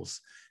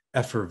bubbles,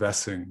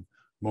 effervescing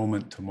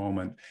moment to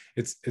moment.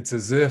 It's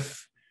as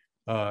if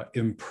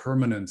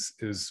impermanence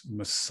is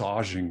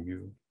massaging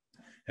you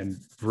and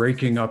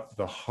breaking up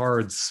the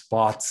hard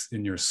spots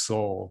in your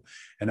soul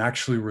and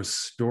actually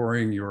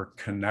restoring your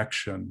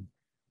connection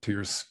to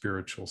your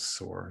spiritual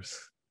source.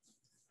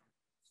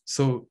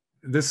 So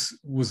this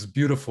was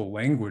beautiful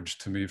language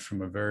to me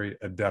from a very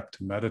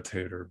adept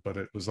meditator, but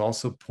it was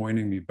also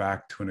pointing me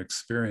back to an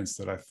experience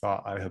that I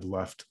thought I had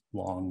left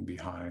long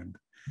behind.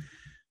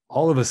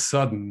 All of a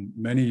sudden,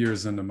 many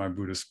years into my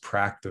Buddhist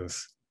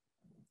practice,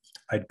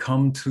 I'd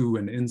come to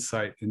an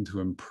insight into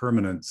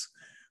impermanence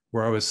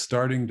where I was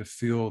starting to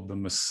feel the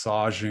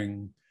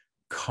massaging,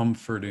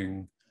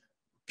 comforting,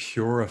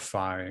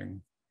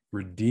 purifying,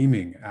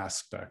 redeeming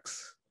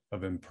aspects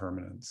of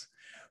impermanence,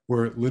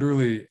 where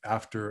literally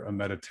after a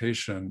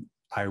meditation,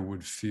 I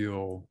would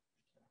feel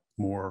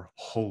more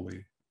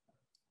holy.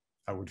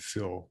 I would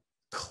feel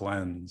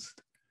cleansed.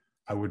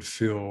 I would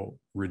feel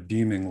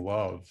redeeming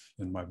love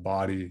in my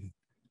body,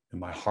 in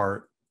my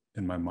heart,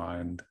 in my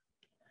mind.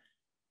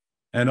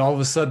 And all of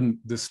a sudden,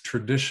 this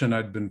tradition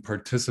I'd been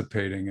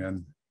participating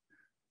in,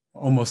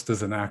 almost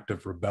as an act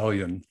of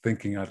rebellion,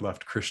 thinking I'd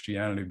left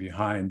Christianity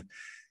behind,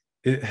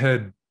 it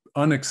had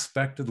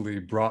unexpectedly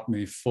brought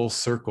me full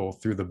circle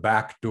through the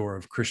back door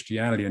of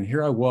Christianity. And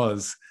here I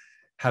was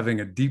having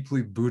a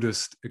deeply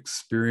Buddhist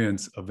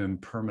experience of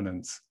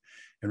impermanence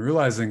and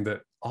realizing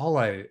that all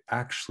I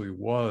actually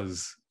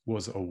was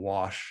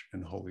awash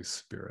in Holy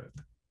Spirit.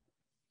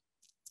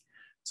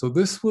 So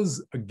this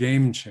was a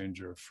game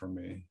changer for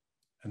me.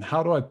 And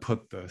how do I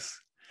put this?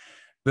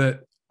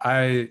 That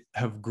I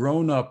have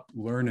grown up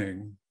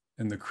learning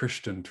in the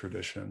Christian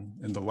tradition,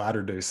 in the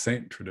Latter-day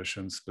Saint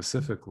tradition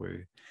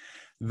specifically,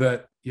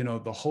 that, you know,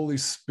 the Holy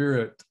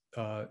Spirit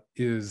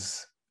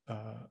is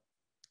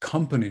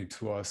company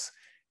to us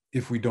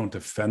if we don't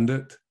offend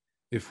it,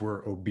 if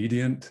we're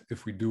obedient,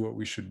 if we do what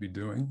we should be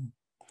doing.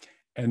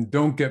 And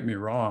don't get me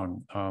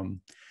wrong,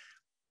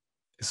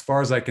 as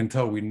far as I can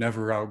tell, we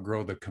never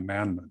outgrow the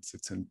commandments.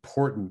 It's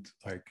important,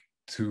 like,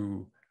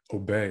 to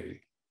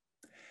obey.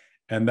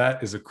 And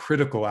that is a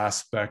critical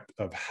aspect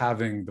of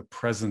having the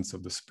presence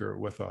of the Spirit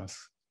with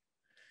us.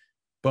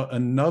 But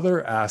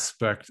another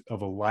aspect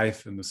of a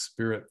life in the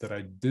Spirit that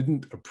I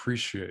didn't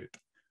appreciate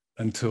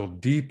until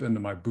deep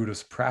into my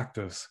Buddhist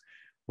practice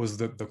was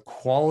that the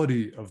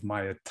quality of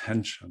my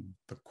attention,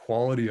 the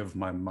quality of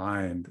my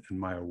mind and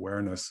my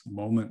awareness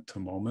moment to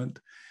moment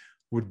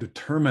would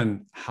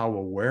determine how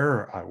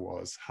aware I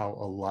was, how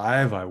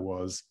alive I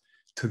was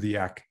to the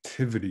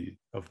activity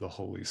of the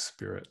Holy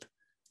Spirit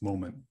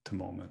moment to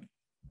moment.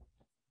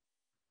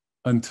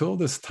 Until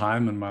this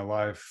time in my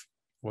life,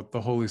 what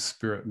the Holy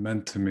Spirit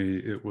meant to me,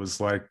 it was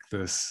like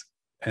this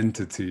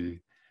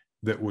entity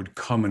that would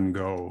come and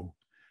go,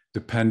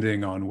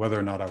 depending on whether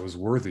or not I was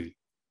worthy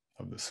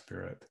of the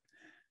Spirit.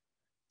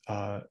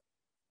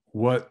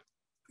 What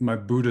my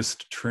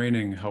Buddhist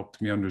training helped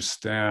me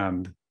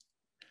understand,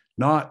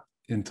 not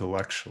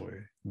intellectually,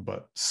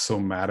 but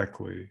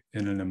somatically,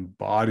 in an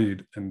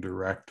embodied and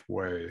direct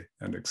way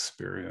and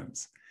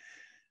experience,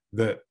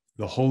 that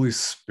the Holy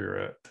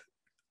Spirit,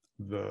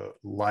 the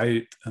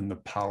light and the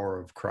power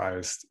of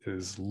Christ,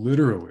 is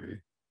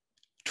literally,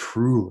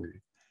 truly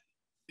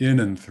in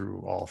and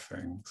through all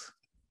things.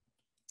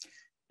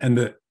 And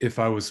that if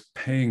I was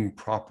paying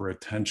proper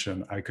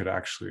attention, I could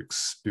actually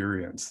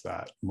experience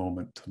that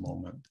moment to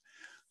moment.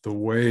 The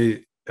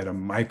way at a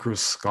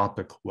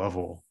microscopic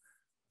level,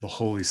 the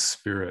Holy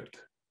Spirit,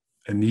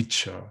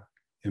 anicca,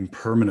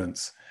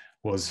 impermanence,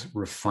 was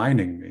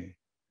refining me,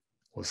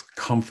 was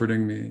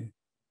comforting me,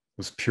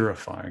 was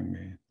purifying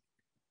me.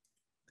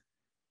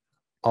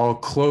 I'll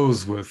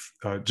close with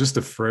just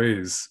a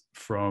phrase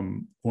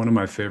from one of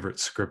my favorite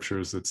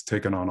scriptures that's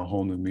taken on a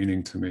whole new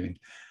meaning to me,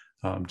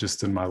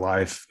 just in my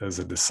life as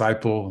a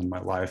disciple, in my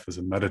life as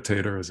a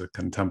meditator, as a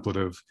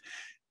contemplative.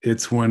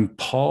 It's when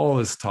Paul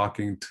is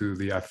talking to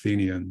the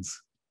Athenians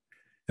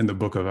in the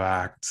book of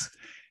Acts,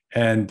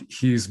 and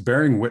he's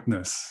bearing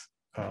witness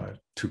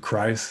to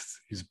Christ.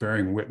 He's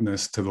bearing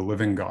witness to the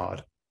living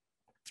God.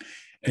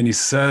 And he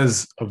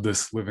says of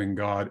this living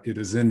God, it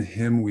is in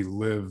him we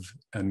live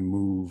and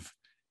move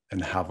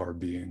and have our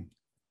being.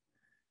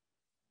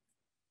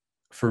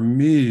 For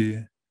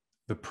me,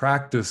 the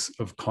practice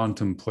of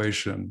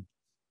contemplation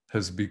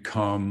has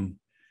become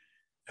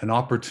an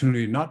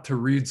opportunity not to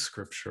read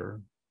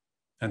scripture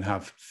and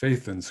have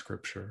faith in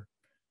scripture,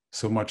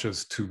 so much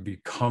as to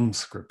become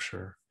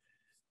scripture,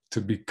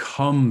 to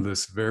become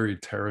this very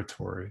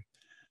territory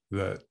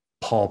that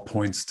Paul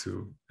points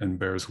to and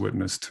bears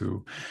witness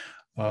to.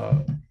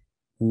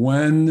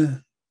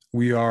 When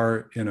we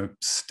are in a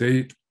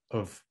state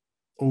of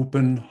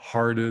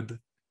open-hearted,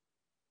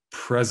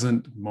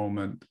 present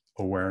moment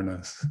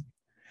awareness,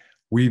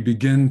 we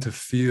begin to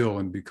feel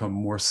and become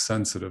more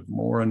sensitive,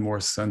 more and more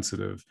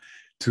sensitive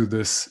to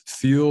this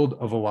field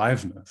of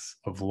aliveness,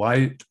 of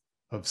light,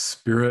 of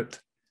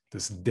spirit,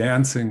 this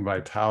dancing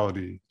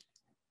vitality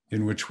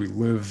in which we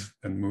live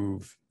and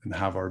move and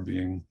have our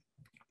being.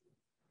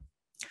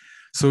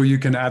 So you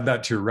can add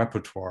that to your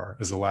repertoire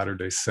as a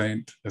Latter-day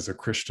Saint, as a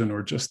Christian,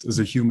 or just as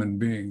a human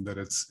being, that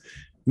it's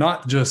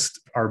not just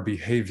our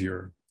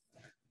behavior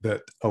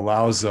that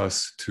allows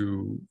us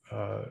to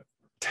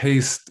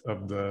taste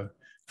of the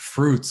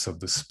fruits of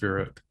the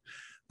Spirit,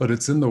 but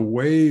it's in the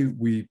way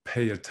we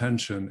pay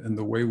attention, in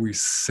the way we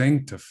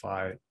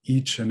sanctify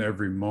each and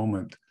every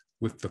moment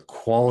with the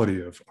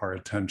quality of our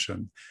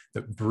attention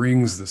that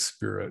brings the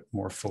Spirit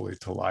more fully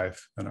to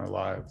life in our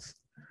lives.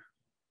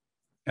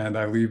 And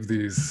I leave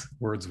these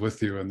words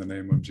with you in the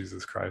name of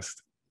Jesus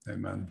Christ.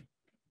 Amen.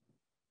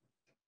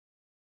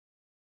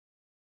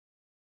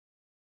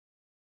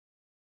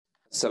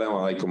 Assalamu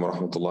alaikum wa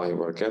rahmatullahi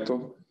wa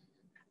barakatuh.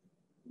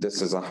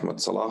 This is Ahmad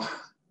Salah,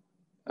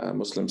 a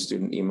Muslim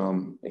student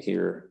Imam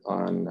here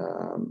on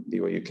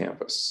BYU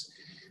campus.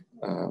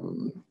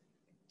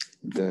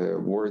 The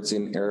words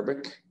in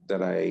Arabic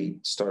that I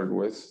started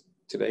with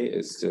today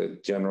is the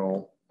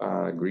general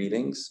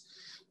greetings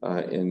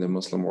in the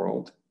Muslim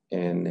world,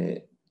 and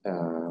it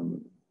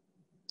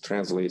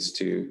translates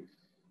to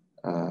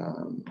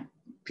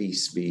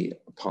peace be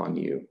upon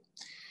you.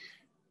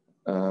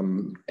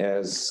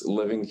 As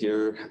living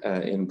here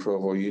in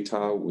Provo,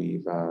 Utah,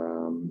 we've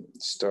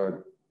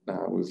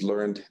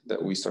learned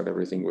that we start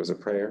everything with a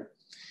prayer,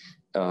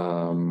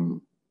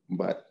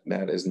 but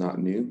that is not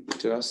new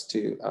to us,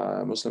 to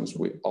Muslims.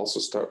 We also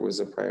start with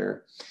a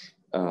prayer,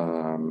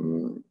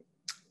 and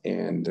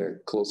the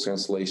close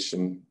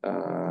translation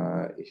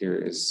here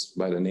is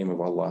by the name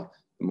of Allah,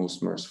 the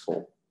most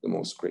merciful, the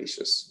most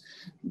gracious.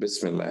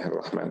 Bismillah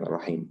ar-Rahman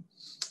ar-Rahim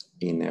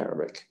in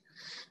Arabic.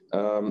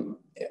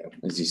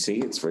 As you see,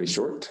 it's very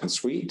short and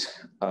sweet,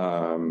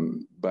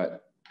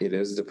 but it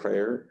is the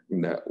prayer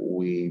that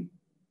we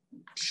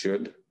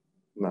should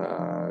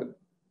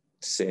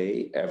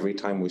say every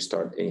time we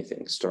start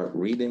anything. Start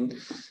reading,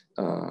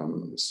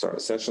 start a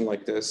session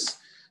like this,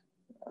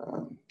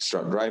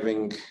 start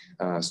driving,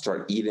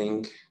 start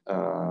eating.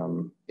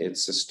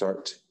 It's the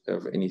start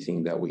of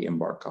anything that we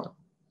embark on.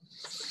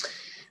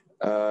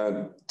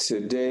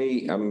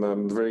 Today,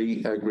 I'm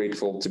very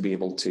grateful to be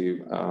able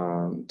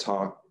to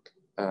talk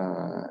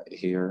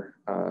here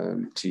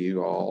to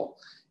you all.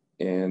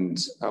 And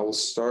I will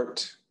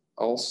start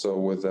also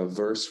with a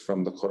verse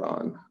from the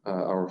Quran,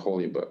 our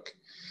holy book.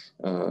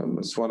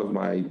 It's one of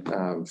my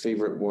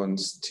favorite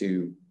ones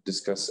to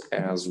discuss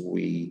as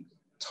we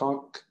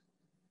talk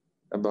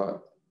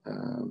about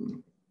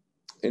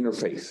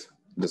interfaith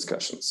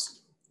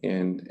discussions.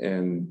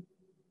 And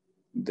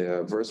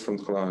the verse from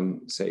the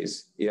Quran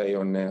says, Ya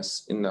ayyuhan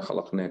nas, inna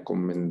khalaqnakum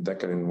min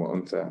dhakarin wa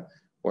untha,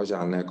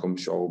 وَجَعَلْنَاكُمْ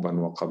شُعُوبًا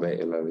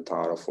وَقَبَائِلَ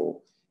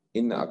لِتَعَارَفُوا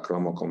إِنَّ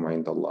أَكْرَمَكُمْ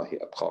عِنْدَ اللَّهِ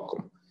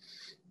أَتْقَاكُمْ.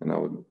 And I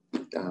would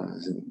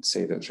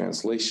say the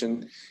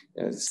translation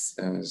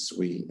as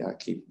we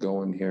keep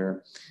going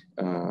here.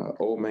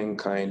 O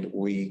mankind,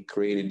 we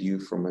created you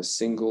from a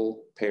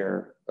single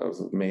pair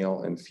of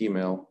male and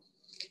female,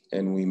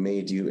 and we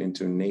made you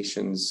into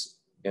nations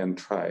and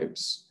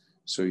tribes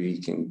so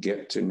you can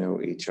get to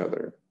know each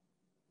other.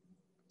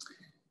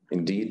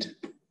 Indeed,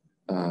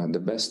 the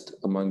best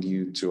among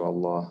you to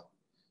Allah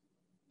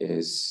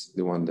is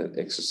the one that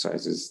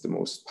exercises the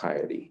most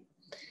piety.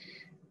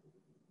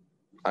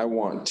 I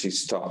want to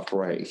stop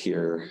right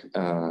here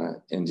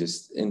and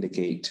just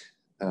indicate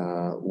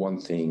one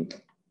thing.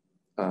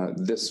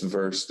 This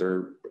verse, there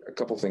are a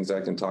couple things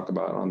I can talk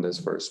about on this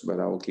verse, but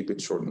I will keep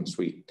it short and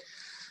sweet.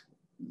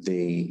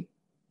 The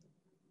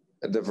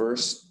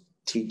verse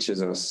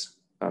teaches us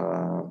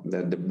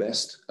that the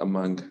best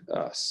among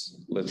us,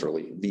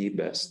 literally the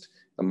best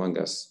among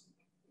us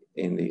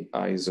in the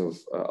eyes of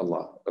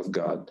Allah, of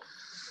God,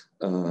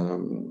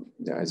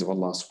 the eyes of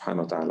Allah subhanahu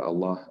wa ta'ala.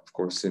 Allah, of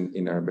course,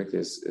 in Arabic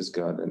is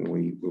God, and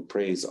we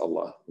praise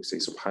Allah. We say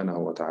subhanahu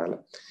wa ta'ala.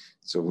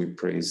 So we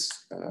praise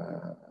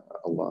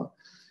Allah.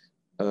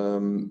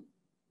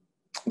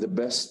 The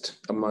best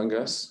among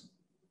us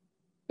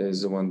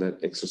is the one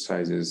that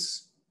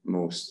exercises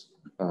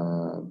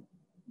the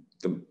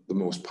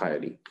most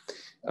piety.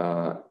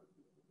 Allah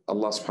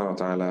subhanahu wa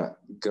ta'ala,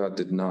 God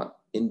did not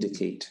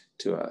indicate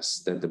to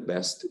us that the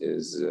best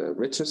is the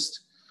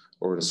richest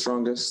or the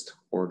strongest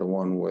or the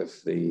one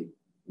with the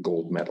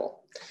gold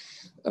medal.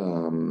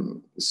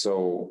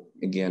 So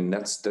again,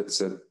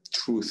 that's a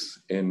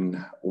truth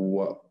in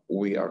what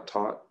we are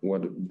taught,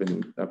 what has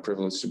been a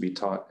privilege to be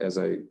taught as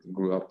I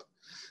grew up.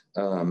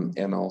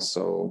 And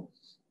also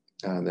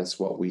that's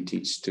what we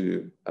teach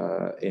too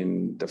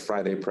in the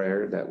Friday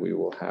prayer that we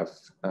will have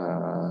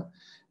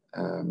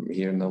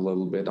here in a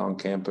little bit on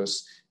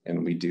campus.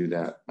 And we do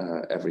that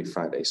every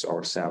Friday. So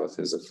our Sabbath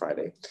is a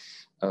Friday.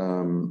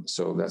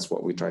 So that's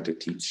what we try to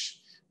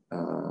teach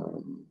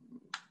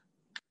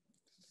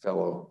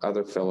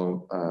other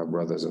fellow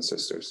brothers and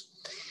sisters.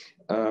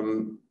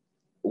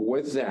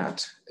 With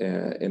that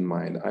in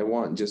mind, I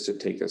want just to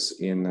take us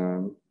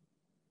in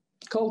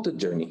call it a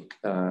journey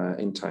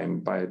in time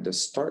by the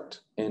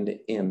start and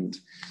the end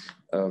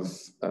of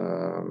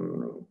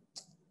the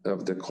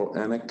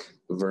Quranic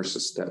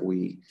verses that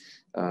we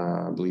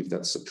believe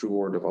that's the true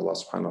word of Allah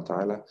subhanahu wa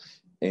ta'ala.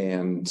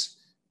 And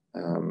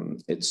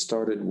it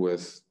started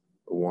with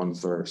one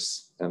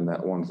verse, and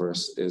that one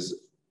verse is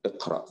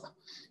Iqra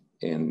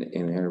in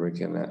Arabic,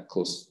 and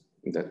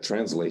that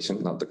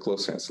translation, not the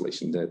close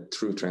translation, that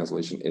true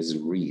translation is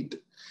read.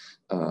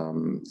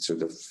 So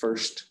the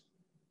first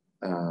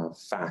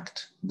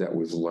fact that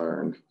we've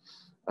learned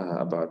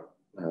about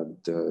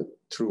the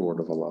true word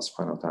of Allah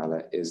subhanahu wa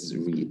ta'ala is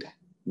read,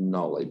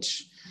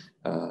 knowledge.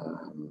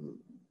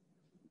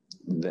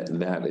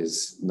 That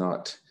is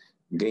not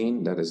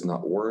gain, that is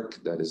not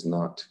work, that is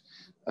not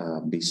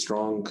be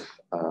strong,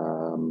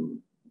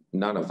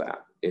 none of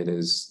that.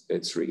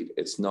 It's read,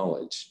 it's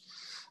knowledge.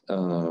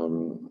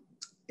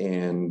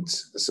 And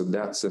so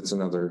that's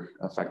another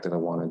fact that I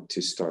wanted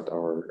to start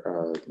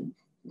our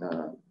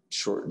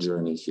short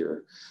journey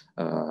here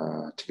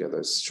together.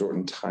 It's short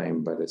in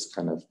time, but it's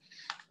kind of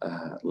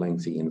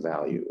lengthy in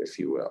value, if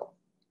you will.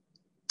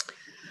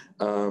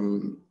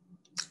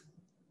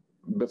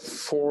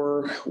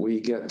 Before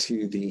we get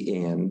to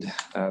the end,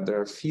 there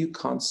are a few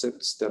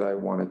concepts that I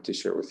wanted to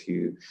share with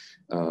you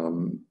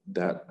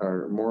that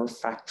are more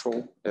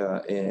factual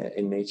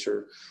in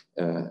nature,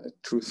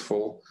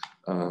 truthful,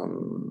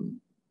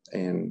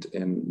 and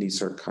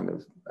these are kind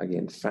of,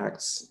 again,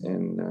 facts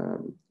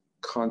and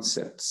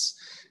concepts,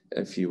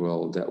 if you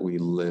will, that we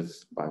live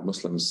by,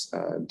 Muslims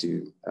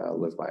do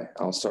live by.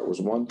 I'll start with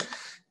one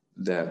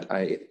that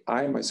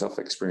I myself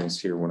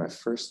experienced here when I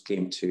first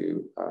came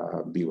to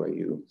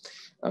BYU.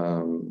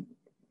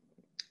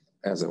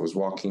 As I was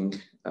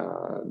walking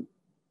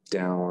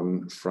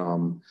down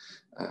from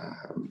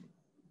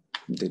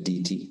the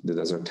DT, the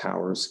Desert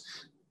Towers,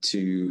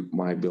 to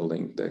my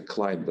building, the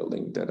Clyde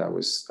building that I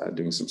was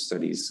doing some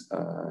studies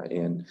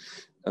in.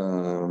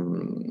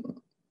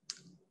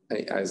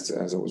 As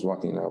I was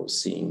walking, I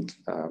was seeing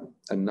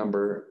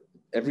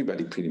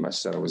everybody pretty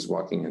much that I was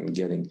walking and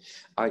getting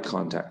eye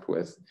contact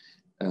with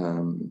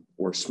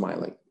were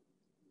smiling,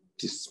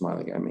 just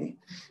smiling at me.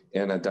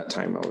 And at that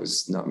time, I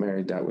was not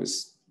married. That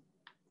was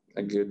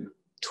a good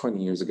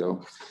 20 years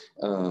ago.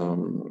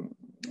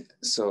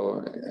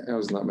 So I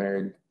was not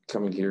married,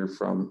 coming here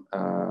from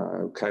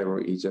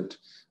Cairo, Egypt.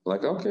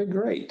 Like, okay,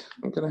 great.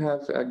 I'm going to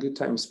have a good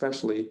time,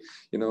 especially,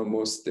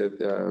 most of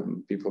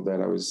the people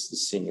that I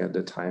was seeing at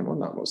the time, well,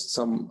 not most,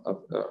 some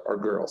are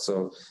girls.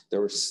 So they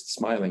were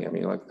smiling at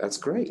me like, that's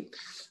great.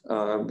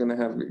 I'm going to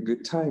have a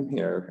good time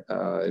here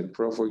in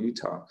Provo,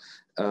 Utah.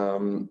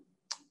 The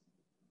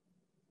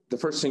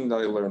first thing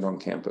that I learned on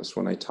campus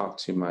when I talked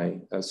to my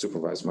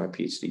supervisor, my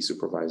PhD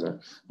supervisor,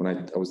 when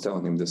I was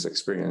telling him this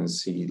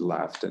experience, he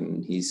laughed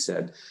and he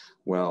said,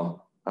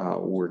 well,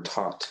 we're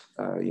taught,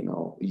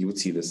 you would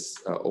see this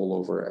all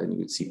over and you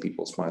would see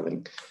people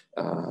smiling.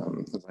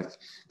 Like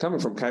coming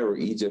from Cairo,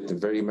 Egypt, and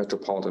very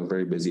metropolitan,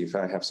 very busy. If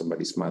I have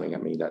somebody smiling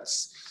at me,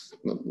 that's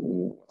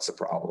a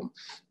problem.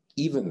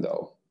 Even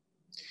though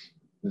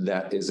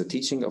that is a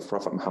teaching of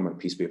Prophet Muhammad,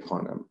 peace be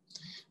upon him,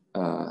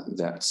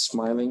 that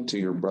smiling to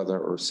your brother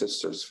or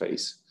sister's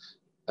face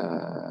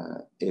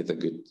is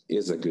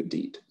a good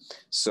deed.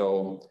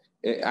 So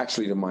it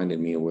actually reminded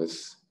me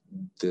with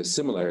the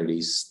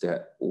similarities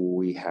that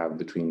we have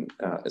between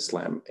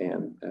Islam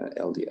and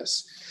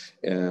LDS.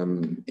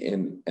 And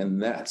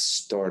that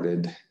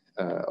started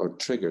or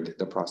triggered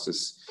the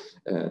process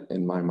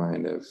in my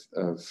mind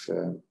of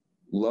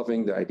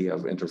loving the idea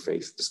of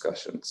interfaith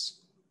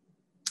discussions.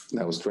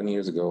 That was 20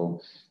 years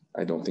ago.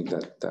 I don't think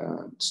that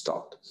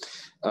stopped.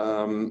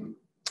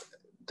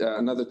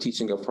 Another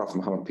teaching of Prophet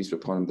Muhammad, peace be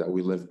upon him, that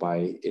we live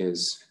by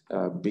is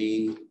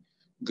be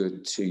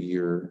good to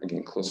your,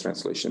 again, close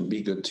translation,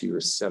 be good to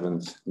your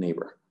seventh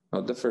neighbor.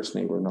 Not the first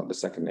neighbor, not the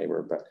second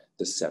neighbor, but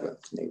the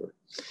seventh neighbor.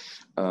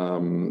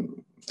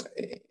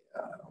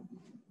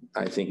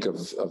 I think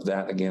of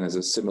that, again, as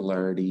a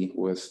similarity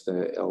with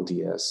the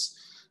LDS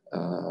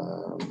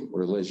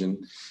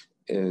religion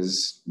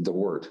is the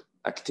word,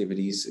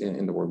 activities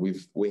in the word.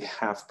 We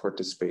have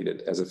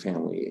participated as a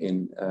family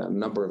in a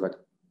number of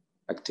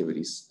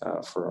activities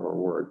for our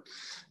word.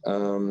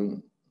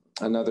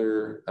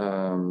 Another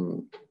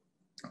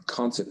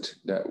concept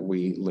that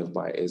we live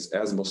by is,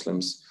 as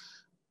Muslims,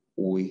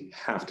 we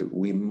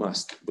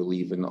must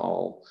believe in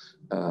all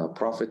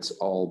prophets,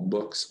 all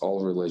books,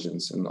 all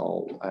religions, and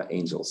all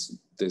angels.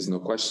 There's no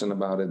question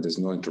about it. There's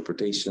no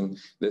interpretation.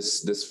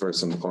 This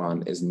verse in the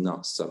Quran is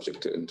not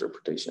subject to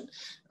interpretation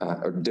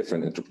or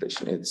different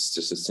interpretation. It's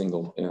just a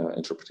single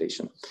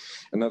interpretation.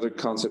 Another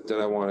concept that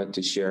I wanted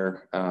to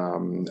share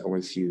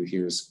with you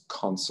here is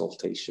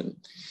consultation.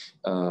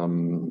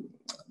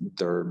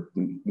 There are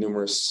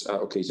numerous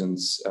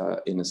occasions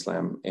in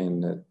Islam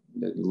in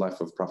the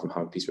life of Prophet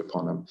Muhammad, peace be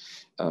upon him,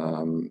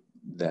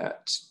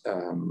 that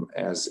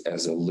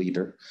as a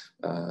leader,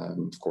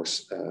 of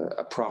course,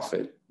 a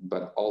prophet,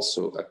 but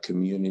also a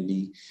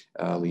community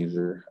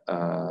leader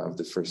of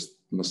the first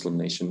Muslim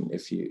nation,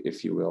 if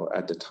you will,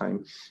 at the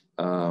time,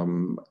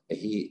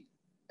 he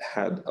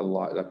had a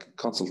lot, like a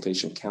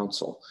consultation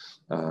council,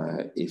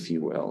 if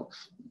you will,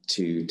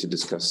 to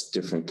discuss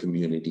different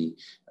community,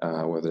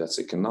 whether that's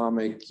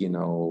economic,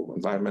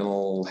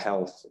 environmental,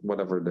 health,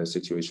 whatever the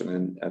situation,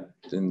 and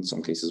in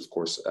some cases, of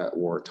course, at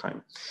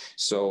wartime.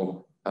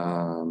 So,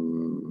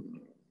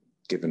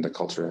 given the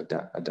culture at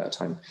that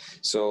time,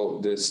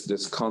 so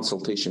this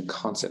consultation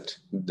concept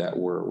that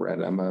we're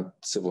at, I'm a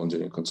civil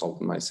engineering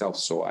consultant myself,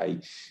 so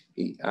I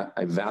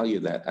value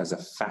that as a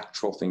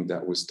factual thing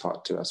that was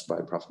taught to us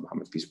by Prophet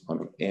Muhammad, peace be upon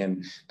him,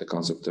 and the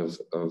concept of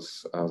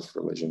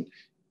religion.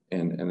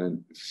 And a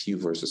few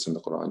verses in the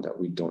Quran that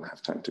we don't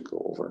have time to go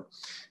over.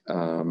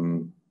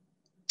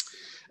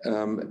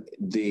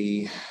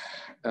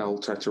 I'll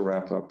try to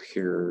wrap up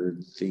here.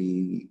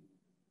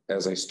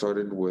 As I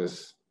started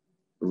with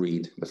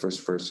read, the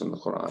first verse in the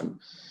Quran,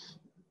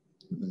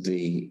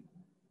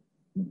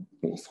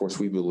 of course,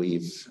 we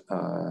believe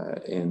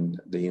in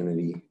the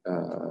unity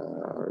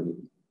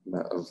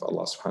of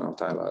Allah subhanahu wa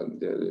ta'ala.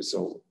 There is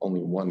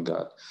only one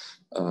God.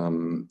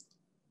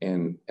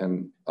 And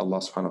Allah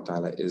subhanahu wa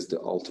ta'ala is the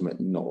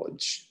ultimate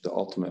knowledge, the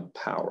ultimate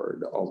power,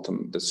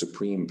 the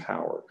supreme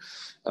power.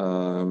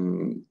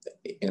 And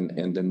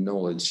the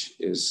knowledge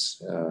is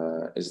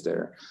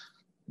there.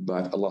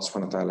 But Allah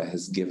subhanahu wa ta'ala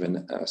has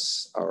given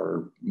us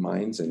our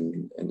minds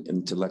and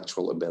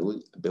intellectual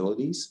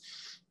abilities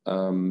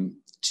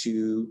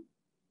to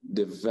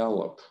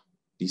develop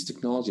these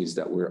technologies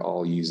that we're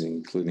all using,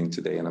 including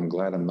today. And I'm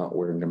glad I'm not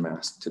wearing a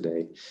mask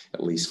today,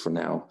 at least for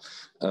now.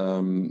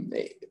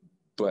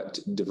 But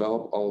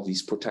develop all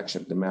these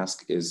protection. The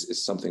mask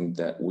is something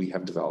that we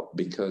have developed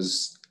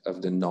because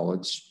of the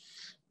knowledge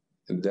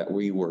that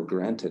we were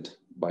granted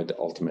by the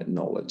ultimate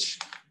knowledge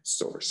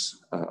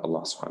source,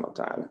 Allah subhanahu wa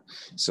ta'ala.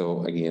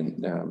 So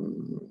again,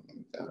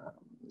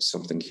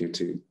 something here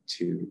to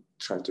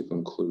try to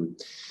conclude.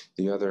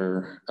 The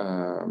other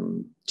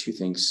two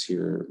things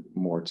here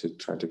more to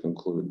try to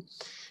conclude.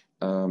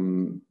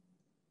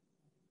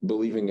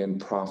 Believing in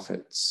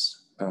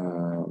prophets.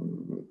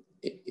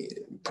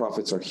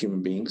 Prophets are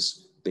human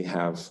beings. They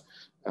are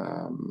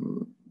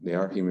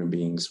human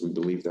beings. We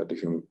believe that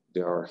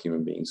they are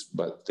human beings,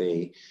 but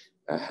they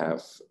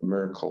have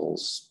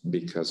miracles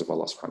because of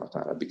Allah subhanahu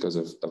wa ta'ala, because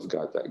of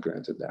God that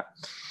granted that.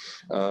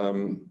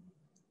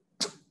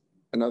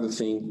 Another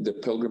thing, the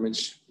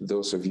pilgrimage,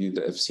 those of you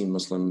that have seen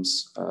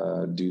Muslims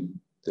do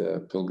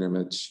the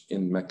pilgrimage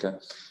in Mecca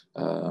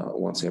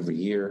once every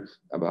year,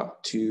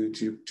 about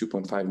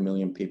 2.5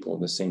 million people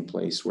in the same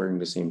place, wearing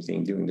the same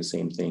thing, doing the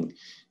same thing.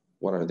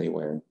 What are they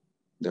wearing?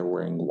 They're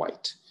wearing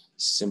white,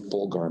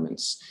 simple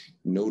garments,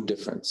 no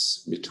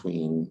difference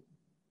between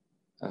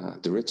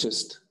the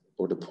richest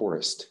or the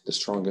poorest, the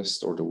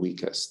strongest or the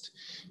weakest.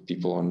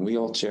 People on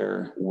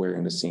wheelchair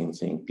wearing the same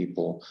thing,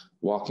 people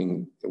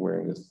walking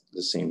wearing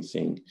the same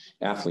thing,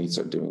 athletes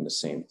are doing the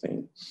same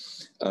thing.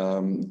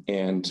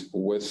 And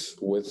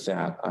with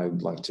that,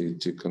 I'd like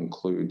to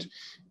conclude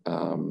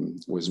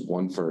with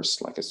one verse,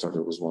 like I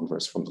started with one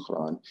verse from the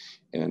Quran,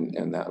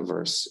 and that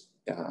verse,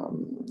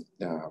 and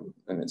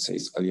it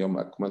says, اليوم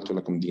أكملت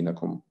لكم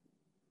دينكم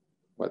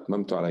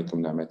وأتممت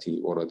عليكم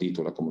نعمتي ورضيت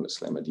لكم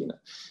الإسلام دينا.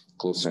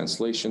 Close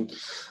translation.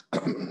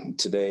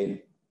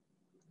 Today,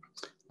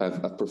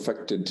 I've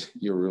perfected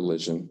your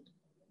religion,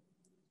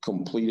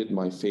 completed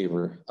my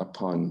favor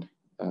upon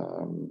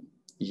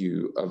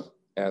you,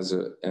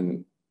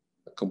 and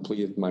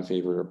completed my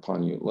favor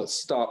upon you. Let's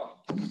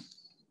stop.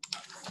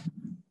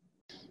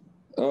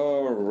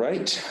 All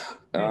right.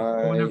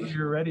 Whenever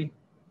you're ready.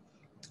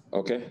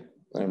 Okay.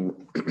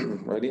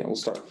 Ready? I will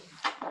start.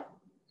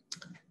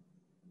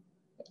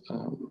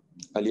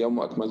 اليوم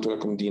أكملت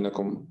لكم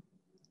دينكم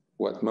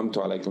وأتممت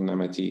عليكم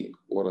نعمتي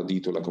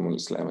ورضيت لكم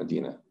الإسلام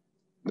دينا.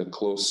 The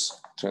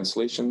close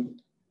translation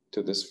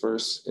to this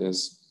verse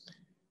is,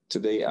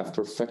 today I've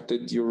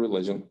perfected your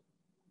religion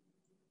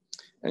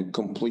and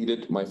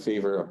completed my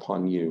favor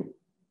upon you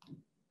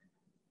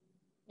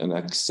and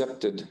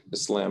accepted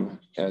Islam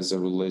as a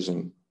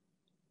religion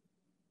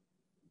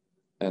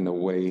and a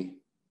way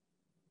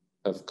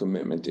of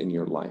commitment in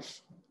your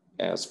life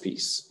as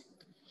peace.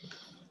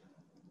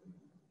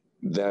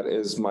 That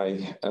is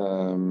my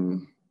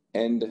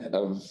end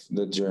of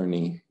the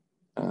journey.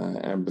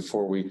 And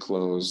before we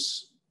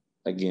close,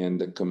 again,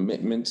 the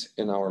commitment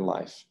in our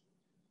life,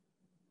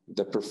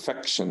 the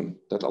perfection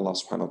that Allah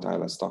subhanahu wa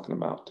ta'ala is talking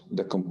about,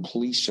 the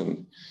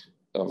completion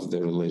of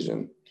the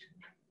religion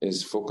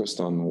is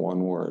focused on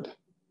one word: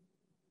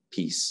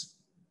 peace.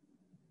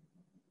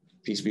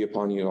 Peace be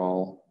upon you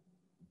all.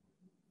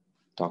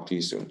 Talk to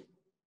you soon.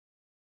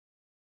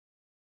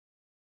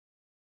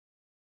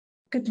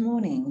 Good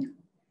morning.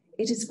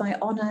 It is my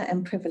honor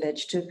and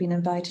privilege to have been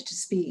invited to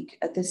speak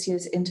at this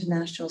year's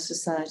International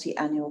Society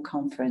Annual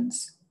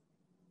Conference.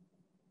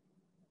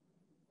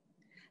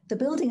 The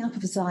building up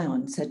of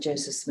Zion, said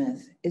Joseph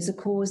Smith, is a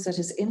cause that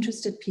has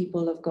interested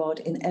people of God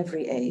in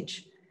every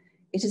age.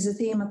 It is a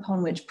theme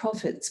upon which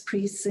prophets,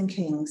 priests, and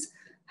kings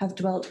have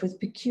dwelt with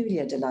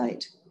peculiar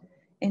delight.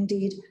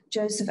 Indeed,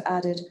 Joseph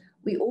added,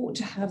 we ought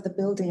to have the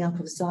building up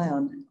of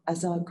Zion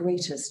as our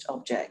greatest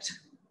object.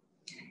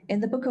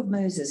 In the book of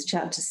Moses,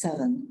 chapter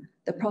 7,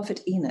 the prophet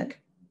Enoch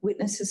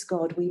witnesses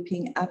God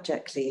weeping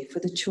abjectly for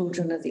the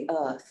children of the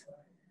earth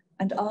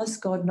and asks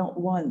God not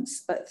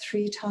once, but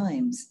 3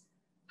 times,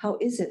 how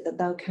is it that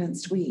thou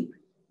canst weep,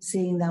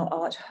 seeing thou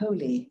art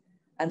holy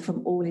and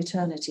from all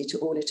eternity to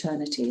all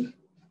eternity?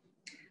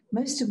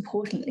 Most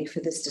importantly for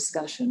this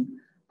discussion,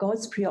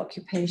 God's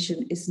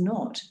preoccupation is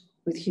not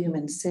with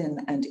human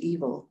sin and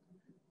evil,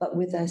 but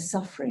with their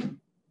suffering.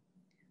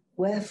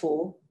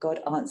 Wherefore, God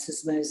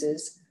answers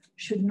Moses,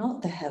 should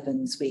not the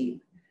heavens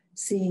weep,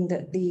 seeing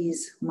that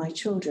these, my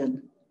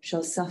children,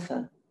 shall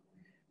suffer?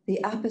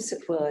 The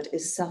opposite word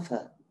is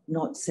suffer,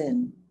 not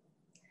sin.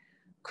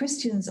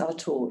 Christians are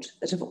taught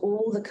that of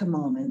all the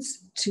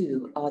commandments,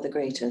 2 are the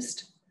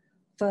greatest.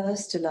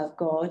 First, to love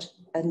God,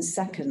 and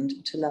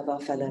second, to love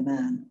our fellow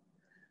man.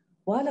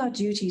 While our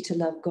duty to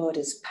love God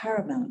is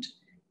paramount,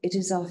 it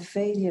is our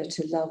failure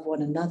to love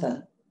one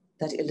another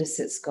that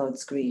elicits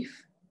God's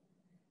grief.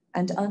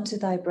 And unto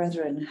thy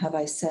brethren have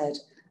I said,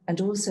 and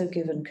also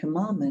given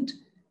commandment,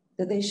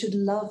 that they should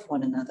love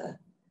one another,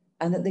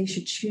 and that they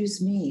should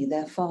choose me,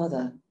 their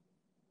father.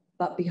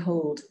 But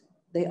behold,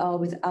 they are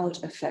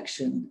without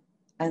affection,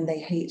 and they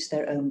hate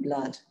their own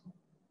blood.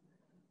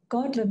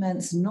 God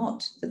laments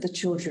not that the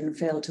children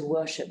fail to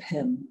worship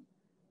him,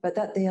 but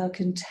that they are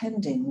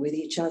contending with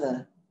each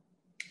other.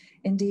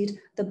 Indeed,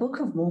 the Book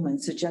of Mormon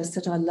suggests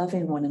that our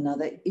loving one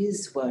another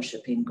is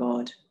worshiping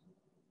God.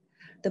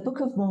 The Book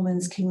of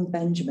Mormon's King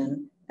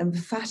Benjamin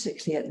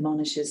emphatically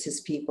admonishes his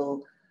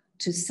people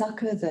to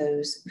succor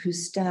those who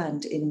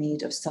stand in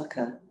need of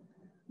succor,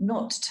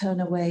 not turn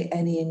away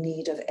any in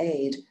need of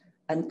aid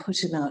and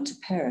put him out to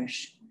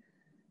perish.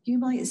 You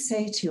might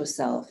say to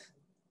yourself,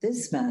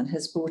 this man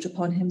has brought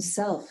upon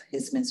himself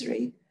his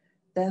misery,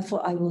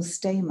 therefore I will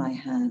stay my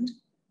hand,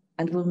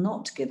 and will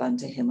not give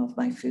unto him of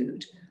my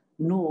food,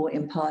 nor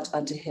impart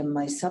unto him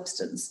my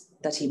substance,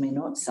 that he may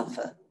not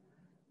suffer.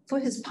 For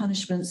his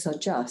punishments are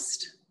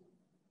just.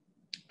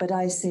 But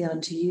I say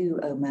unto you,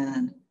 O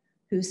man,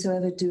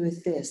 whosoever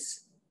doeth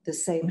this, the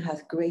same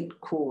hath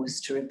great cause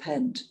to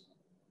repent.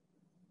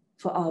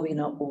 For are we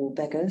not all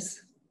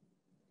beggars?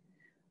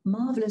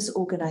 Marvelous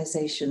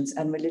organizations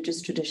and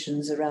religious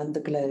traditions around the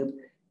globe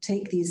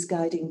take these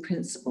guiding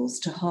principles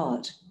to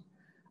heart.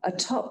 A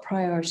top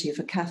priority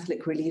for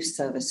Catholic relief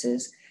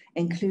services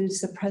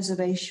includes the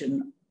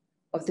preservation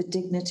of the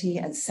dignity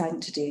and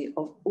sanctity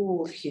of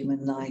all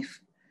human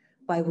life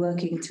by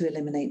working to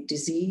eliminate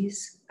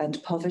disease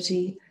and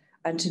poverty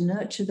and to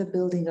nurture the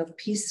building of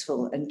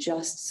peaceful and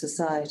just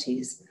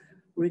societies,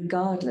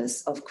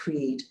 regardless of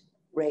creed,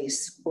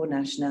 race, or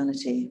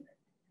nationality.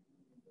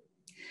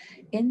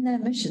 In their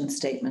mission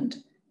statement,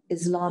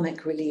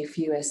 Islamic Relief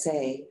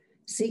USA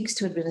seeks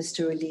to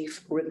administer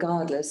relief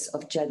regardless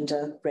of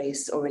gender,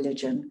 race, or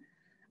religion,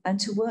 and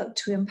to work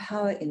to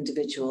empower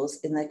individuals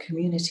in their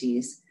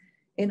communities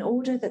in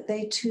order that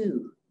they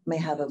too may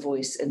have a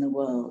voice in the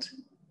world.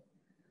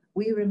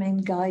 We remain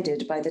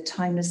guided by the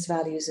timeless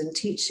values and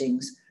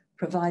teachings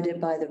provided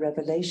by the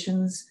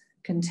revelations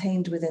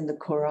contained within the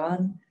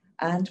Quran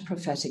and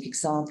prophetic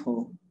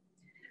example.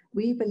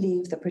 We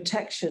believe the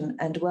protection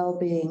and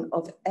well-being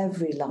of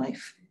every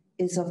life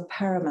is of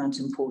paramount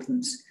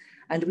importance,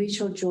 and we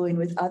shall join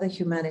with other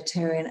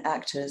humanitarian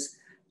actors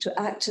to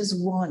act as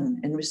one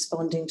in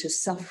responding to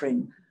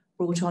suffering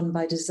brought on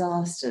by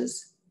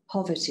disasters,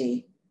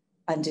 poverty,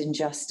 and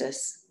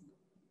injustice.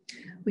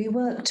 We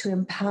work to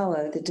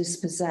empower the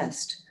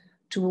dispossessed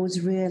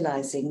towards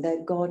realizing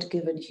their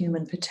God-given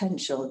human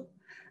potential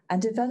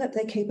and develop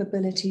their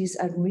capabilities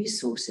and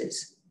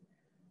resources.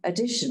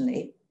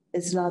 Additionally,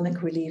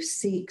 Islamic Relief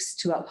seeks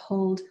to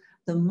uphold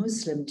the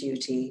Muslim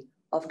duty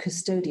of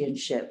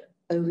custodianship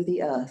over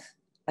the earth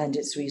and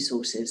its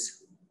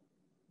resources.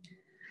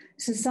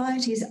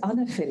 Societies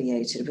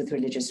unaffiliated with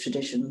religious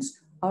traditions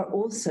are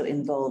also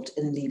involved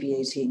in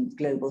alleviating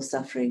global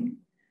suffering.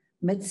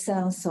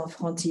 Médecins Sans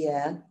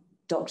Frontières,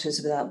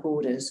 Doctors Without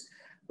Borders,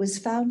 was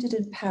founded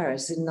in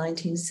Paris in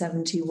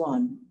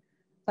 1971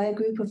 by a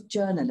group of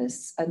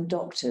journalists and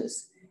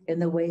doctors in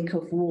the wake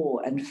of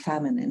war and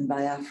famine in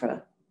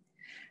Biafra.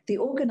 The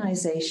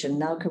organization,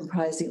 now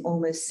comprising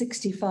almost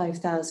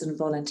 65,000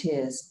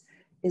 volunteers,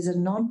 is a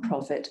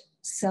non-profit,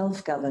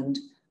 self-governed,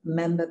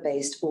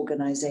 member-based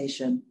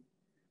organization,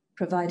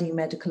 providing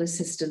medical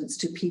assistance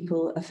to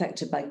people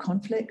affected by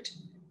conflict,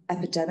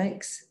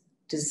 epidemics,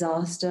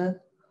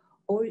 disaster,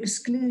 or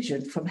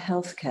exclusion from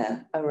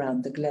healthcare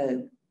around the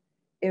globe,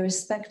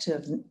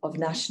 irrespective of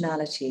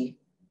nationality,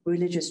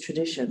 religious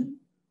tradition,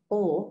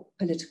 or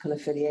political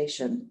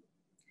affiliation.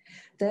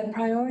 Their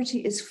priority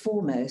is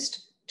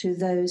foremost to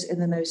those in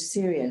the most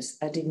serious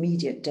and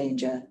immediate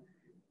danger,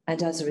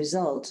 and as a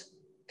result,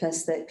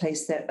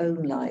 place their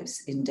own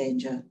lives in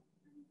danger.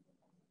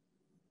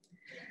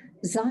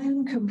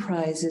 Zion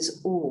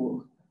comprises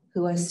all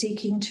who are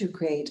seeking to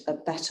create a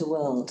better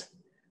world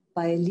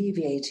by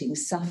alleviating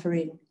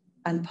suffering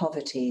and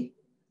poverty,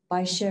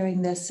 by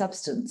sharing their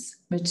substance,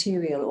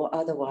 material or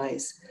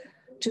otherwise,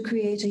 to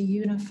create a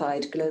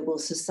unified global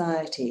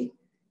society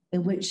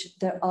in which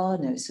there are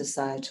no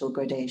societal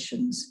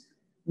gradations,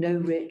 no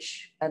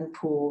rich and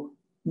poor,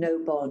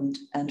 no bond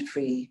and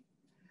free.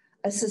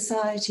 A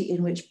society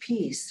in which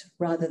peace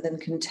rather than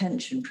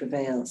contention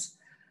prevails,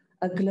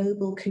 a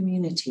global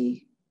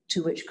community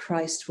to which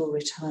Christ will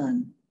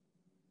return.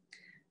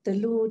 The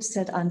Lord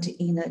said unto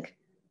Enoch,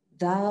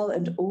 "Thou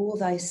and all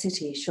thy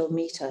city shall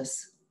meet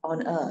us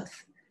on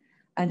earth,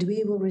 and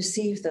we will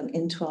receive them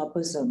into our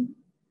bosom,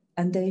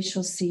 and they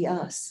shall see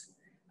us,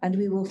 and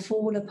we will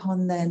fall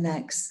upon their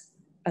necks,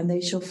 and they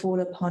shall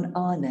fall upon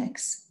our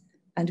necks,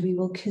 and we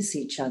will kiss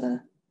each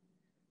other.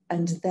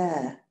 And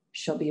there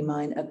shall be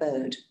mine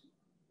abode,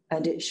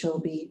 and it shall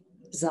be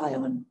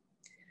Zion,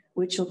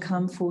 which shall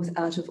come forth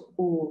out of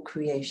all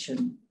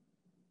creation,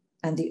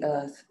 and the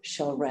earth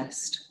shall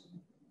rest."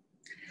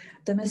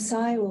 The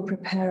Messiah will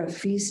prepare a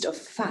feast of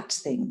fat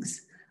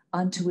things,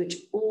 unto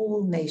which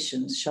all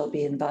nations shall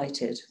be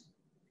invited.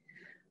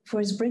 For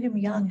as Brigham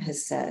Young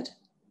has said,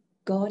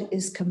 God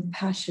is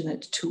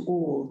compassionate to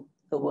all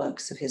the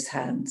works of his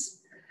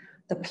hands.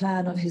 The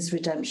plan of his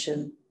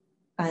redemption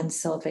and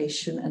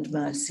salvation and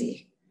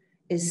mercy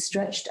is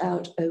stretched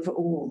out over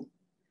all,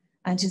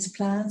 and his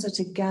plans are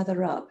to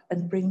gather up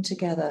and bring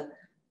together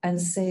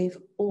and save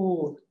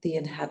all the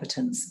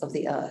inhabitants of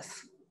the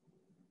earth.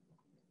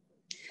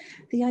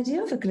 The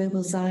idea of a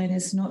global Zion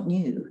is not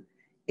new.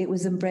 It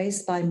was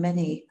embraced by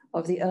many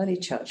of the early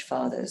church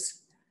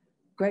fathers.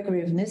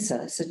 Gregory of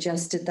Nyssa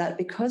suggested that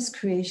because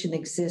creation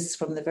exists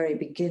from the very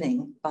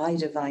beginning by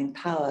divine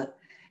power,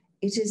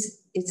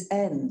 its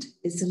end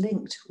is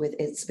linked with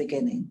its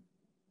beginning.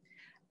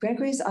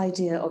 Gregory's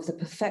idea of the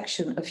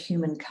perfection of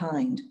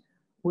humankind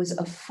was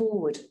a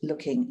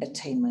forward-looking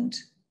attainment.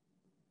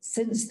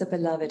 Since the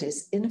beloved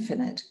is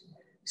infinite,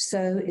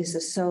 so is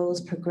the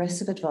soul's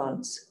progressive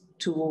advance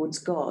towards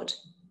God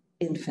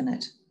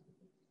infinite.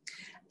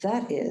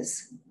 That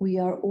is, we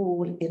are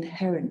all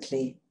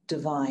inherently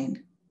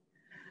divine.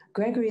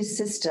 Gregory's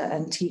sister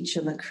and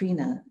teacher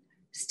Macrina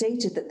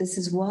stated that this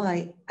is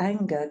why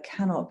anger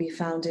cannot be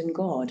found in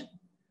God,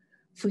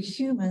 for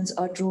humans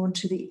are drawn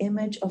to the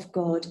image of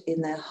God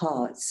in their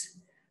hearts,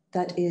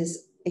 that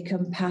is, a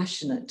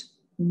compassionate,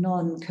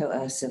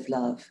 non-coercive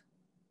love.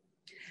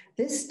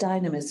 This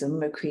dynamism,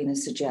 Macrina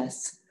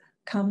suggests,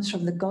 comes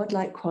from the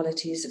godlike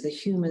qualities of the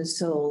human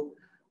soul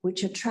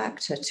which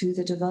attract her to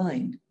the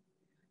divine.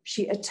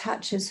 She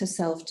attaches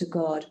herself to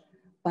God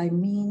by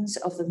means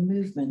of the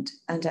movement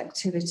and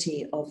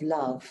activity of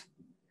love,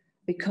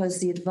 because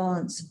the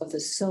advance of the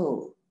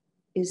soul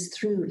is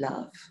through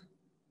love.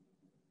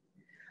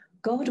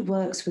 God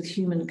works with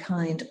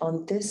humankind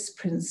on this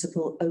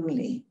principle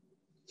only.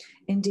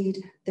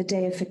 Indeed, the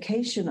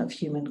deification of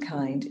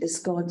humankind is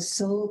God's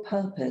sole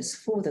purpose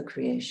for the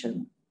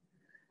creation.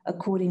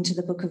 According to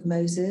the Book of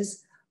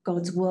Moses,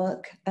 God's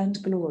work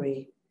and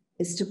glory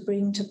is to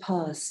bring to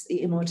pass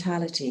the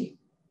immortality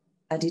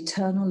and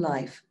eternal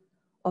life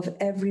of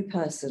every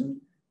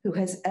person who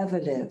has ever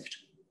lived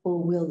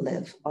or will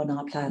live on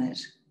our planet.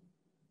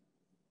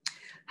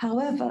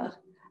 However,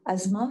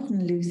 as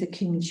Martin Luther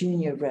King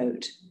Jr.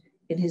 wrote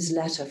in his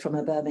letter from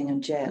a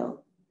Birmingham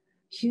jail,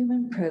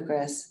 human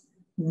progress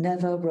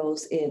never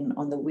rolls in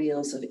on the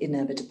wheels of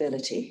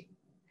inevitability.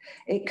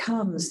 It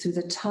comes through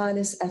the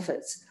tireless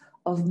efforts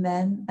of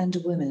men and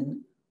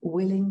women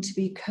willing to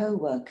be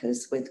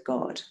co-workers with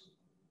God.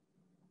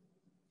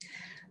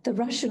 The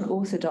Russian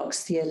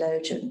Orthodox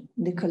theologian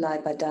Nikolai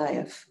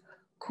Badaev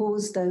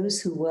calls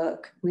those who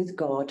work with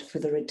God for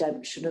the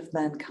redemption of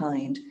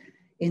mankind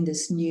in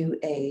this new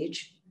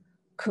age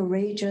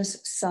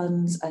courageous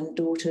sons and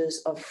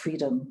daughters of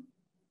freedom.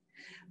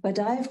 But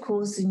I have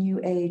caused the new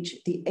age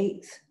the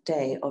 8th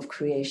day of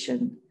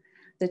creation,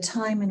 the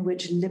time in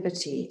which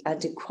liberty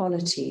and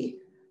equality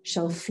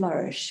shall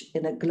flourish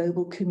in a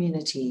global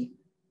community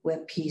where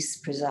peace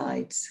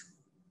presides.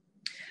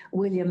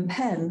 William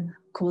Penn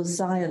calls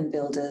Zion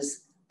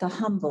builders the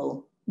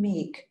humble,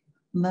 meek,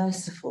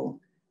 merciful,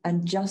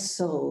 and just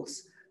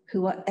souls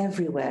who are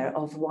everywhere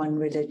of one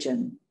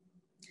religion.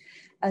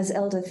 As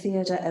Elder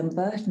Theodore M.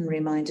 Burton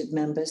reminded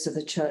members of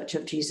the Church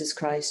of Jesus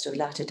Christ of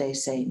Latter-day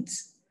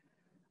Saints,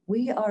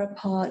 we are a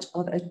part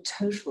of a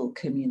total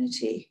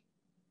community.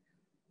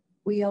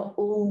 We are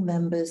all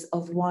members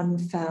of one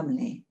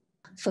family,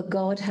 for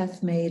God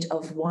hath made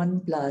of one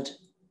blood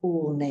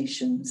all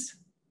nations.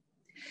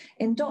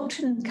 In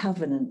Doctrine and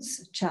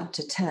Covenants,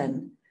 chapter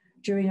 10,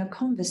 during a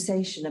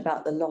conversation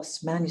about the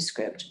lost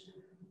manuscript,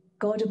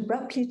 God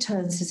abruptly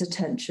turns his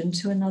attention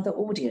to another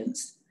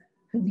audience,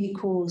 whom he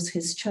calls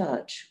his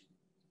church.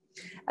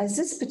 As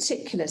this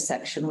particular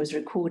section was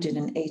recorded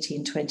in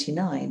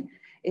 1829,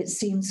 it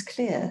seems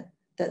clear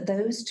that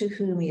those to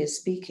whom he is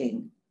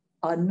speaking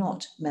are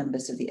not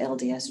members of the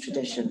LDS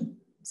tradition.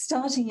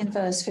 Starting in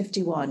verse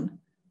 51,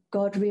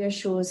 God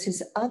reassures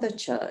his other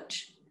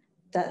church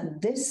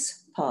that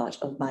this part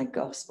of my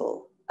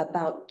gospel,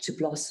 about to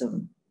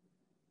blossom,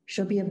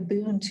 shall be a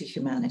boon to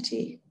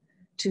humanity,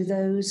 to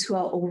those who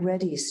are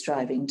already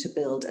striving to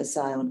build a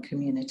Zion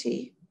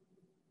community.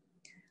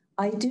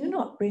 I do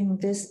not bring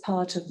this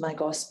part of my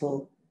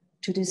gospel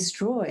to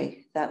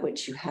destroy that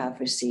which you have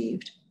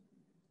received.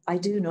 I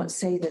do not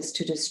say this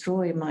to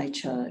destroy my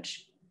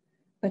church,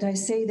 but I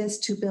say this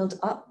to build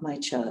up my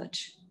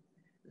church.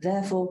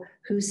 Therefore,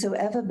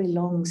 whosoever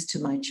belongs to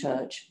my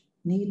church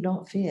need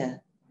not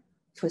fear,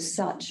 for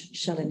such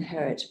shall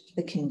inherit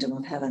the kingdom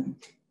of heaven.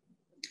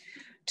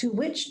 To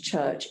which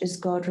church is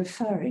God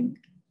referring?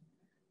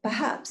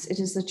 Perhaps it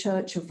is the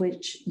church of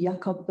which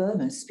Jacob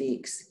Boehmer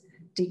speaks,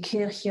 Die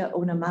Kirche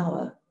ohne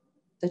Mauer,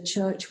 the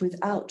church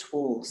without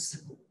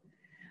walls.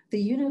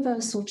 The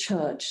universal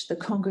church, the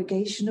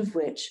congregation of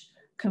which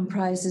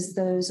comprises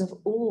those of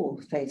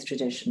all faith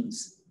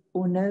traditions,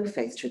 or no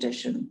faith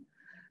tradition,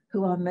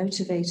 who are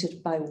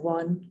motivated by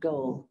one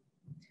goal,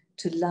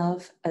 to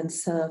love and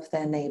serve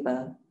their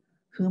neighbor,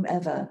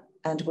 whomever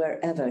and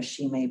wherever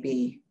she may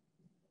be.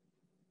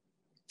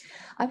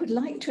 I would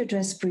like to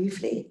address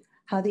briefly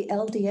how the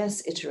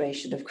LDS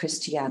iteration of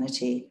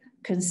Christianity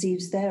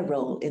conceives their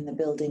role in the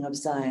building of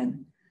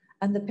Zion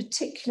and the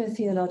particular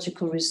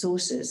theological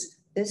resources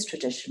this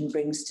tradition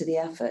brings to the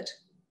effort.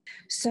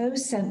 So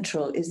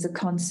central is the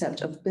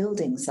concept of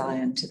building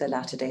Zion to the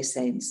Latter-day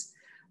Saints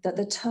that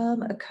the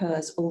term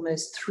occurs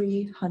almost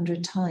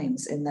 300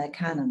 times in their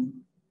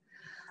canon.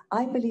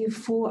 I believe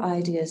 4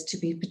 ideas to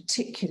be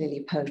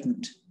particularly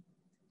potent.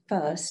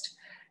 First,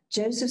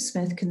 Joseph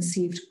Smith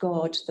conceived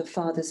God the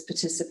Father's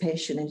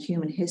participation in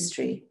human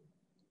history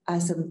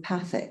as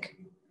empathic.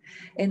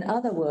 In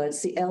other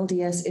words, the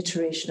LDS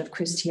iteration of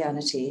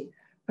Christianity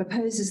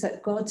proposes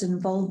that God's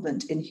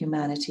involvement in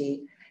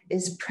humanity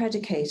is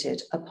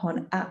predicated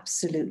upon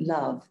absolute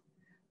love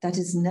that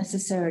is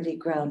necessarily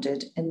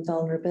grounded in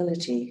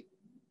vulnerability.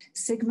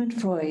 Sigmund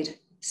Freud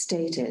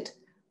stated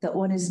that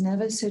one is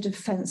never so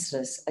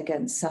defenseless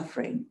against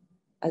suffering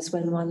as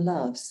when one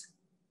loves.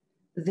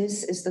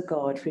 This is the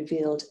God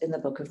revealed in the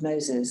Book of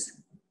Moses,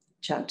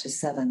 chapter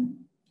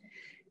 7.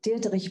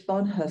 Dietrich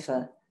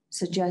Bonhoeffer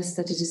suggests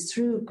that it is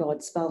through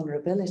God's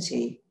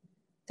vulnerability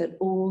that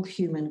all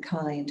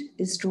humankind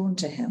is drawn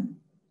to him.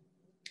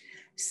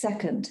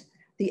 Second,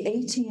 the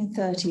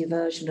 1830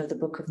 version of the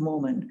Book of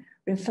Mormon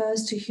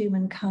refers to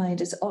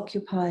humankind as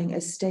occupying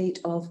a state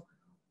of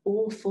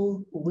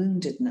awful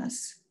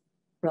woundedness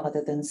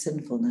rather than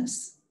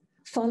sinfulness.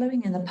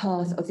 Following in the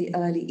path of the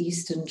early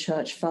Eastern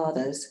Church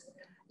Fathers,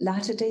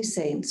 Latter-day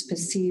Saints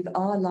perceive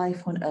our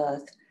life on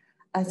earth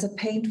as a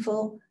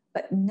painful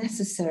but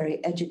necessary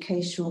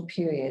educational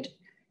period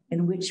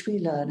in which we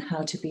learn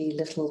how to be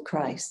little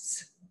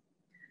Christs.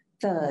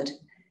 Third,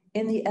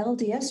 in the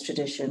LDS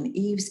tradition,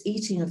 Eve's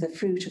eating of the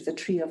fruit of the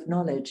tree of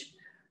knowledge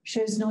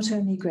shows not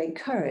only great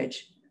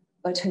courage,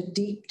 but her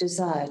deep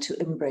desire to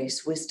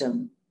embrace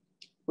wisdom,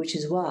 which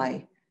is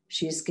why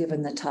she is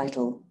given the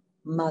title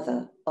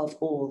Mother of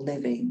All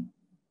Living.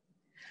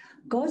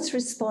 God's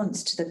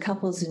response to the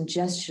couple's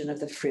ingestion of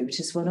the fruit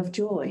is one of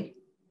joy.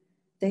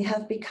 They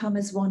have become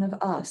as one of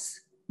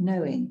us,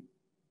 knowing,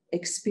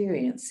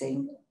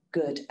 experiencing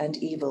good and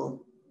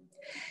evil.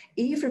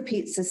 Eve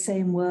repeats the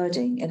same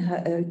wording in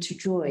her Ode to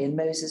Joy in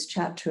Moses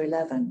chapter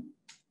 11.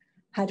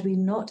 Had we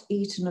not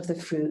eaten of the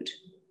fruit,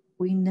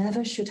 we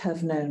never should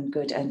have known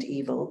good and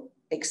evil,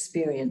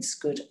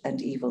 experienced good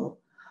and evil,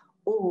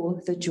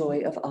 or the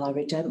joy of our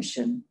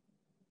redemption.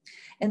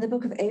 In the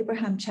book of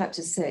Abraham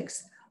chapter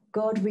 6,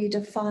 God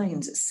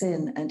redefines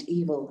sin and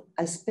evil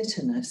as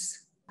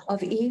bitterness.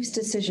 Of Eve's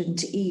decision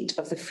to eat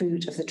of the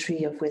fruit of the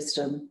tree of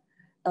wisdom,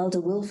 Elder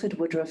Wilford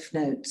Woodruff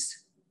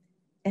notes,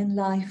 in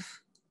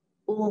life,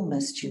 all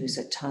must choose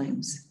at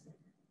times.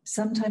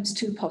 Sometimes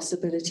 2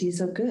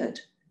 possibilities are good,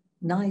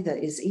 neither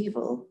is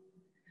evil.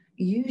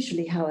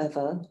 Usually,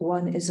 however,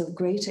 one is of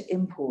greater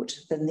import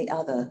than the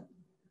other.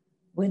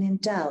 When in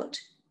doubt,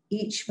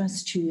 each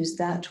must choose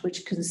that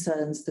which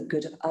concerns the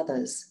good of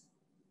others,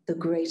 the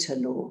greater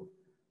law,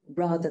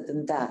 rather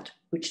than that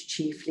which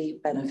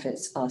chiefly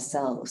benefits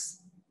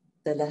ourselves,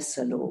 the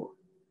lesser law.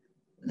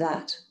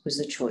 That was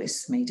a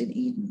choice made in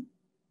Eden.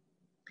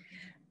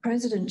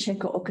 President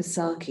Cheko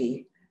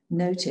Okazaki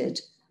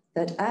noted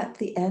that at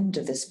the end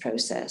of this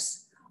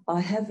process, our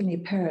heavenly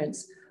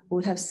parents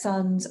will have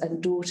sons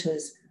and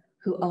daughters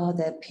who are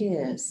their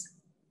peers,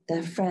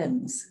 their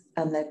friends,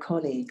 and their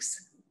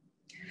colleagues.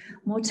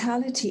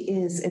 Mortality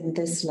is, in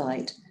this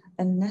light,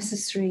 a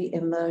necessary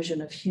immersion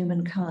of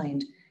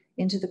humankind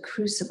into the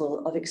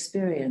crucible of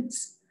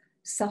experience,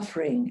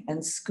 suffering,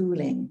 and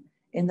schooling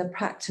in the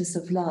practice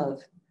of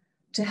love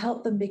to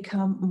help them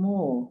become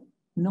more,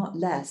 not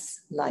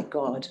less, like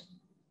God.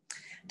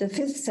 The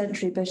 5th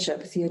century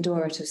bishop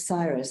Theodoret of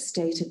Cyrus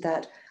stated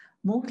that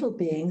mortal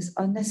beings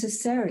are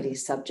necessarily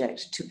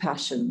subject to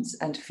passions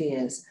and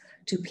fears,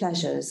 to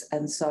pleasures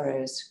and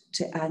sorrows,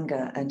 to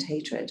anger and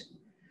hatred.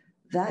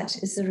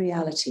 That is the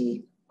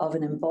reality of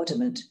an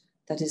embodiment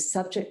that is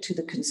subject to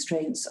the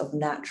constraints of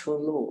natural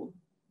law,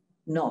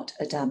 not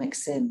Adamic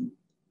sin.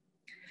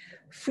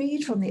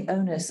 Freed from the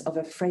onus of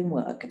a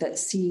framework that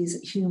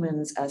sees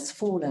humans as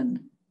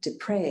fallen,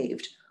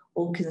 depraved,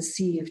 or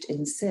conceived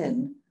in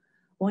sin,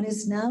 one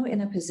is now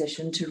in a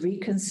position to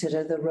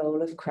reconsider the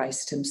role of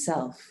Christ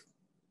himself.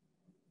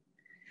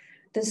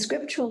 The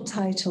scriptural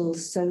title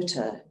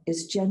Soter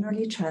is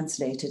generally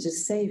translated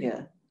as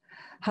Saviour.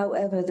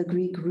 However, the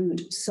Greek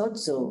root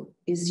sozo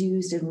is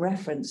used in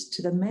reference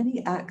to the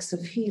many acts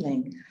of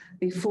healing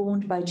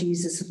performed by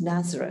Jesus of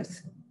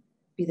Nazareth,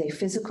 be they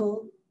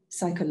physical,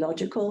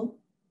 psychological,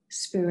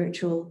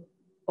 spiritual,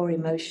 or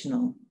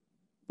emotional.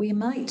 We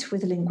might,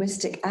 with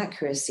linguistic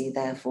accuracy,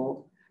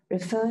 therefore,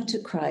 refer to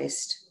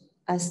Christ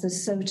as the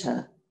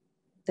Soter,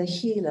 the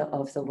healer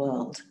of the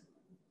world.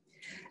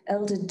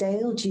 Elder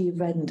Dale G.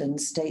 Rendon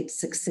states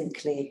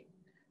succinctly,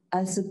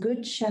 as the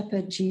Good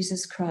Shepherd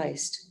Jesus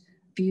Christ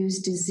views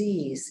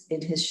disease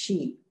in his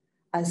sheep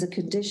as a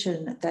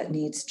condition that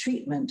needs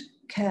treatment,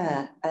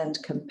 care,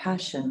 and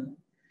compassion,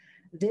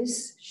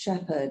 this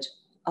shepherd,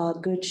 our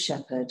Good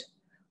Shepherd,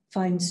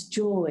 finds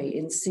joy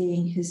in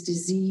seeing his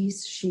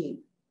diseased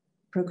sheep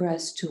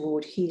progress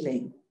toward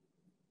healing.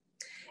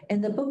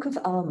 In the Book of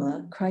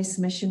Alma, Christ's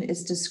mission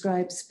is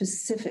described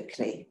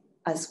specifically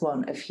as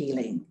one of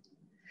healing.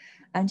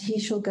 And he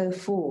shall go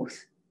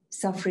forth,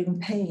 suffering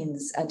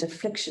pains and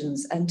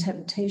afflictions and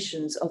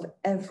temptations of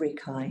every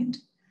kind.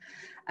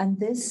 And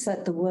this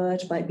that the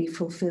word might be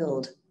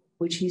fulfilled,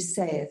 which he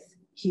saith,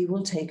 he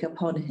will take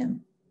upon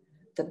him,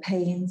 the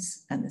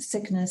pains and the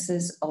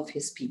sicknesses of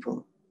his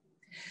people.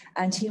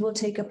 And he will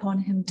take upon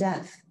him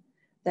death,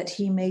 that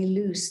he may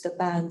loose the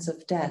bands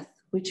of death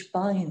which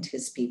bind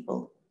his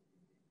people.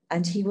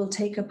 And he will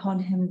take upon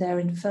him their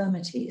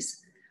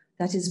infirmities,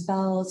 that his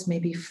bowels may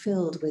be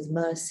filled with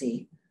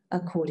mercy,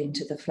 according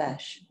to the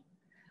flesh,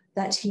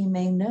 that he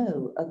may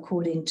know,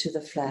 according to the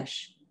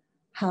flesh,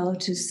 how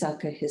to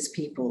succor his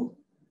people,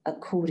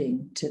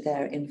 according to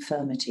their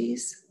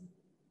infirmities.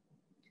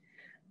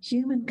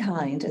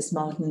 Humankind, as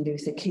Martin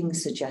Luther King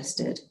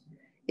suggested,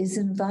 is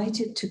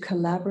invited to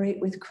collaborate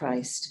with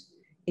Christ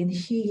in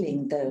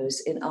healing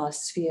those in our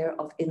sphere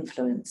of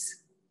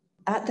influence.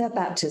 At their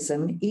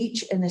baptism,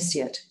 each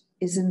initiate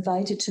is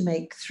invited to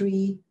make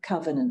 3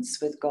 covenants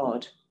with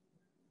God.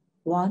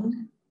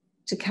 1,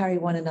 to carry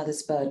one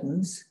another's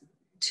burdens.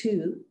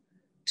 2,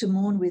 to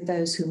mourn with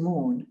those who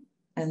mourn.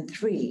 And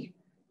 3,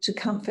 to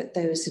comfort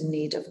those in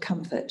need of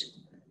comfort,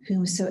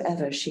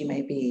 whomsoever she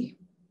may be.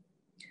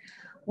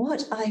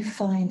 What I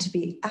find to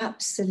be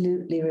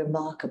absolutely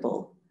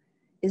remarkable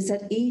is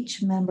that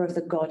each member of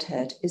the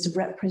Godhead is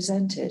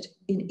represented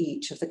in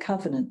each of the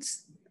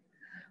covenants.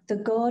 The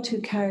God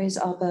who carries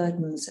our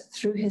burdens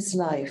through his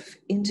life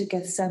into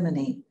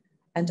Gethsemane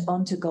and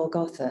onto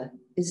Golgotha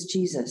is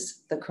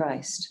Jesus, the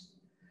Christ.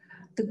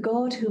 The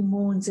God who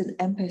mourns in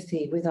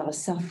empathy with our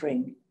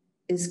suffering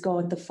is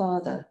God the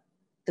Father,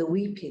 the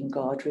weeping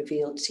God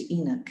revealed to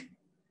Enoch.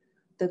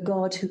 The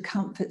God who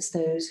comforts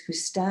those who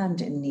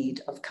stand in need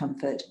of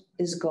comfort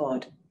is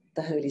God,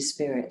 the Holy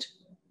Spirit.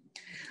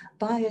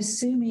 By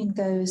assuming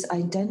those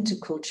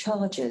identical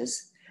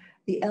charges,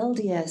 the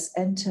LDS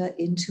enter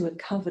into a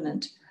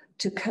covenant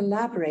to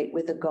collaborate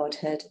with the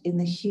Godhead in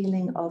the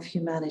healing of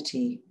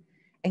humanity,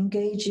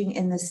 engaging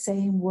in the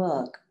same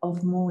work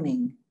of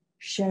mourning,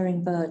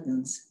 sharing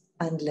burdens,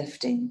 and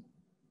lifting.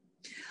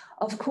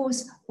 Of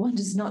course, one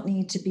does not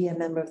need to be a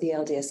member of the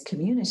LDS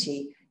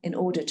community in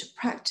order to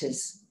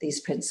practice these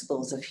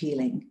principles of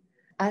healing.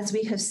 As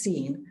we have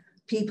seen,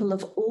 people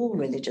of all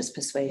religious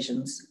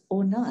persuasions,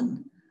 or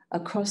none,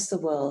 across the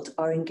world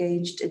are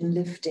engaged in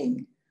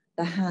lifting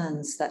the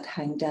hands that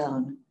hang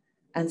down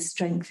and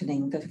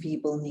strengthening the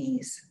feeble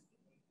knees.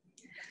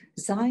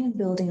 Zion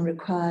building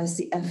requires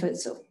the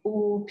efforts of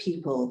all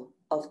people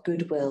of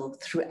goodwill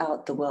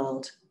throughout the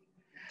world.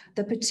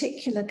 The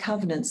particular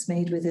covenants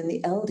made within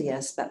the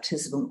LDS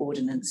baptismal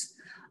ordinance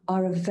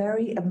are a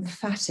very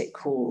emphatic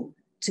call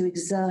to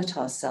exert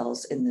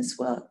ourselves in this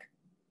work.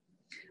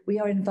 We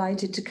are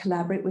invited to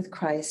collaborate with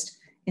Christ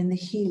in the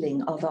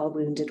healing of our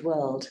wounded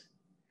world.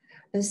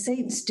 The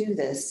saints do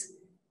this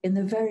in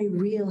the very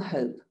real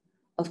hope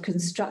of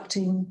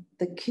constructing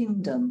the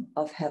kingdom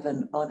of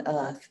heaven on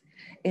earth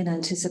in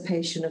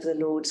anticipation of the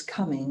Lord's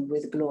coming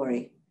with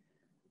glory,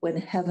 when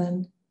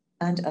heaven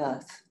and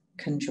earth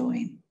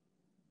conjoin.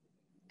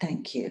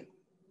 Thank you.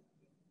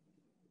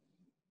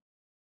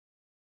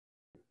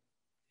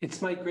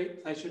 It's my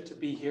great pleasure to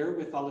be here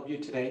with all of you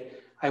today.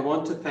 I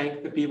want to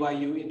thank the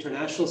BYU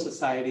International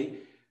Society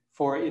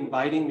for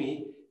inviting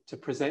me to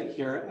present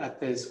here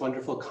at this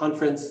wonderful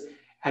conference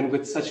and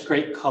with such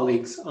great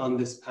colleagues on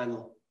this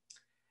panel.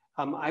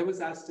 I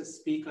was asked to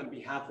speak on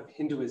behalf of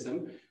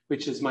Hinduism,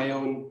 which is my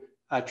own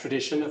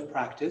tradition of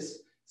practice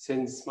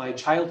since my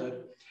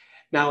childhood.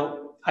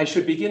 Now, I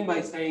should begin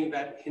by saying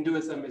that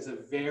Hinduism is a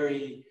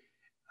very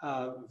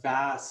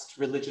vast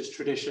religious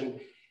tradition.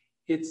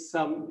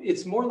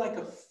 It's more like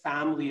a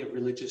family of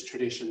religious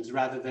traditions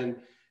rather than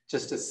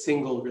just a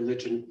single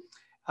religion.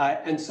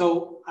 And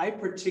so I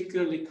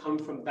particularly come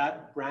from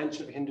that branch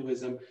of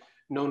Hinduism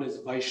known as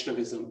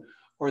Vaishnavism,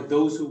 or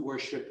those who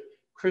worship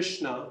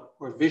Krishna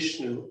or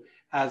Vishnu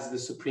as the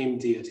supreme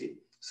deity.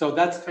 So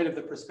that's kind of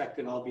the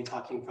perspective I'll be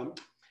talking from.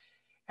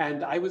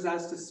 And I was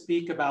asked to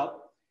speak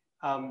about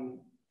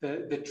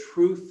the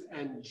truth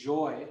and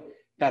joy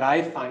that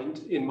I find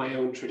in my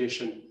own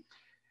tradition.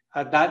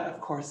 That, of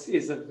course,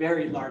 is a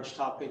very large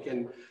topic,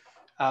 and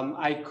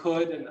I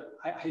could and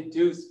I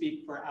do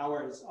speak for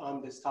hours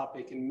on this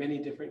topic in many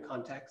different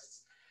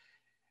contexts.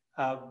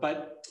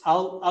 But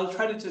I'll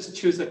try to just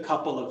choose a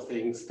couple of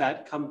things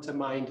that come to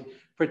mind,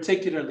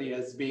 particularly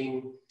as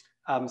being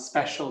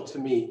special to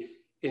me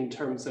in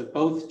terms of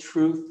both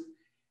truth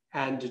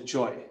and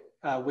joy,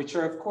 which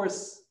are, of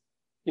course,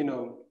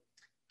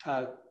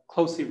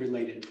 closely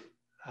related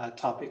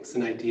topics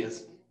and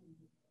ideas.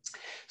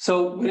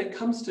 So when it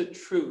comes to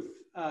truth,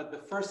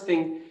 the first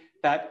thing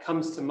that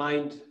comes to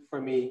mind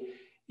for me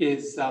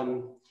is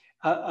a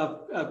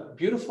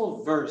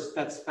beautiful verse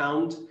that's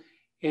found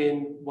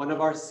in one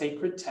of our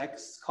sacred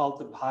texts called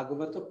the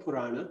Bhagavata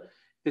Purana.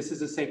 This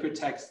is a sacred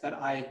text that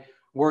I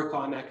work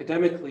on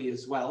academically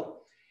as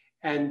well.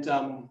 And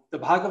the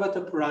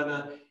Bhagavata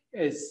Purana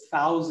is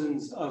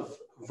thousands of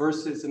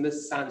verses in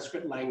this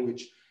Sanskrit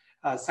language.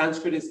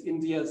 Sanskrit is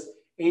India's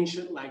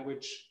ancient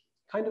language,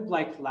 kind of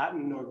like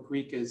Latin or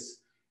Greek is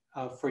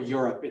for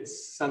Europe.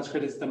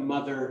 Sanskrit is the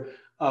mother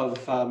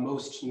of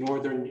most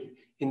northern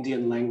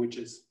Indian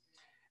languages.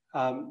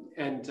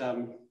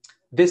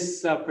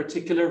 This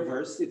particular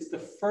verse, it's the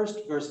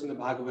first verse in the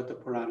Bhagavata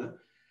Purana,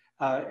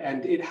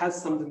 and it has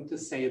something to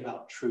say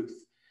about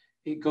truth.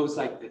 It goes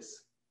like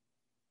this.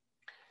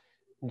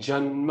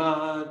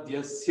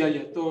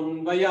 Janmadyasya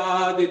yaton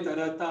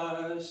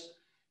vayaditaratash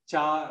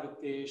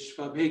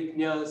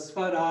charteshvabhignya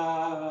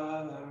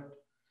svarat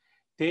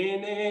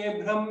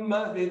tene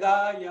brahma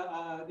hridaya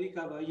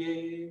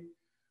adikavaye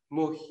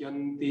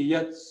muhyanti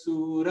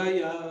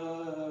yatsuraya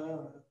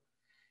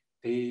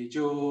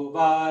tejo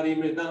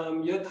varimridam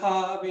yatha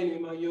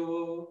vinimayo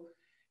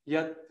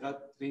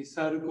yatratri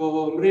sargo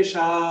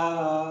mrisha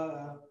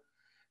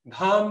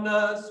dhamna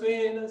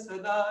svena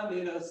sada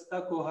nirasta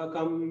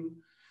kuhakam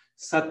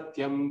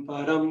satyam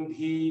param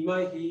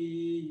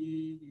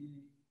dhimahi.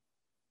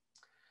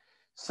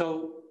 So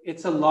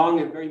it's a long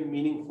and very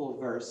meaningful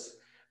verse,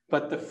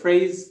 but the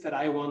phrase that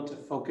I want to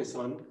focus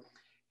on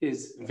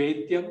is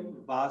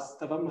Vedyam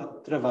Vastavam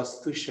Atra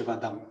Vastu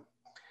Shivadam,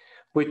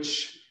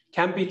 which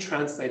can be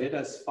translated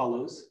as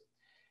follows,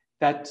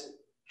 that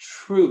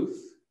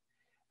truth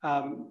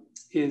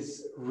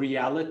is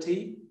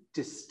reality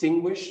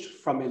distinguished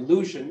from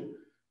illusion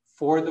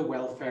for the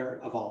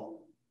welfare of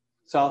all.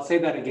 So I'll say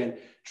that again.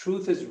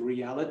 Truth is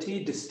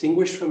reality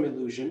distinguished from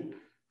illusion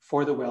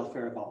for the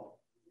welfare of all.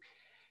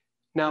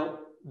 Now,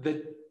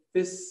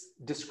 this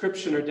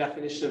description or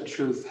definition of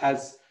truth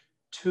has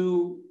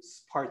two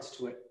parts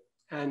to it.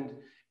 And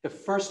the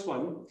first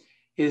one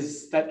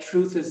is that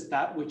truth is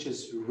that which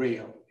is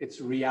real. It's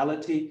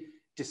reality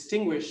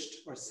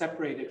distinguished or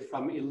separated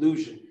from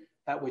illusion,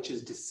 that which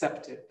is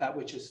deceptive, that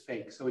which is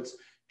fake. So it's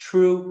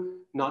true,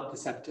 not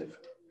deceptive.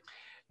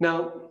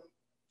 Now,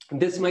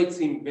 this might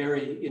seem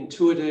very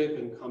intuitive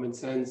and common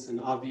sense and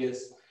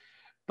obvious,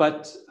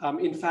 but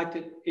in fact,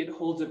 it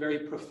holds a very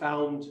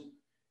profound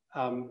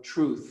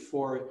truth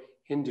for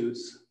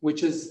Hindus,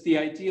 which is the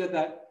idea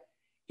that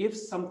if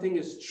something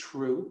is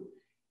true,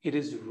 it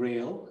is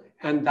real,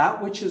 and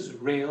that which is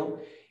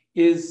real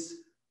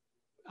is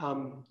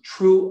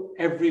true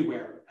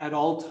everywhere, at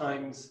all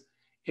times,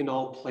 in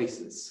all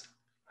places.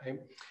 Right?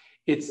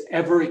 It's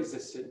ever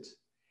existent.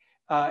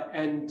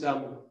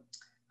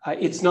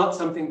 It's not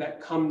something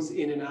that comes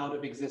in and out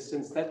of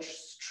existence.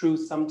 That's true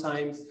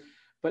sometimes,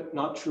 but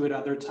not true at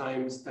other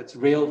times. That's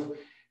real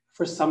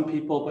for some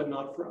people, but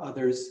not for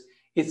others.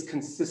 It's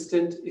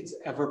consistent, it's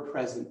ever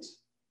present.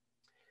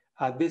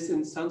 This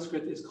in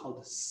Sanskrit is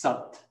called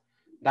Sat,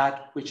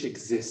 that which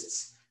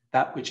exists,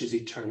 that which is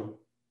eternal.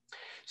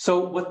 So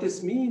what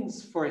this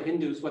means for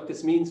Hindus, what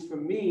this means for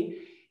me,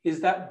 is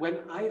that when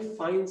I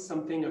find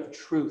something of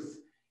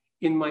truth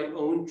in my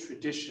own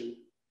tradition,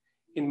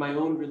 in my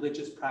own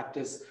religious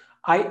practice,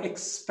 I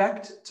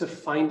expect to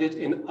find it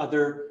in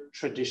other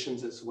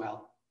traditions as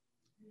well.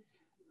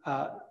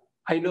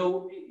 I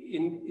know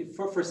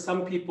for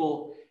some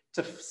people,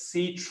 to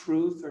see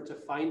truth or to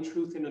find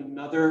truth in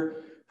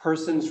another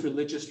person's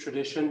religious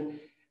tradition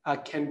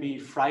can be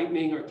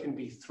frightening or can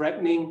be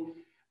threatening,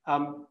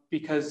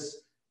 because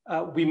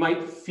we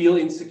might feel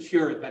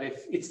insecure that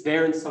if it's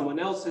there in someone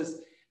else's,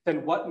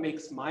 then what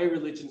makes my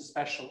religion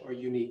special or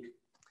unique?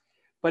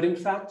 But in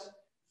fact,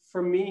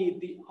 for me,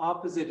 the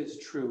opposite is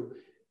true,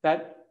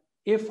 that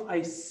if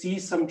I see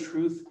some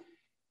truth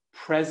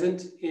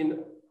present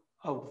in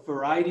a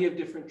variety of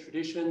different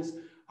traditions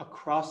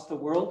across the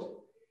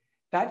world,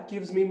 that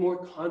gives me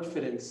more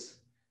confidence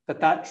that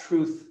that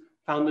truth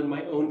found in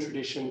my own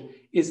tradition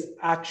is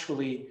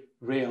actually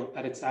real,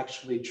 that it's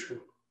actually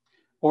true.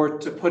 Or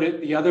to put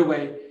it the other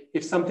way,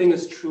 if something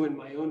is true in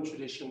my own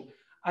tradition,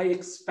 I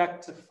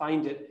expect to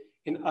find it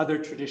in other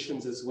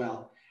traditions as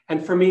well.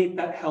 And for me,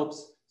 that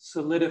helps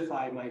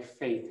solidify my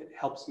faith. It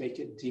helps make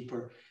it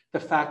deeper. The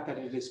fact that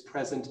it is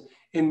present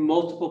in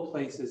multiple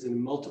places,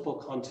 in multiple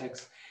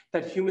contexts,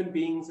 that human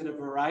beings in a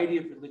variety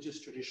of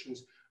religious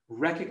traditions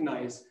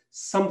recognize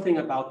something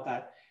about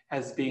that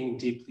as being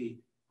deeply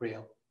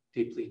real,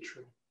 deeply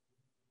true.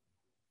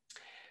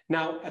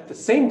 Now, at the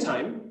same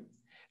time,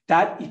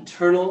 that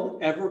eternal,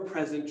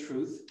 ever-present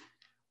truth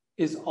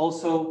is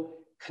also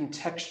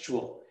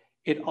contextual.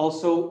 It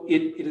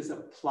is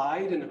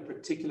applied in a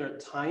particular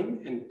time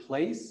and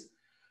place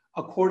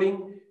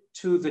according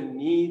to the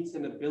needs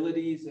and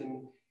abilities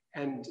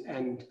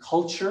and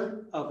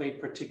culture of a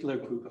particular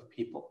group of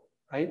people,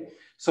 right?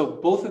 So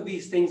both of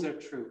these things are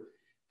true.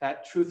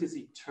 That truth is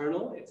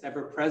eternal, it's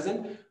ever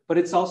present, but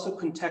it's also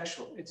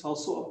contextual. It's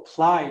also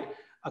applied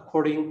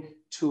according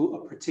to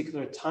a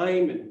particular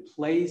time and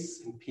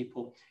place and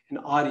people and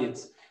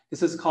audience.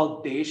 This is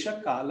called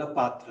Desha Kala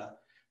Patra,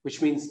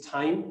 which means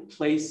time,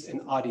 place,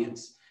 and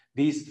audience.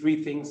 These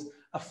three things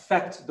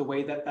affect the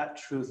way that that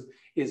truth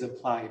is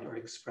applied or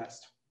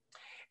expressed.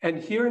 And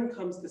herein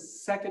comes the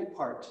second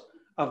part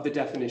of the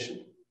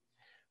definition,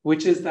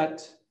 which is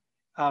that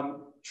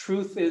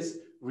truth is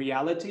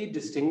reality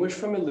distinguished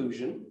from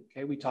illusion.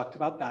 Okay, we talked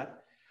about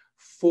that,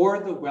 for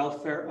the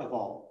welfare of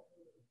all.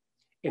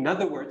 In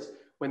other words,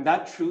 when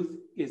that truth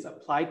is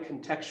applied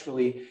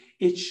contextually,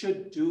 it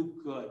should do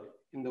good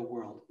in the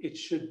world. It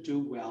should do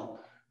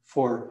well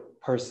for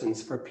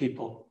persons, for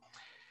people.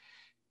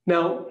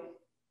 Now,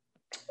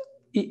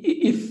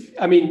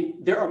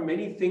 there are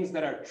many things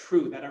that are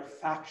true, that are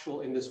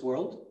factual in this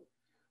world,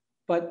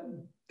 but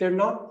they're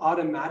not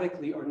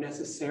automatically or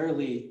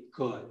necessarily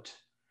good,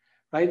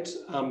 right?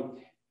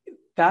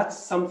 That's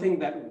something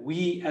that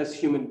we as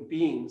human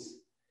beings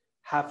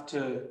have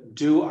to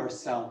do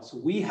ourselves.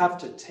 We have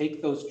to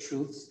take those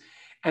truths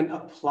and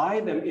apply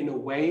them in a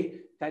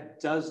way that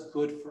does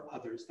good for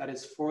others, that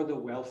is for the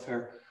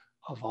welfare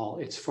of all.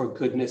 It's for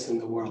goodness in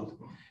the world.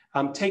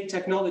 Take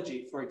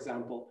technology, for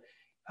example.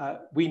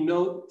 We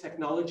know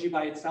technology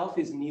by itself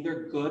is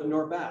neither good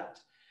nor bad.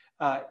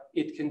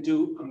 It can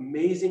do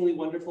amazingly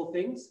wonderful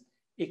things.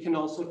 It can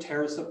also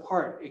tear us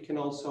apart. It can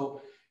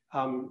also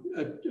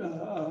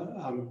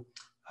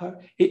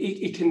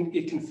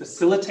it can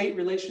facilitate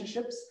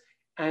relationships,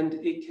 and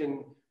it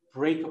can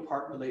break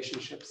apart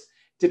relationships,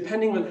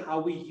 depending on how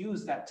we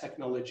use that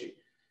technology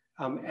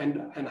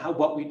and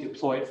what we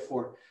deploy it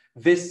for.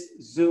 This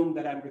Zoom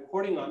that I'm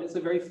recording on is a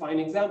very fine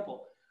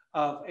example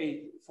of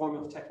a form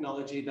of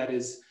technology that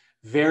is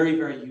very,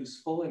 very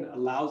useful and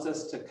allows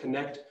us to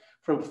connect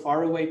from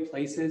faraway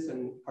places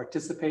and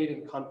participate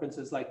in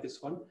conferences like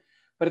this one.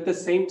 But at the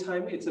same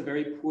time, it's a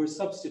very poor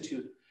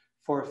substitute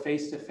for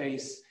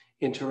face-to-face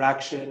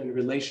interaction and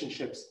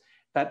relationships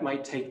that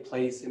might take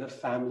place in a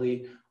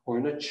family or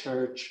in a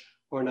church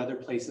or in other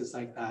places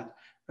like that,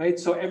 right?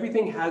 So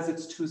everything has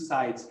its two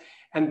sides.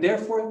 And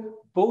therefore,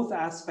 both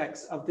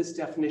aspects of this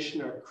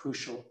definition are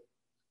crucial.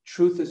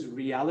 Truth is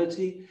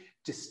reality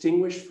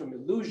distinguished from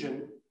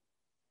illusion.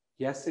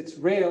 Yes, it's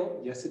real.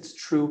 Yes, it's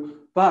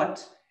true,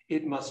 but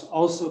it must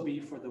also be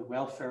for the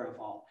welfare of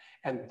all.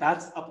 And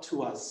that's up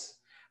to us.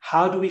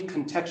 How do we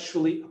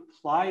contextually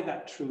apply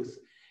that truth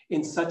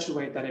in such a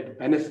way that it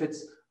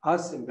benefits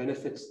us and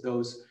benefits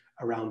those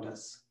around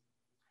us?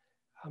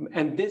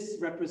 And this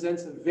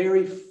represents a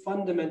very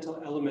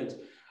fundamental element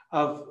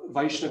of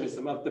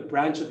Vaishnavism, of the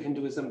branch of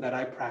Hinduism that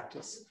I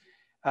practice.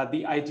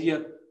 The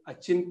idea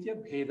achintya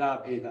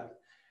bheda bheda.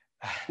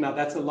 Now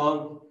that's a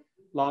long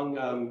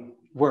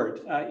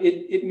word.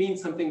 It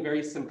means something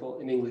very simple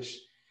in English.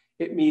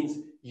 It means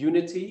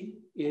unity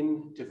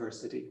in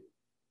diversity.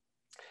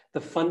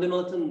 The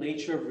fundamental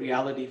nature of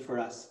reality for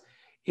us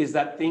is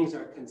that things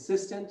are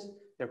consistent,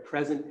 they're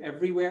present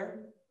everywhere,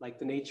 like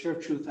the nature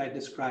of truth I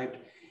described,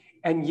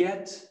 and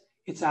yet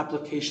its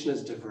application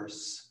is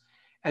diverse.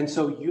 And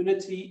so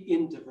unity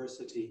in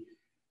diversity,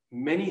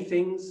 many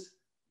things,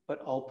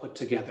 but all put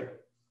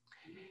together.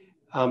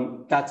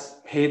 That's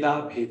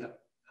bheda bheda.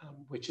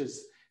 which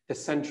is the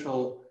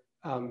central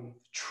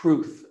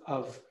truth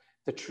of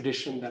the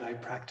tradition that I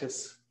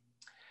practice.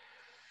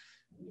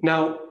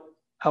 Now,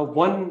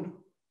 one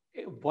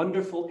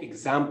wonderful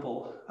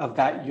example of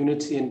that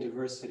unity and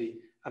diversity,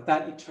 of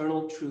that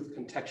eternal truth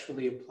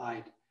contextually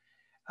applied,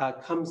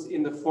 comes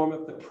in the form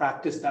of the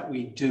practice that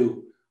we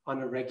do on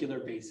a regular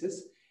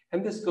basis.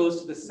 And this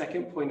goes to the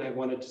second point I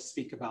wanted to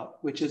speak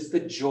about, which is the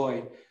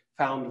joy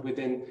found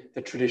within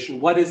the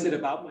tradition. What is it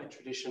about my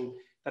tradition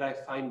that I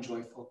find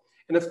joyful?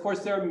 And of course,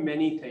 there are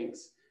many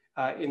things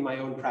in my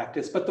own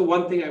practice, but the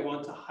one thing I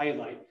want to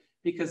highlight,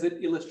 because it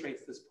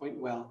illustrates this point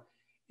well,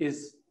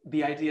 is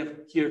the idea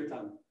of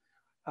kirtan.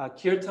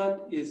 Kirtan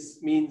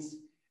means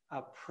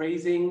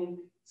praising,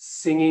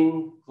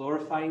 singing,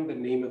 glorifying the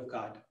name of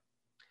God.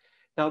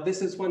 Now,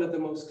 this is one of the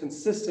most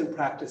consistent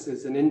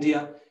practices in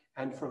India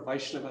and for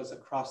Vaishnavas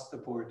across the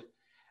board.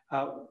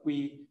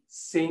 We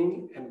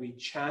sing and we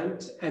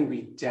chant and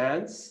we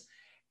dance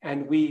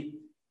and we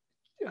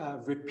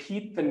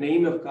repeat the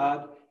name of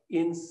God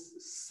in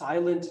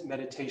silent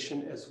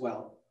meditation as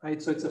well,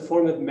 right? So it's a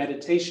form of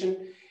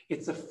meditation.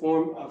 It's a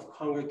form of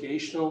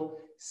congregational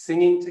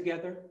singing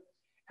together.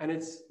 And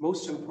it's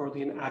most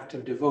importantly an act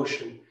of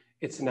devotion.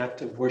 It's an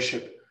act of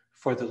worship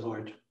for the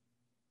Lord.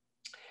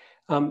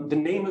 The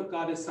name of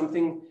God is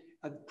something,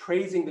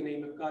 praising the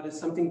name of God is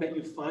something that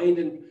you find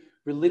in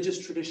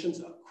religious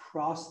traditions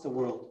across the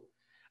world.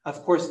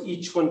 Of course,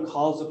 each one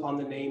calls upon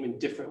the name in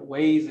different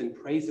ways and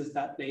praises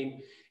that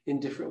name in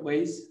different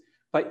ways.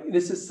 But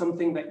this is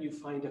something that you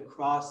find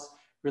across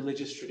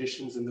religious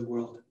traditions in the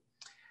world.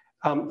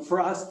 For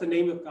us, the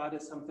name of God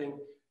is something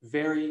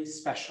very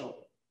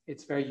special.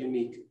 It's very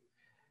unique.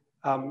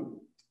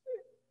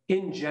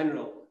 In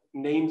general,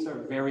 names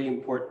are very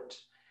important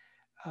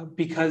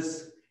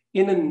because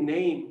in a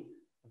name,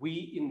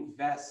 we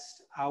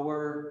invest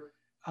our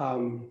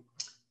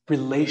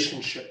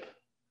relationship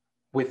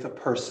with a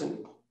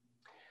person.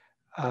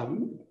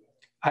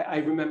 I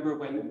remember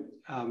when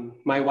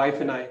my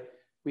wife and I,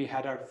 we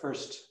had our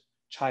first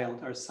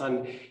child, our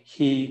son,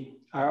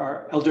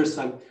 our elder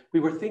son, we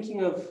were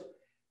thinking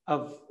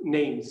of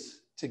names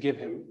to give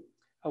him,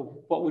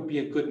 what would be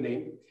a good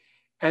name.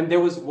 And there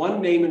was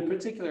one name in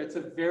particular, it's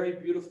a very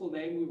beautiful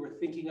name we were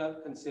thinking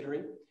of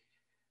considering.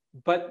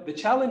 But the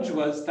challenge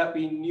was that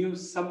we knew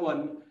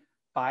someone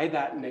by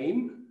that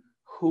name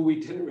who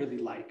we didn't really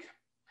like.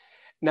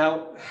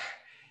 Now,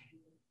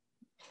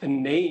 the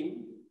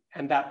name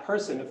and that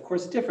person, of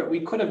course, different.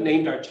 We could have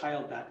named our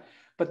child that,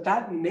 but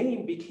that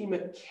name became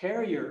a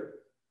carrier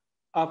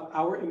of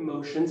our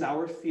emotions,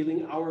 our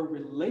feeling, our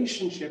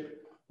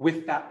relationship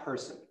with that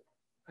person,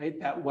 right?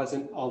 That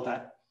wasn't all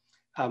that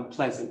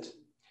pleasant.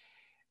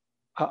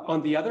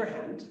 On the other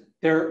hand,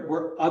 there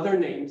were other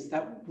names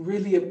that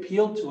really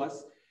appealed to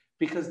us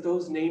because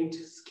those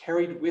names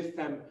carried with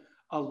them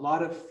a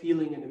lot of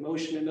feeling and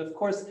emotion. And of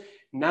course,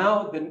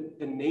 now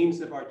the names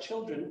of our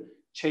children,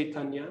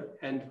 Chaitanya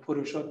and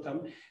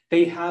Purushottam,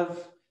 they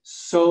have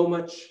so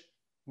much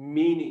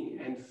meaning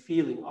and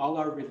feeling. All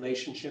our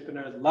relationship and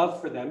our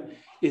love for them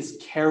is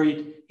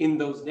carried in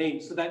those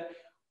names, so that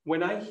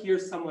when I hear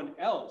someone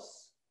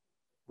else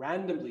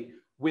randomly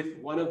with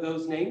one of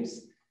those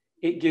names,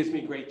 it gives me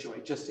great joy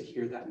just to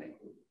hear that name.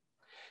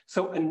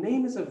 So a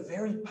name is a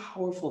very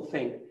powerful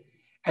thing.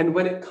 And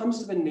when it comes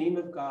to the name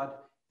of God,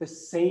 the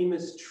same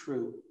is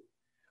true.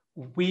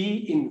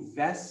 We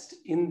invest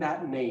in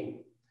that name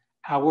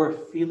our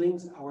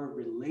feelings, our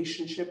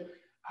relationship,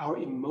 our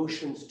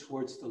emotions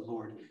towards the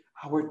Lord,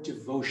 our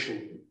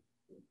devotion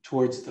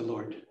towards the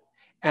Lord.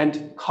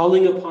 And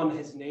calling upon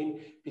his name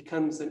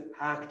becomes an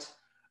act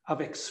of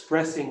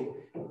expressing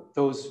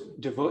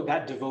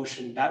that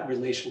devotion, that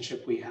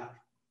relationship we have.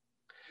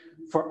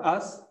 For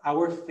us,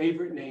 our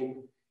favorite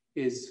name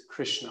is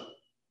Krishna.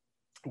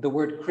 The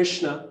word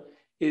Krishna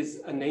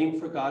is a name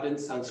for God in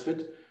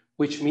Sanskrit,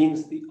 which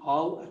means the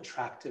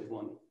all-attractive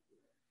one,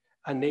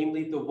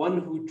 namely the one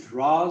who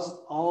draws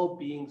all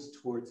beings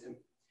towards him.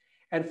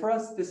 And for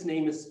us, this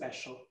name is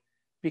special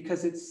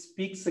because it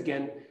speaks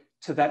again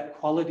to that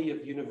quality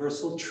of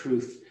universal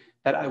truth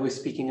that I was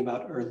speaking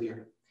about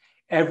earlier.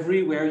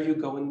 Everywhere you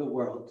go in the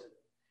world,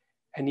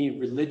 any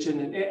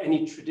religion,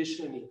 any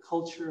tradition, any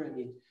culture,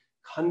 any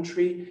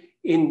country,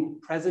 in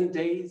present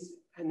days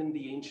and in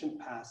the ancient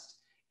past,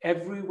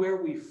 everywhere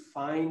we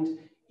find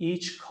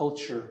each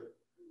culture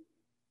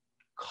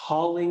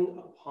calling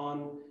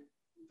upon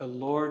the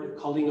Lord,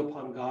 calling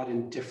upon God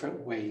in different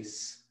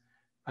ways,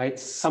 right?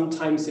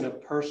 Sometimes in a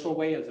personal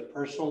way, as a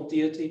personal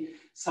deity,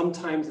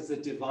 sometimes as a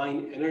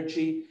divine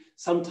energy,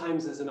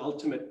 sometimes as an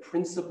ultimate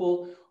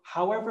principle.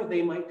 However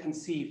they might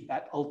conceive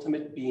that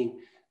ultimate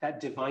being, that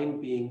divine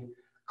being,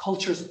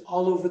 cultures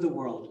all over the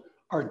world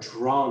are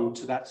drawn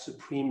to that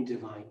supreme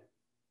divine.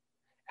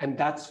 And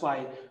that's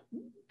why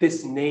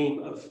this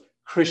name of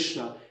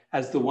Krishna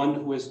as the one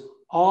who is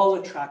all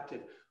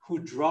attractive, who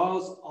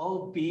draws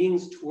all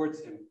beings towards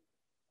him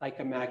like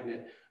a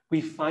magnet,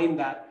 we find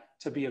that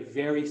to be a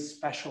very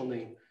special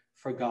name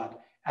for God,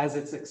 as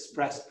it's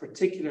expressed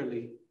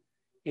particularly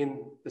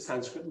in the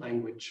Sanskrit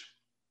language.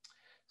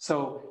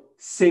 So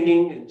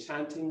singing and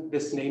chanting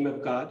this name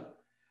of God,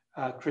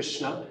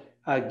 Krishna,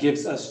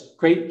 gives us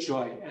great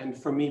joy. And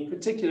for me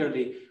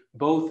particularly,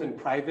 both in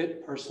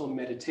private personal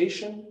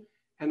meditation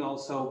and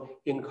also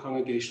in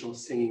congregational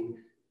singing,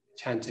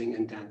 chanting,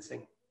 and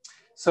dancing.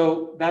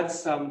 So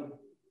that's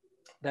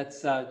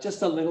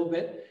just a little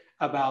bit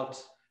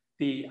about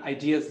the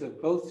ideas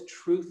of both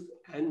truth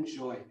and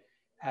joy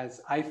as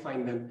I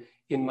find them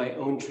in my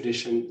own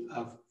tradition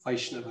of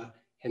Vaishnava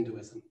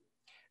Hinduism.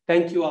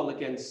 Thank you all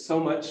again so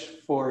much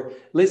for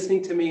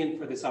listening to me and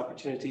for this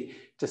opportunity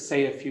to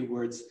say a few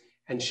words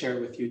and share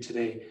with you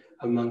today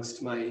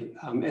amongst my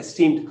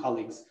esteemed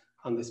colleagues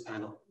on this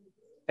panel.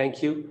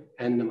 Thank you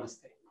and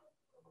namaste.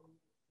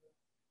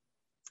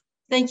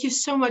 Thank you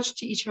so much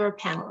to each of our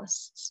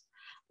panelists.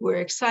 We're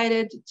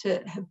excited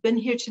to have been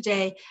here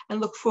today and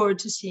look forward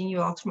to seeing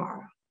you all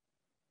tomorrow.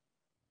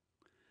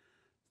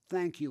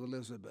 Thank you,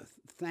 Elizabeth.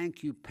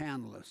 Thank you,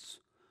 panelists.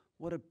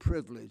 What a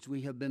privilege.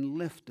 We have been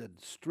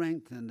lifted,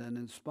 strengthened, and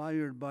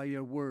inspired by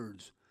your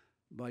words,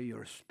 by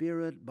your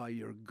spirit, by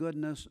your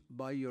goodness,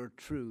 by your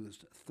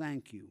truths.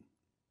 Thank you.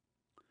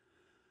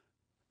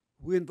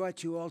 We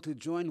invite you all to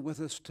join with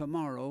us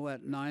tomorrow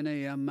at 9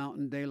 a.m.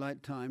 Mountain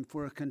Daylight Time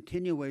for a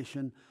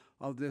continuation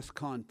of this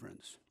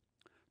conference.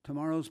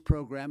 Tomorrow's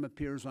program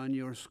appears on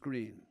your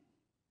screen.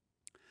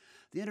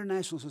 The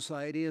International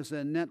Society is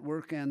a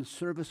network and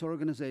service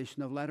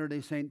organization of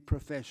Latter-day Saint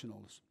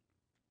professionals.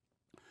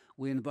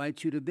 We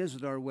invite you to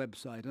visit our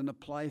website and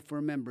apply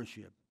for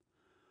membership.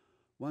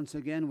 Once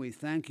again, we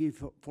thank you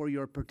for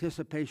your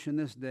participation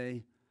this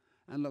day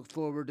and look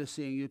forward to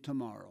seeing you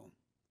tomorrow.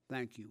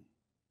 Thank you.